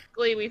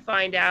basically, we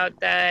find out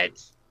that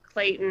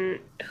Clayton,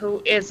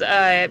 who is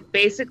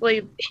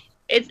basically,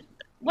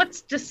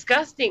 what's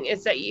disgusting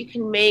is that you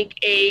can make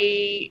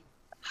a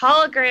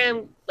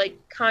hologram like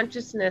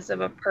consciousness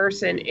of a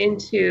person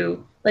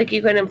into, like,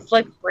 you can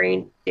inflict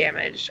brain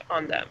damage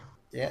on them.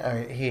 Yeah, I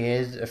mean, he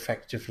is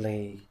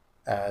effectively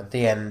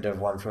the end of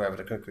One Flew Over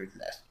the Cuckoo's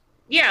Nest.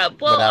 Yeah,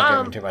 well, without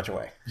giving too much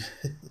away.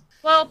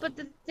 Well, but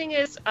the thing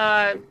is,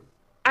 I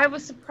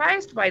was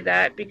surprised by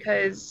that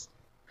because,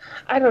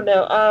 I don't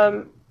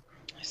know,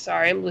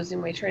 sorry, I'm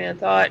losing my train of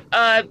thought.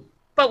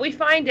 But we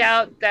find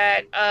out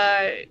that,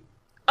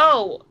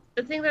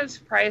 the thing that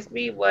surprised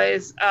me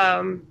was,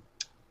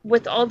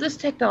 with all this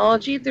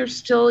technology, they're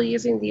still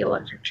using the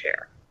electric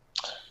chair.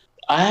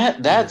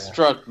 That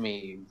struck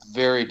me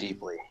very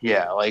deeply.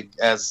 Yeah, like,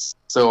 as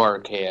so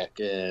archaic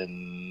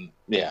and,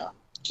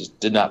 just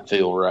did not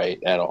feel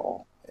right at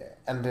all. Yeah.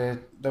 And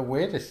the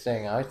weirdest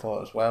thing I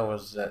thought as well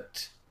was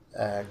that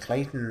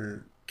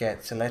Clayton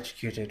gets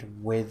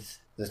electrocuted with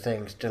the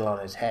thing still on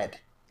his head.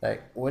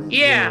 Like, wouldn't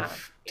you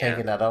have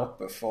taken that off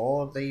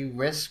before the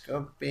risk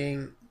of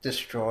being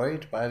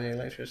destroyed by the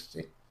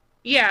electricity?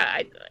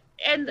 Yeah,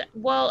 and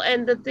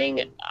the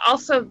thing,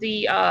 also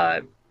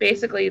the,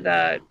 basically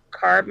the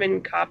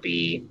carbon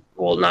copy,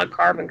 well, not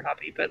carbon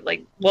copy, but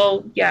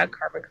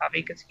carbon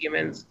copy, because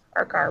humans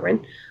are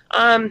carbon,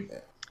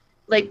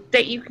 like,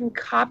 that you can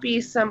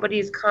copy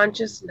somebody's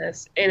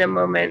consciousness in a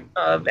moment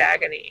of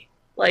agony.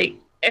 Like,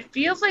 it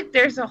feels like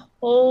there's a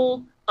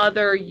whole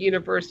other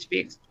universe to be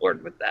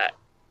explored with that.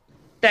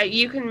 That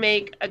you can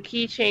make a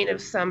keychain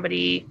of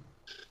somebody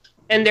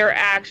and they're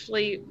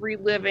actually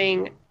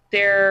reliving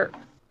their,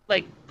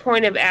 like,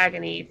 point of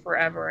agony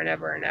forever and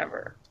ever and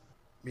ever.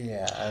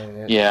 Yeah.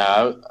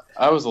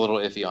 I was a little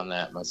iffy on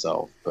that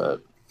myself,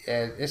 but...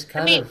 Yeah, it's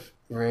kind of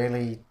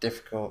really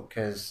difficult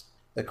because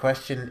the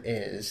question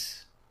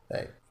is,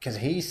 like, because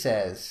he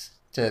says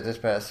to this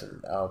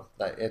person,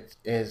 it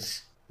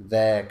is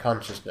their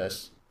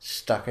consciousness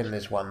stuck in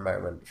this one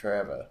moment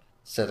forever.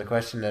 So the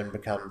question then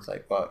becomes,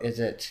 like, well, is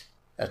it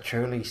a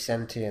truly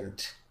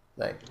sentient,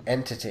 like,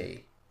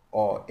 entity,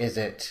 or is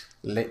it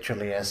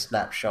literally a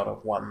snapshot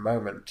of one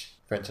moment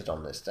printed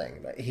on this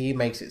thing? Like, he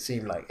makes it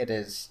seem like it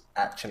is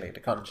actually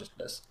the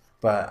consciousness,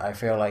 but I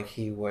feel like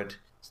he would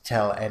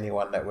tell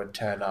anyone that would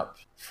turn up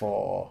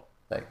for,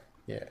 like,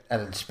 an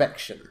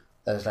inspection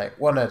that is like,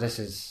 well, no, this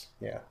is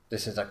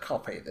a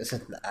copy. This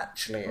isn't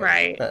actually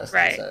a person.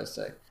 Right.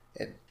 So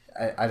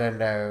I don't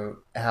know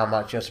how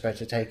much you're supposed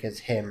to take as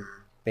him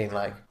being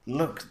like,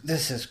 look,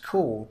 this is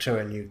cool to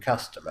a new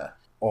customer,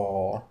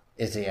 or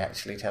is he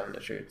actually telling the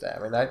truth there?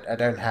 I mean, I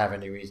don't have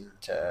any reason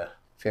to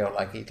feel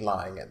like he's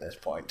lying at this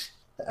point.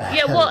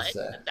 Yeah, well,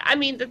 I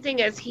mean, the thing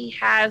is, he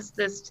has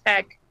this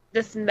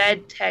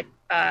med tech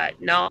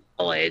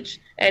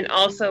knowledge, and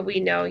also we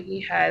know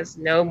he has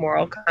no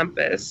moral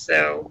compass,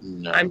 so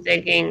I'm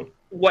thinking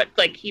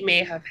he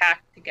may have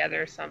hacked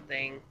together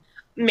something.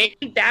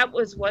 Maybe that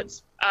was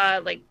what's,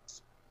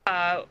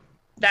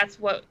 that's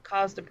what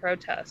caused the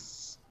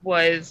protests,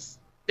 was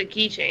the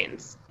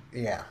keychains.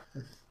 Yeah,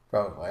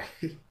 probably.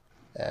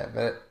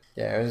 But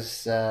it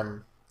was,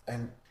 and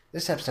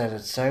this episode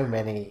had so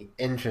many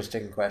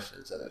interesting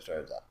questions that it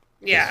throws up.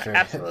 Yeah,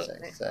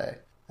 absolutely. So,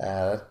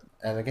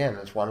 and again,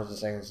 it's one of the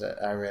things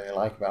that I really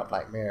like about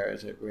Black Mirror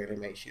is it really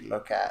makes you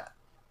look at,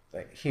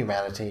 like,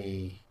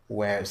 humanity,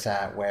 where it's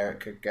at, where it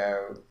could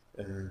go,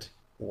 and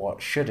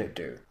what should it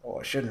do or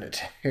what shouldn't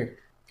it do.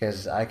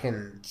 Because I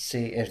can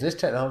see, if this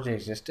technology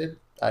existed,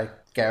 I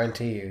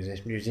guarantee you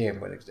this museum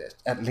would exist.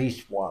 At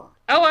least one.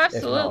 Oh,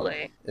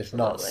 absolutely. If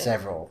not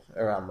several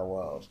around the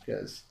world.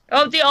 Cause...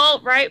 Oh, the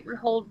alt-right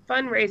hold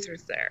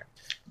fundraisers there.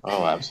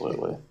 Oh,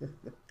 absolutely.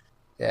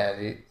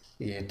 Yeah,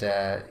 you'd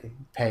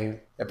pay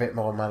a bit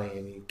more money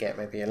and you'd get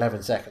maybe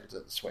 11 seconds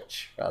at the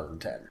Switch rather than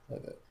 10.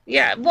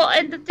 Yeah, well,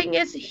 and the thing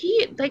is,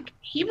 he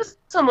was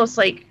almost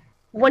like,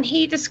 when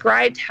he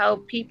described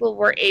how people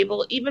were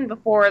able, even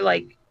before,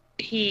 like,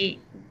 he,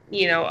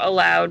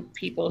 allowed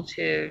people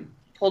to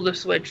pull the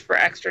switch for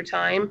extra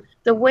time,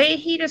 the way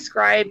he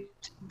described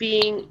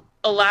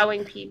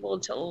allowing people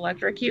to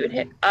electrocute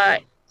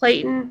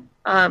Clayton,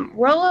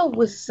 Rollo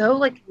was so,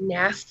 like,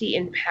 nasty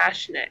and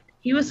passionate.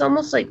 He was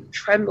almost, like,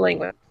 trembling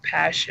with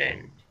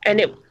passion. And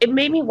it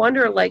made me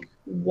wonder, like,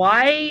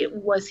 why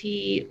was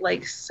he,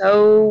 like,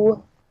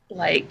 so,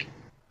 like,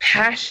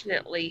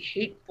 passionately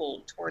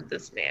hateful toward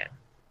this man?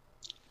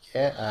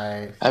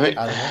 Yeah, I mean,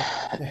 I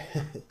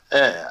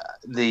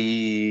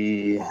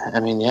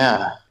don't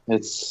know.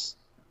 It's.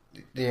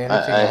 The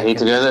only thing I hate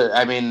to go there.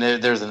 I mean,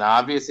 there's an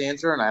obvious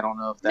answer, and I don't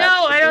know if that's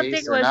no, the I don't case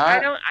think it or was.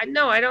 not.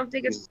 I don't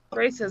think it's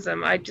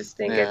racism. I just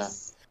think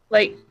it's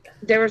like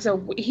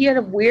he had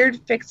a weird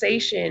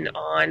fixation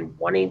on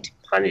wanting to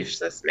punish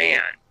this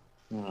man.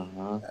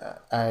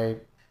 Mm-hmm.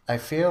 I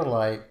feel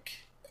like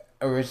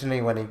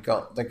originally when he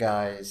got the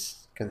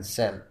guy's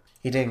consent,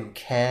 he didn't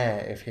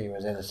care if he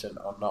was innocent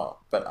or not.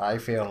 But I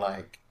feel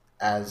like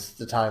as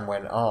the time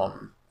went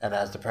on and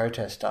as the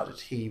protest started,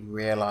 he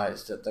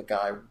realized that the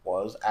guy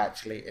was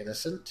actually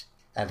innocent,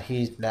 and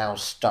he's now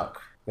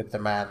stuck with the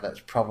man that's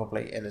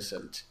probably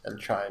innocent and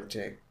trying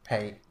to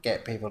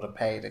get people to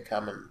pay to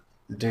come and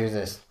do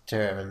this to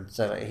him, and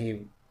so that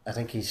I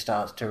think he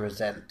starts to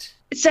resent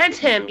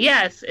him.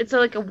 Yes, it's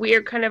like a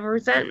weird kind of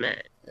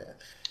resentment.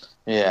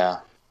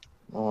 Yeah.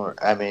 Or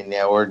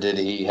did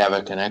he have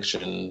a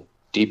connection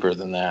deeper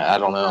than that? I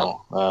don't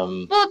know.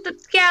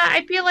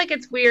 I feel like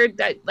it's weird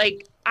that,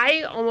 like,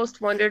 I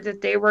almost wondered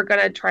that they were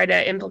gonna try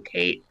to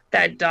implicate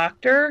that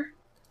doctor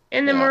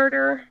in the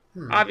murder.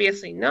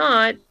 Obviously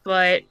not,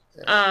 but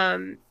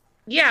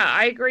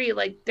I agree.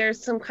 Like,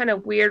 there's some kind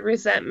of weird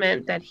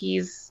resentment that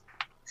he's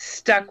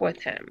stuck with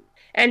him.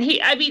 And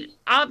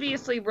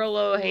obviously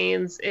Rollo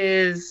Haynes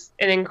is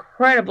an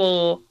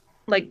incredible,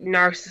 like,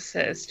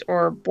 narcissist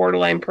or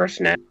borderline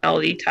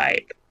personality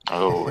type.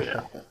 Oh,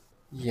 yeah.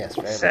 Yes,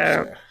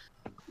 very much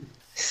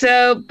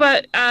so.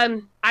 But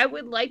I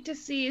would like to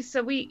see.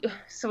 So we,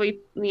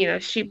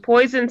 she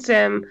poisons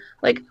him.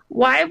 Like,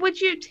 why would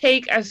you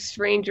take a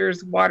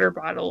stranger's water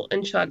bottle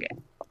and chug it?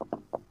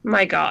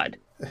 My God.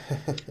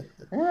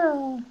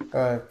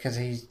 Because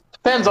he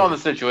depends on the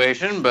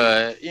situation,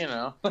 but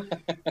yeah, but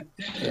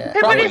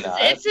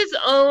it's his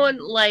own,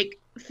 like,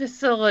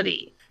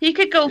 facility. He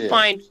could go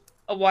find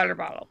a water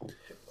bottle.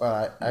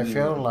 Well, I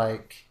feel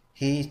like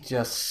he's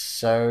just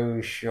so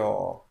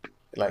sure,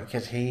 like,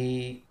 because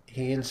he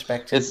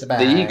inspected the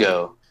bag. It's the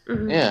ego.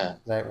 Mm-hmm. Yeah.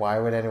 Like, why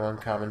would anyone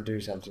come and do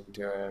something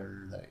to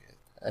him? Like,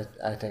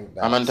 I think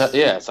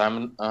that's...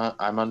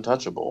 I'm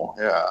untouchable.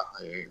 Yeah.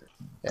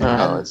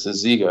 It's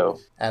his ego.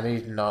 And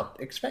he's not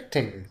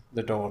expecting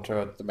the daughter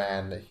of the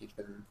man that he's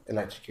been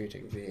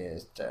electrocuting for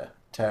years to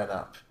turn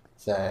up.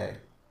 So,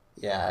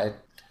 yeah,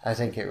 I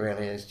think it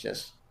really is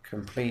just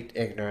complete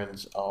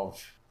ignorance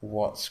of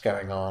what's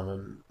going on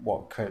and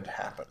what could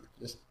happen.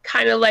 Just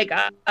kind of like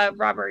a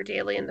Robert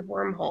Daly in the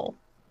Wormhole.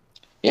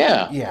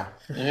 Yeah.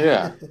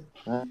 Yeah.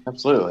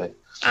 Absolutely.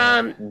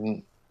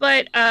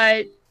 But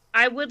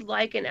I would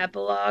like an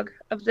epilogue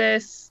of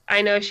this.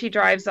 I know she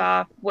drives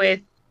off with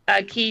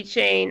a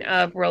keychain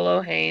of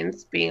Rollo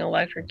Haynes being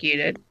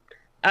electrocuted.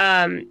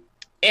 And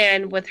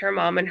with her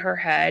mom in her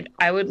head,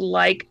 I would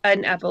like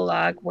an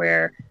epilogue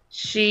where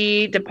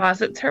she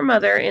deposits her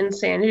mother in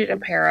San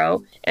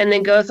Junipero and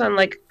then goes on,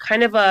 like,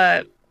 kind of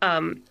a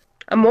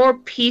more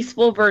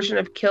peaceful version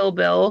of Kill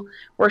Bill,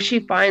 where she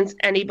finds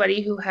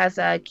anybody who has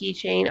a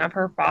keychain of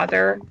her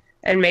father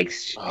and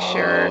makes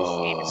sure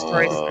she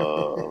destroys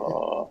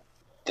them.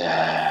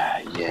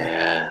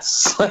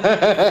 Yes.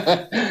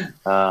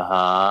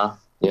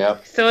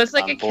 Yep. So it's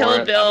like a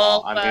Kill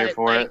Bill. I'm here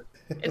for it.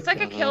 It's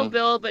like a Kill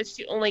Bill, but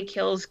she only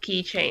kills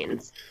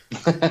keychains.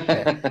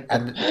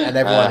 and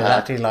everyone is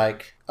actually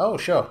like, oh,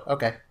 sure,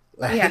 okay.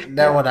 Like,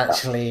 no one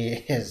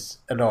actually is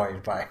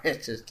annoyed by it.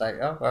 It's just like,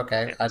 oh,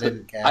 okay, I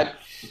didn't care.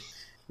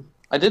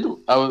 I did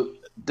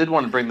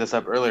want to bring this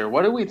up earlier.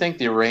 What do we think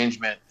the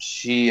arrangement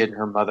she and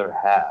her mother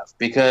have?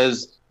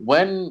 Because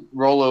when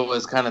Rollo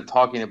was kind of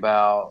talking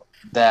about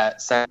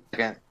that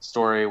second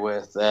story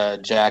with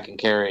Jack and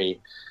Carrie,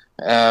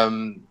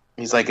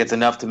 he's like, it's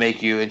enough to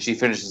make you, and she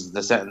finishes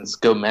the sentence,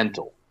 go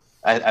mental.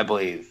 I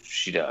believe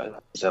she does,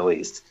 at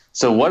least.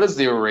 So what is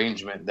the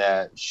arrangement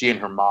that she and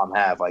her mom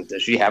have? Like,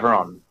 does she have her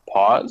on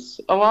pause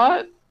a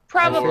lot?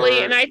 Probably,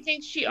 and I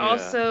think she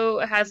also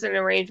has an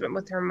arrangement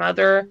with her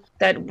mother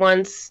that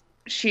once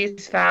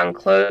she's found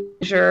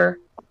closure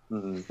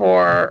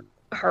for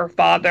her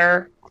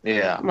father,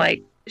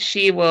 like,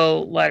 she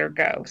will let her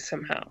go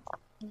somehow.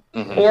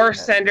 Mm-hmm. Or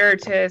send her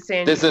to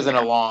San This isn't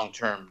a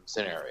long-term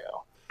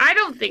scenario. I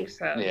don't think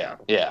so.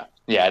 Yeah,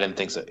 I didn't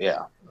think so.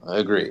 Yeah,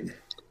 agreed.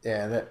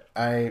 Yeah,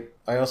 I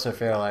also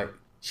feel like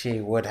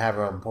she would have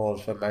her on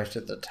pause for most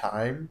of the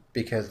time,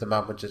 because the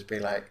mum would just be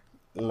like,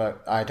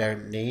 look, I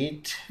don't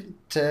need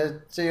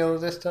to see all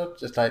this stuff.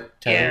 Just,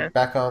 like, turn it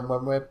back on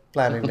when we're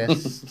planning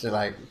this. So,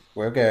 like,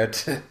 we're good.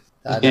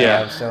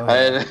 Yeah,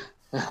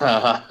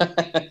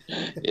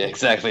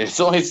 exactly. It's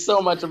only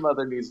so much a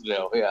mother needs to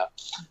know. Yeah.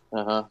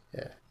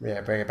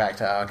 Yeah, bring it back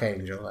to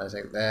Archangel, I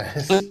think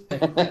there's...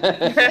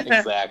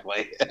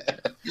 Exactly.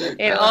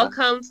 It all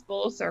comes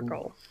full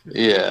circle.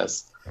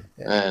 Yes.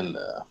 And,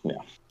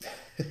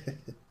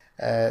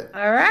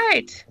 All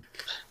right.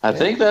 I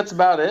think that's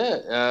about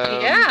it.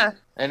 Yeah.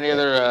 Any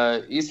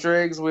other Easter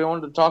eggs we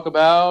wanted to talk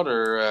about?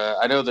 Or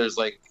I know there's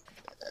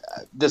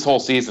this whole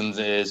season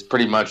is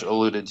pretty much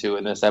alluded to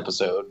in this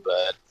episode.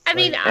 But I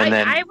mean,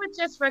 I would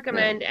just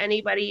recommend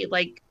anybody,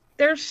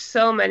 there's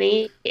so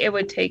many, it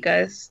would take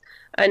us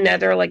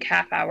another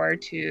half hour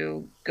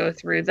to go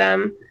through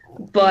them.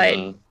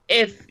 But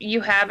if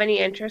you have any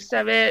interest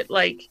of it,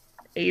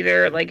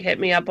 either hit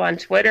me up on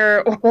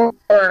Twitter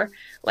or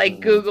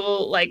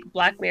Google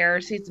Black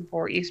Mirror season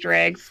 4 Easter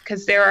eggs,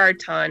 because there are a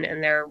ton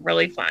and they're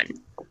really fun.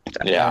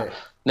 So. Yeah.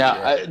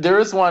 Now there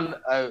is one.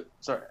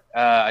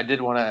 I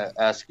did want to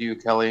ask you,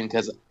 Kelly,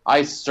 because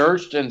I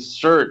searched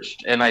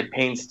and I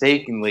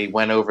painstakingly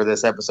went over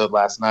this episode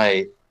last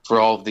night for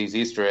all of these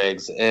Easter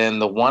eggs,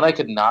 and the one I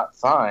could not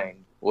find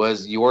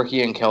was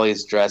Yorkie and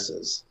Kelly's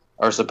dresses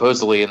are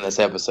supposedly in this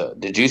episode.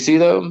 Did you see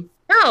them?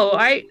 No,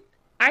 I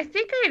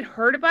think I had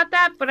heard about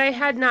that, but I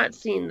had not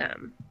seen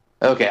them.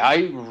 Okay,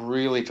 I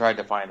really tried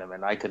to find them,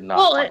 and I could not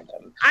find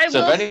them.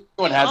 So if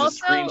anyone has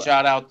a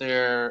screenshot out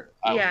there,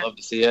 I would love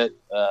to see it.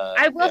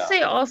 I will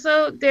say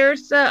also,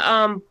 there's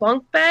the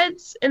bunk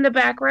beds in the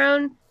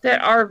background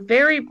that are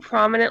very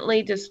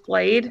prominently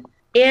displayed,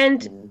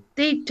 and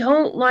they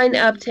don't line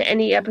up to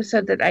any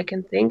episode that I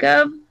can think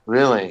of.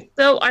 Really?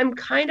 So I'm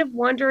kind of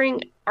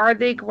wondering, are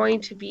they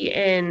going to be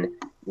in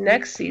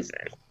next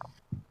season?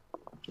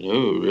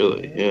 Oh,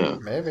 really? Yeah.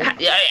 Maybe.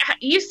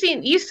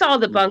 You saw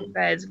the bunk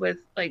beds with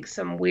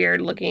some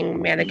weird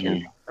looking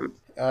mannequins.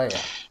 Oh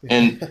yeah.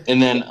 and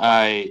then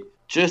I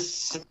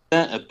just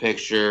sent a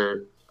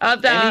picture.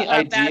 Of any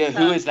idea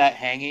who is that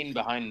hanging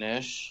behind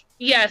Nish?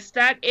 Yes,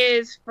 that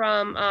is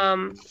from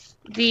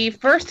the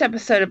first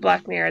episode of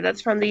Black Mirror.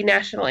 That's from the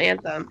national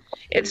anthem.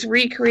 It's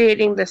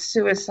recreating the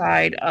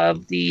suicide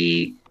of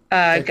the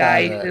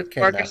guy who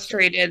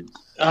orchestrated.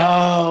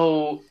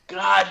 Oh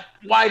God!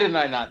 Why didn't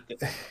I not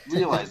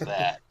realize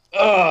that?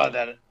 Oh,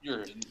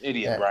 you're an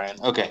idiot, Brian.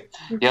 Okay.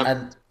 Yep.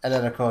 And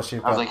then of course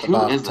you've got the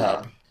who is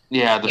that?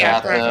 Yeah, the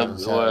bathtub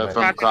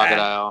from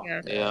Crocodile.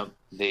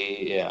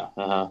 Yeah.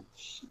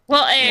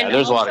 Well, and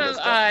there's also a lot of good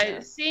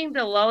stuff, seeing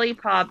the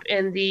lollipop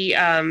in the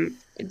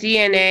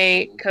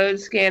DNA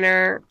code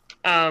scanner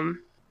from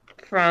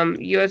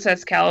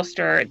USS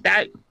Callister.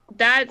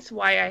 That's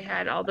why I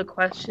had all the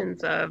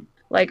questions of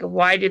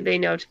why did they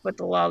know to put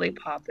the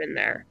lollipop in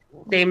there?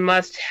 They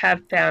must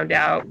have found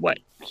out what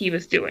he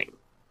was doing.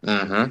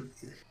 Mm-hmm.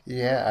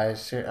 Yeah,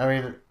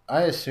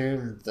 I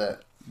assumed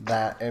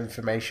that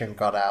information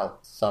got out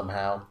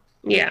somehow.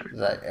 Yeah.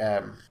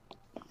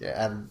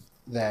 And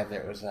then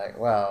it was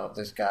well,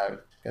 this guy was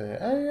gonna,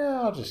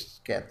 I'll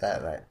just get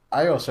that.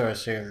 I also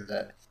assumed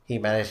that he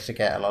managed to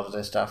get a lot of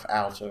this stuff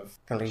out of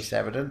police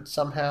evidence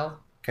somehow,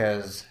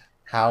 because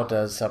how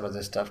does some of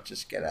this stuff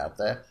just get out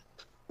there?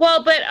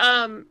 Well, but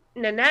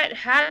Nanette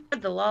had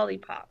the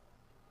lollipop.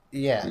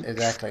 Yeah,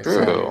 exactly.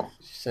 True.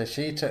 So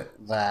she took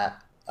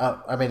that.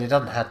 It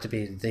doesn't have to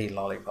be the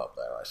lollipop,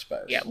 though, I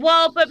suppose. Yeah,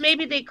 well, but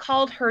maybe they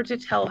called her to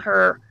tell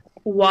her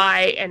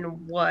why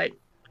and what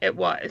it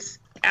was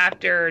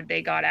after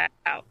they got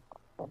out.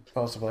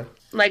 Possibly.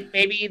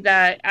 Maybe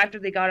that after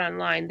they got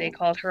online, they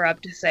called her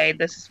up to say,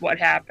 this is what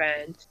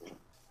happened.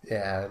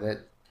 Yeah,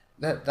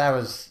 that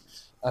was...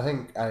 I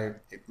think I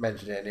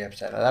mentioned it in the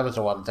episode. That was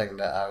the one thing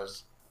that I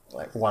was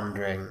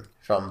wondering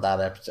from that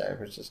episode,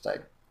 was just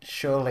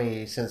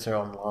surely since they're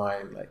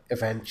online,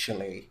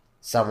 eventually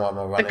someone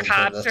will run into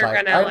them that's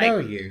I know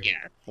you.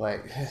 Yeah.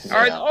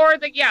 Or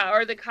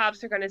the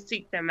cops are gonna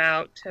seek them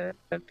out to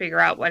figure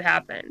out what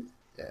happened.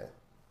 Yeah.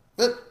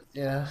 But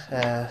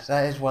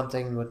that is one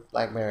thing with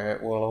Black Mirror.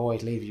 It will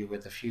always leave you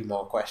with a few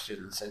more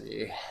questions than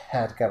you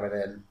had coming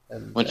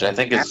in, which I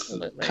think is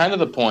kind of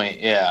the point.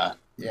 Yeah.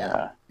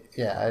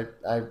 Yeah,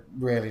 I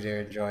really do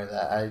enjoy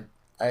that.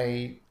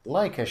 I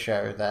like a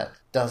show that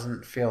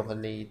doesn't feel the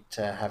need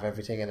to have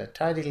everything in a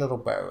tiny little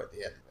bow at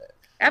the end of it.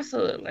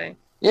 Absolutely.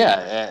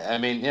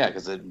 Yeah,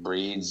 because it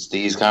breeds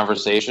these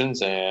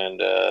conversations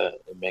and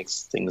it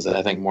makes things that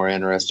I think more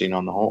interesting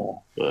on the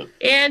whole.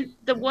 And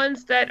the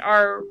ones that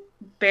are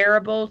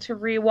bearable to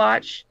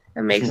rewatch,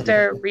 it makes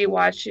their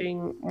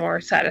rewatching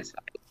more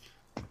satisfying.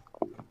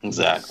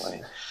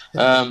 Exactly.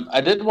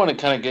 I did want to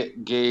kind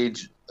of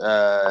gauge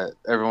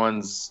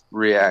everyone's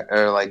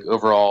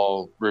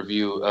overall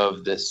review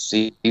of this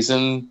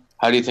season.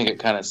 How do you think it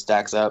kind of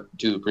stacks up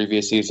to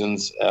previous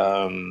seasons?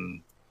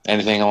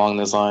 Anything along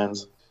those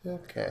lines?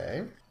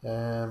 Okay.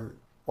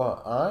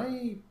 Well,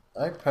 I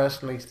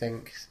personally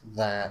think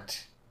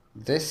that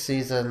this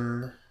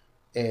season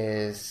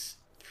is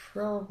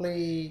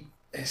probably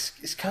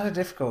it's kind of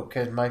difficult,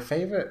 because my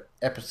favorite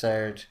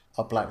episode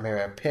of Black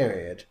Mirror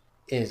period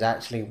is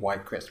actually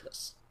White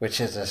Christmas, which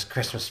is a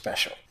Christmas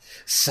special.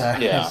 So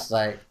it's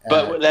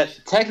but that's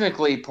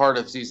technically part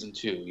of season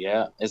 2,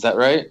 yeah? Is that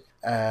right?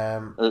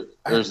 Or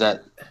is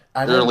that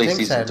early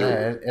season 3?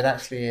 No, it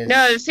actually is.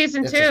 No, it's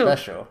season 2. It's a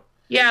special.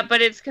 Yeah,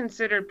 but it's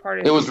considered part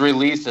of. It was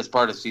released as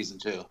part of season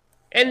 2.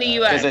 In the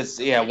U.S. Because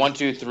it's 1,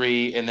 2,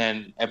 3, and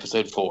then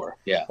episode 4.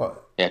 Yeah,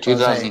 Well,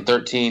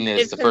 2013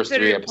 is the first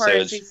 3 episodes. Part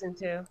of season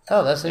 2.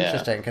 Oh, that's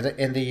interesting because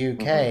in the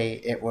UK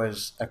it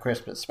was a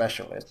Christmas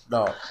special. It's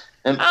not.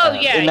 And,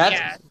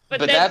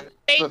 But that's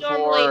they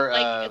before,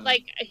 normally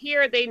like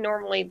here they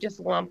normally just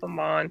lump them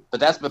on. But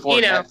that's before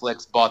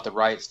Netflix bought the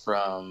rights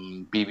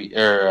from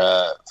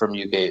from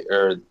UK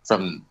or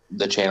from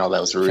the channel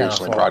that was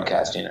originally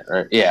broadcasting it.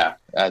 Right? Yeah,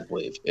 I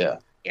believe. Yeah.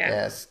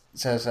 Yes.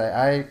 So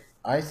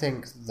I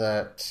think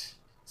that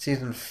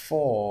season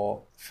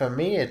 4 for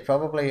me is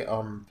probably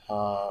on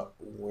par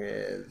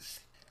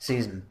with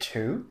season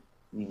 2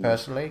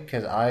 personally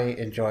because I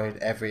enjoyed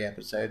every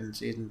episode in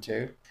season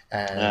 2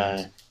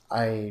 and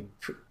I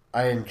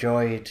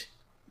enjoyed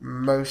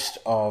most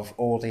of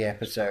all the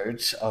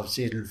episodes of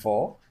season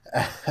 4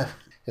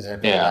 because I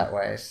feel that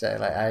way.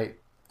 So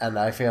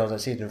I feel that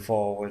season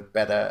 4 was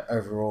better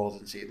overall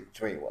than season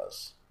 3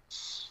 was.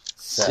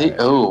 So,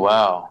 oh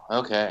wow,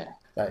 okay.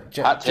 Like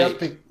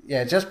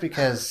just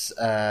because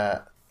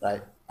I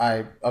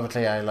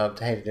loved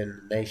Hated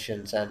in the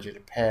Nation, San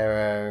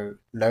Junipero,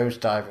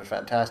 Nosedive were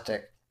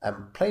fantastic,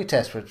 and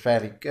Playtest was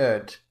fairly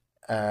good.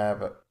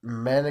 But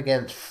Men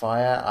Against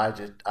Fire, I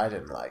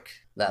didn't like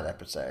that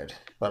episode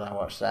when I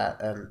watched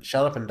that. And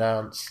Shut Up and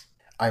Dance,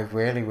 I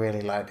really,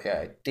 really liked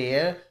the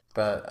idea,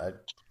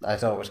 but I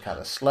thought it was kind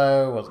of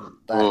slow,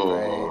 wasn't that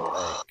great.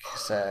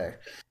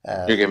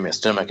 You're giving me a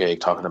stomach ache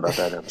talking about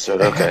that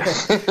episode. Okay.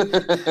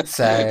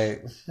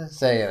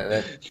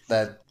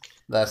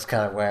 That's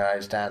kind of where I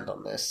stand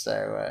on this.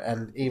 So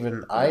and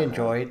even I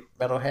enjoyed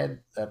Metalhead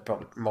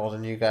probably more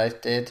than you guys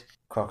did.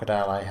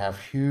 Crocodile, I have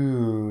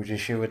huge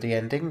issue with the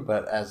ending,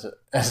 but as an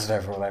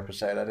overall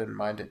episode, I didn't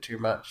mind it too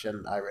much,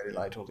 and I really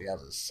liked all the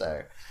others.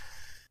 So,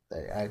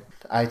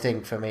 I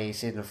think for me,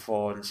 season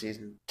 4 and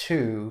season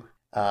 2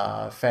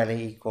 are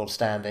fairly equal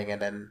standing,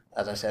 and then,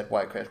 as I said,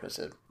 White Christmas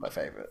is my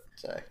favorite.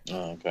 So,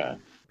 okay,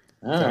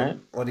 all right.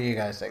 What do you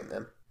guys think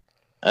then?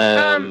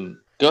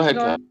 Go ahead.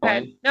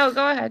 No,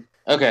 go ahead.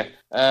 Okay.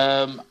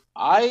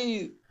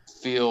 I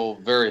feel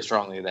very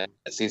strongly that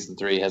season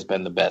 3 has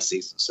been the best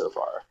season so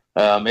far.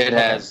 It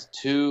has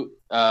the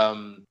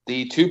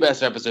 2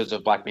 best episodes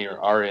of Black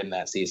Mirror are in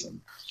that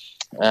season.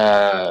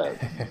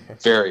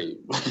 Very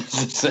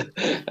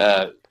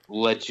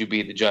let you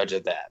be the judge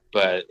of that.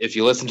 But if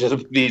you listen to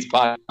these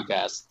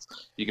podcasts,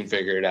 you can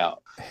figure it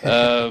out.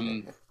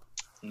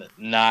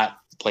 Not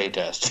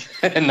Playtest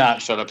and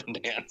not Shut Up and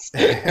Dance.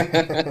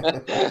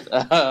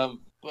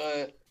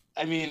 But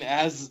I mean,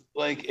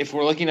 if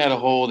we're looking at a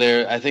whole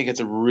there, I think it's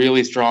a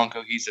really strong,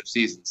 cohesive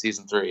season.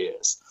 Season 3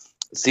 is.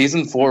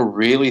 Season 4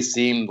 really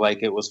seemed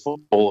like it was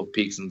full of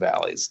peaks and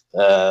valleys.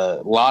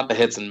 A lot of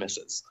hits and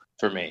misses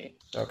for me.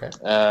 Okay.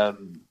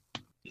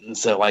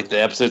 So,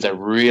 the episodes I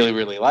really,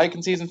 really like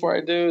in season 4,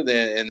 I do.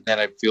 And then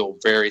I feel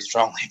very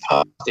strongly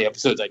about the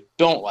episodes I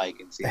don't like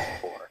in season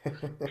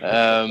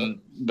 4.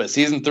 But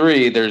season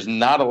 3, there's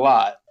not a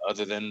lot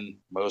other than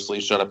mostly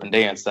Shut Up and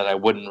Dance that I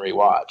wouldn't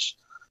rewatch.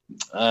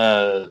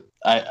 I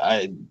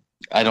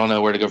don't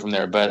know where to go from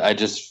there, but I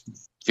just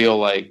feel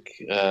like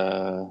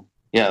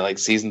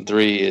season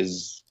 3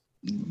 is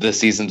the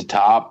season to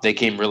top. They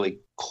came really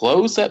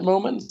close at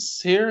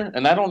moments here,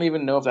 and I don't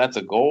even know if that's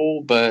a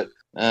goal, but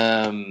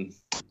I'm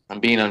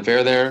being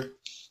unfair there.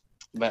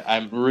 But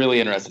I'm really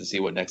interested to see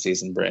what next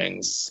season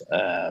brings.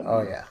 I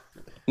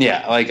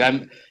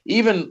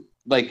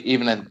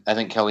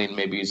think Kelly,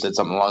 maybe you said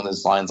something along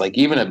those lines. Like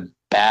even a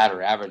bad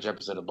or average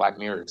episode of Black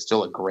Mirror is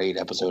still a great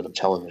episode of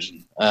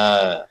television.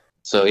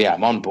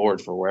 I'm on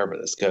board for wherever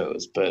this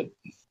goes. But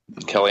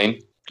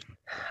Kelly,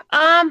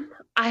 I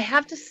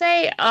have to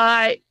say,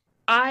 I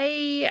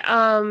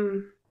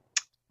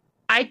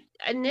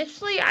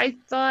initially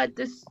thought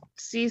this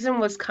season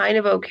was kind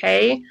of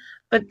okay,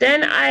 but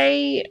then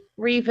I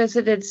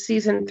revisited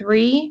season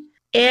 3,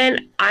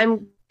 and I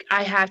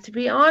have to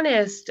be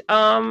honest.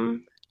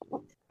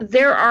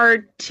 There are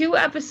 2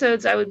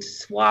 episodes I would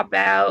swap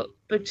out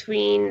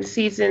between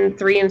season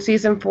 3 and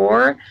season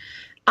 4.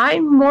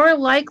 I'm more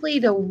likely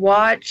to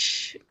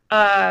rewatch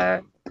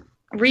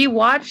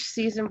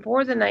season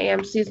 4 than I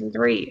am season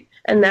 3,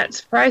 and that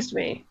surprised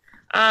me.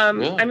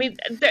 Really?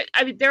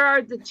 There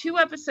are the 2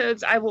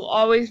 episodes I will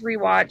always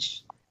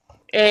rewatch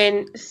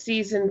in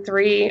season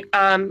 3,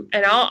 and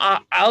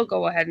I'll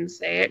go ahead and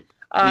say it.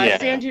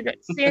 San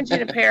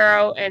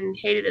Junipero and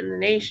Hated in the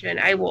Nation,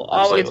 I will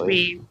always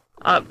be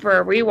up for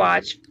a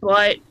rewatch,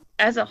 but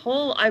as a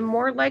whole, I'm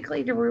more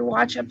likely to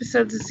rewatch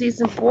episodes of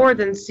season 4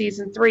 than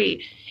season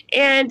 3.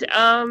 And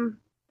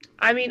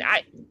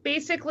I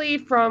basically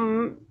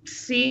from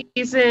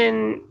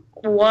season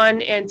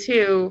 1 and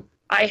 2,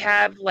 I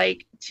have 2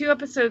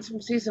 episodes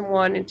from season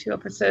 1 and 2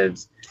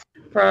 episodes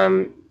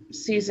from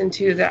season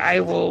 2 that I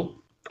will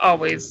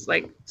always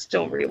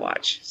still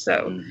rewatch.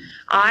 So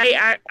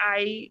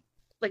I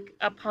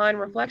upon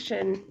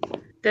reflection,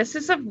 this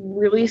is a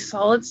really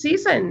solid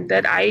season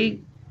that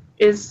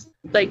is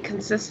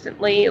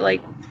consistently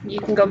you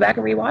can go back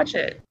and rewatch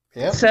it.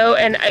 Yeah. So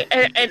I'm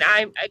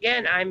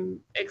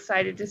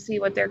excited to see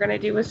what they're going to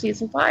do with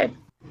season 5.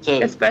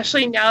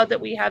 especially now that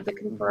we have the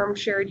confirmed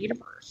shared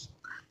universe.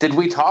 Did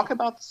we talk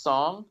about the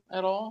song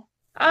at all?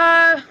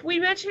 We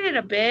mentioned it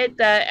a bit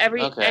that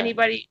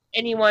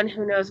anyone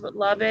who knows what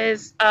love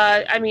is.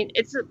 I mean,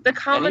 it's the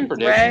common any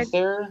predictions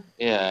thread. There?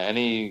 Yeah.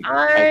 Any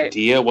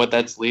idea what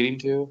that's leading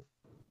to?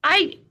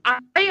 I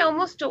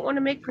almost don't want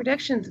to make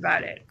predictions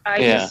about it.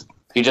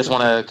 You just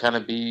want to kind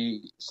of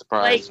be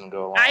surprised and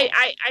go along.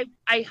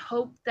 I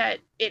hope that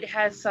it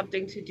has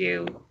something to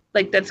do,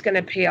 like, that's going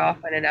to pay off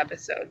in an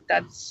episode.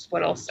 That's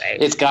what I'll say.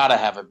 It's got to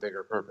have a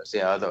bigger purpose.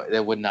 Yeah,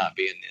 it would not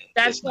be in the.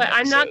 That's what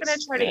I'm not going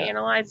to try to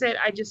analyze it.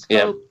 I just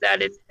hope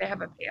that it's going to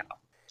have a payoff.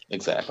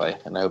 Exactly,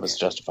 and I hope it's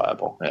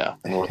justifiable. Yeah,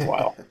 and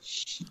worthwhile.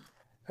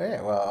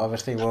 Yeah, well,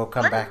 obviously we'll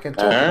come back and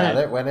talk about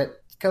it when it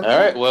comes. All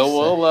right,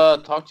 well,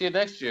 we'll talk to you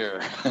next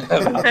year.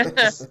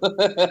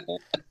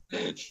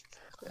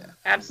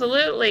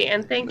 Absolutely,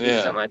 and thank you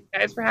so much,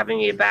 guys, for having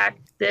me back.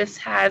 This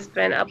has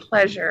been a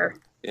pleasure.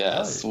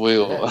 Yes, we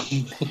will.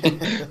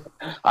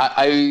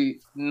 I'm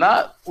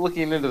not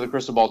looking into the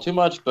crystal ball too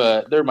much,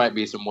 but there might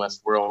be some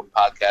Westworld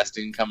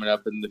podcasting coming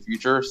up in the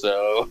future.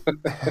 So,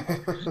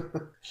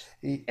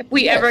 if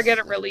we ever get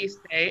a release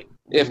date,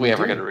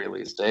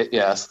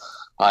 yes,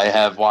 I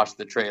have watched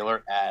the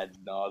trailer ad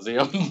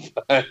nauseum.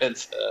 But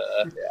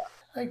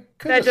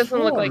that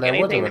doesn't look like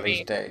anything to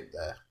me.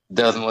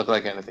 Doesn't look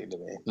like anything to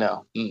me.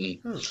 No.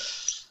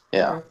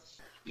 Yeah.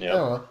 Yeah.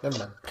 Oh, well, never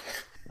mind.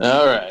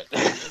 All right.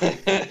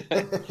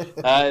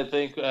 I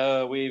think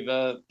we've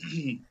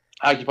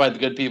occupied the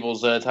good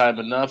people's time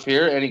enough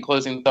here. Any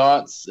closing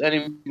thoughts?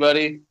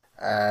 Anybody?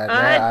 No,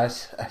 I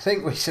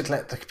think we should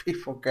let the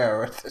people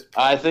go at this point.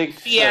 I think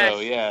so,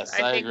 yes.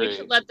 I think agree. we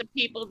should let the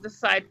people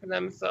decide for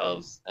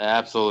themselves.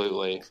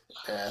 Absolutely.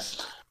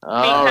 Yes.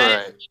 All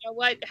right. You know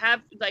what?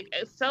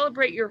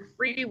 Celebrate your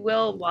free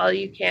will while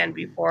you can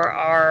before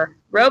our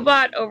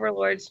robot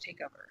overlords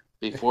take over.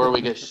 Before we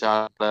get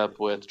shot up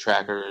with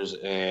trackers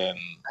and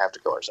have to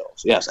kill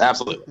ourselves. Yes,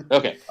 absolutely.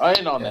 Okay, I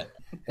end on that.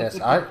 Yes,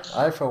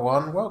 I for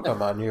one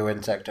welcome our new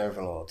insect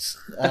overlords.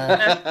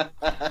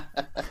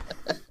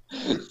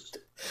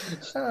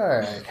 All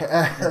right.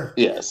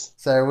 Yes.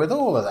 So with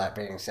all of that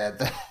being said,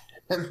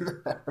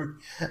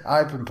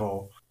 I've been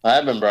Paul.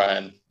 I've been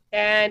Brian.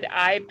 And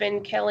I've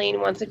been Kelleen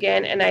once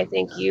again, and I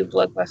thank you,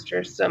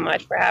 Blockbusters, so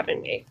much for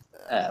having me.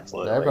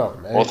 Absolutely. No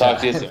problem. We'll talk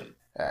to you soon.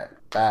 All right.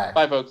 Bye.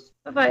 Bye, folks.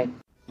 Bye-bye.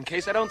 In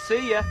case I don't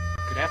see you,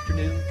 good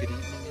afternoon, good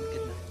evening, and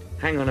good night.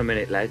 Hang on a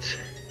minute, lads.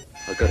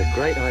 I've got a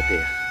great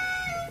idea.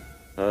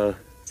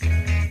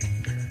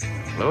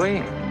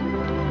 Louis,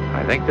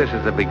 I think this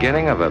is the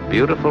beginning of a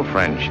beautiful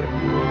friendship.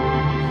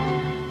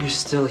 You're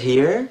still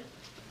here?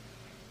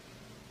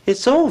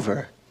 It's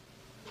over.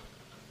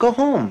 Go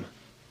home.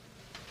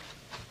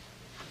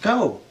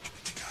 Go.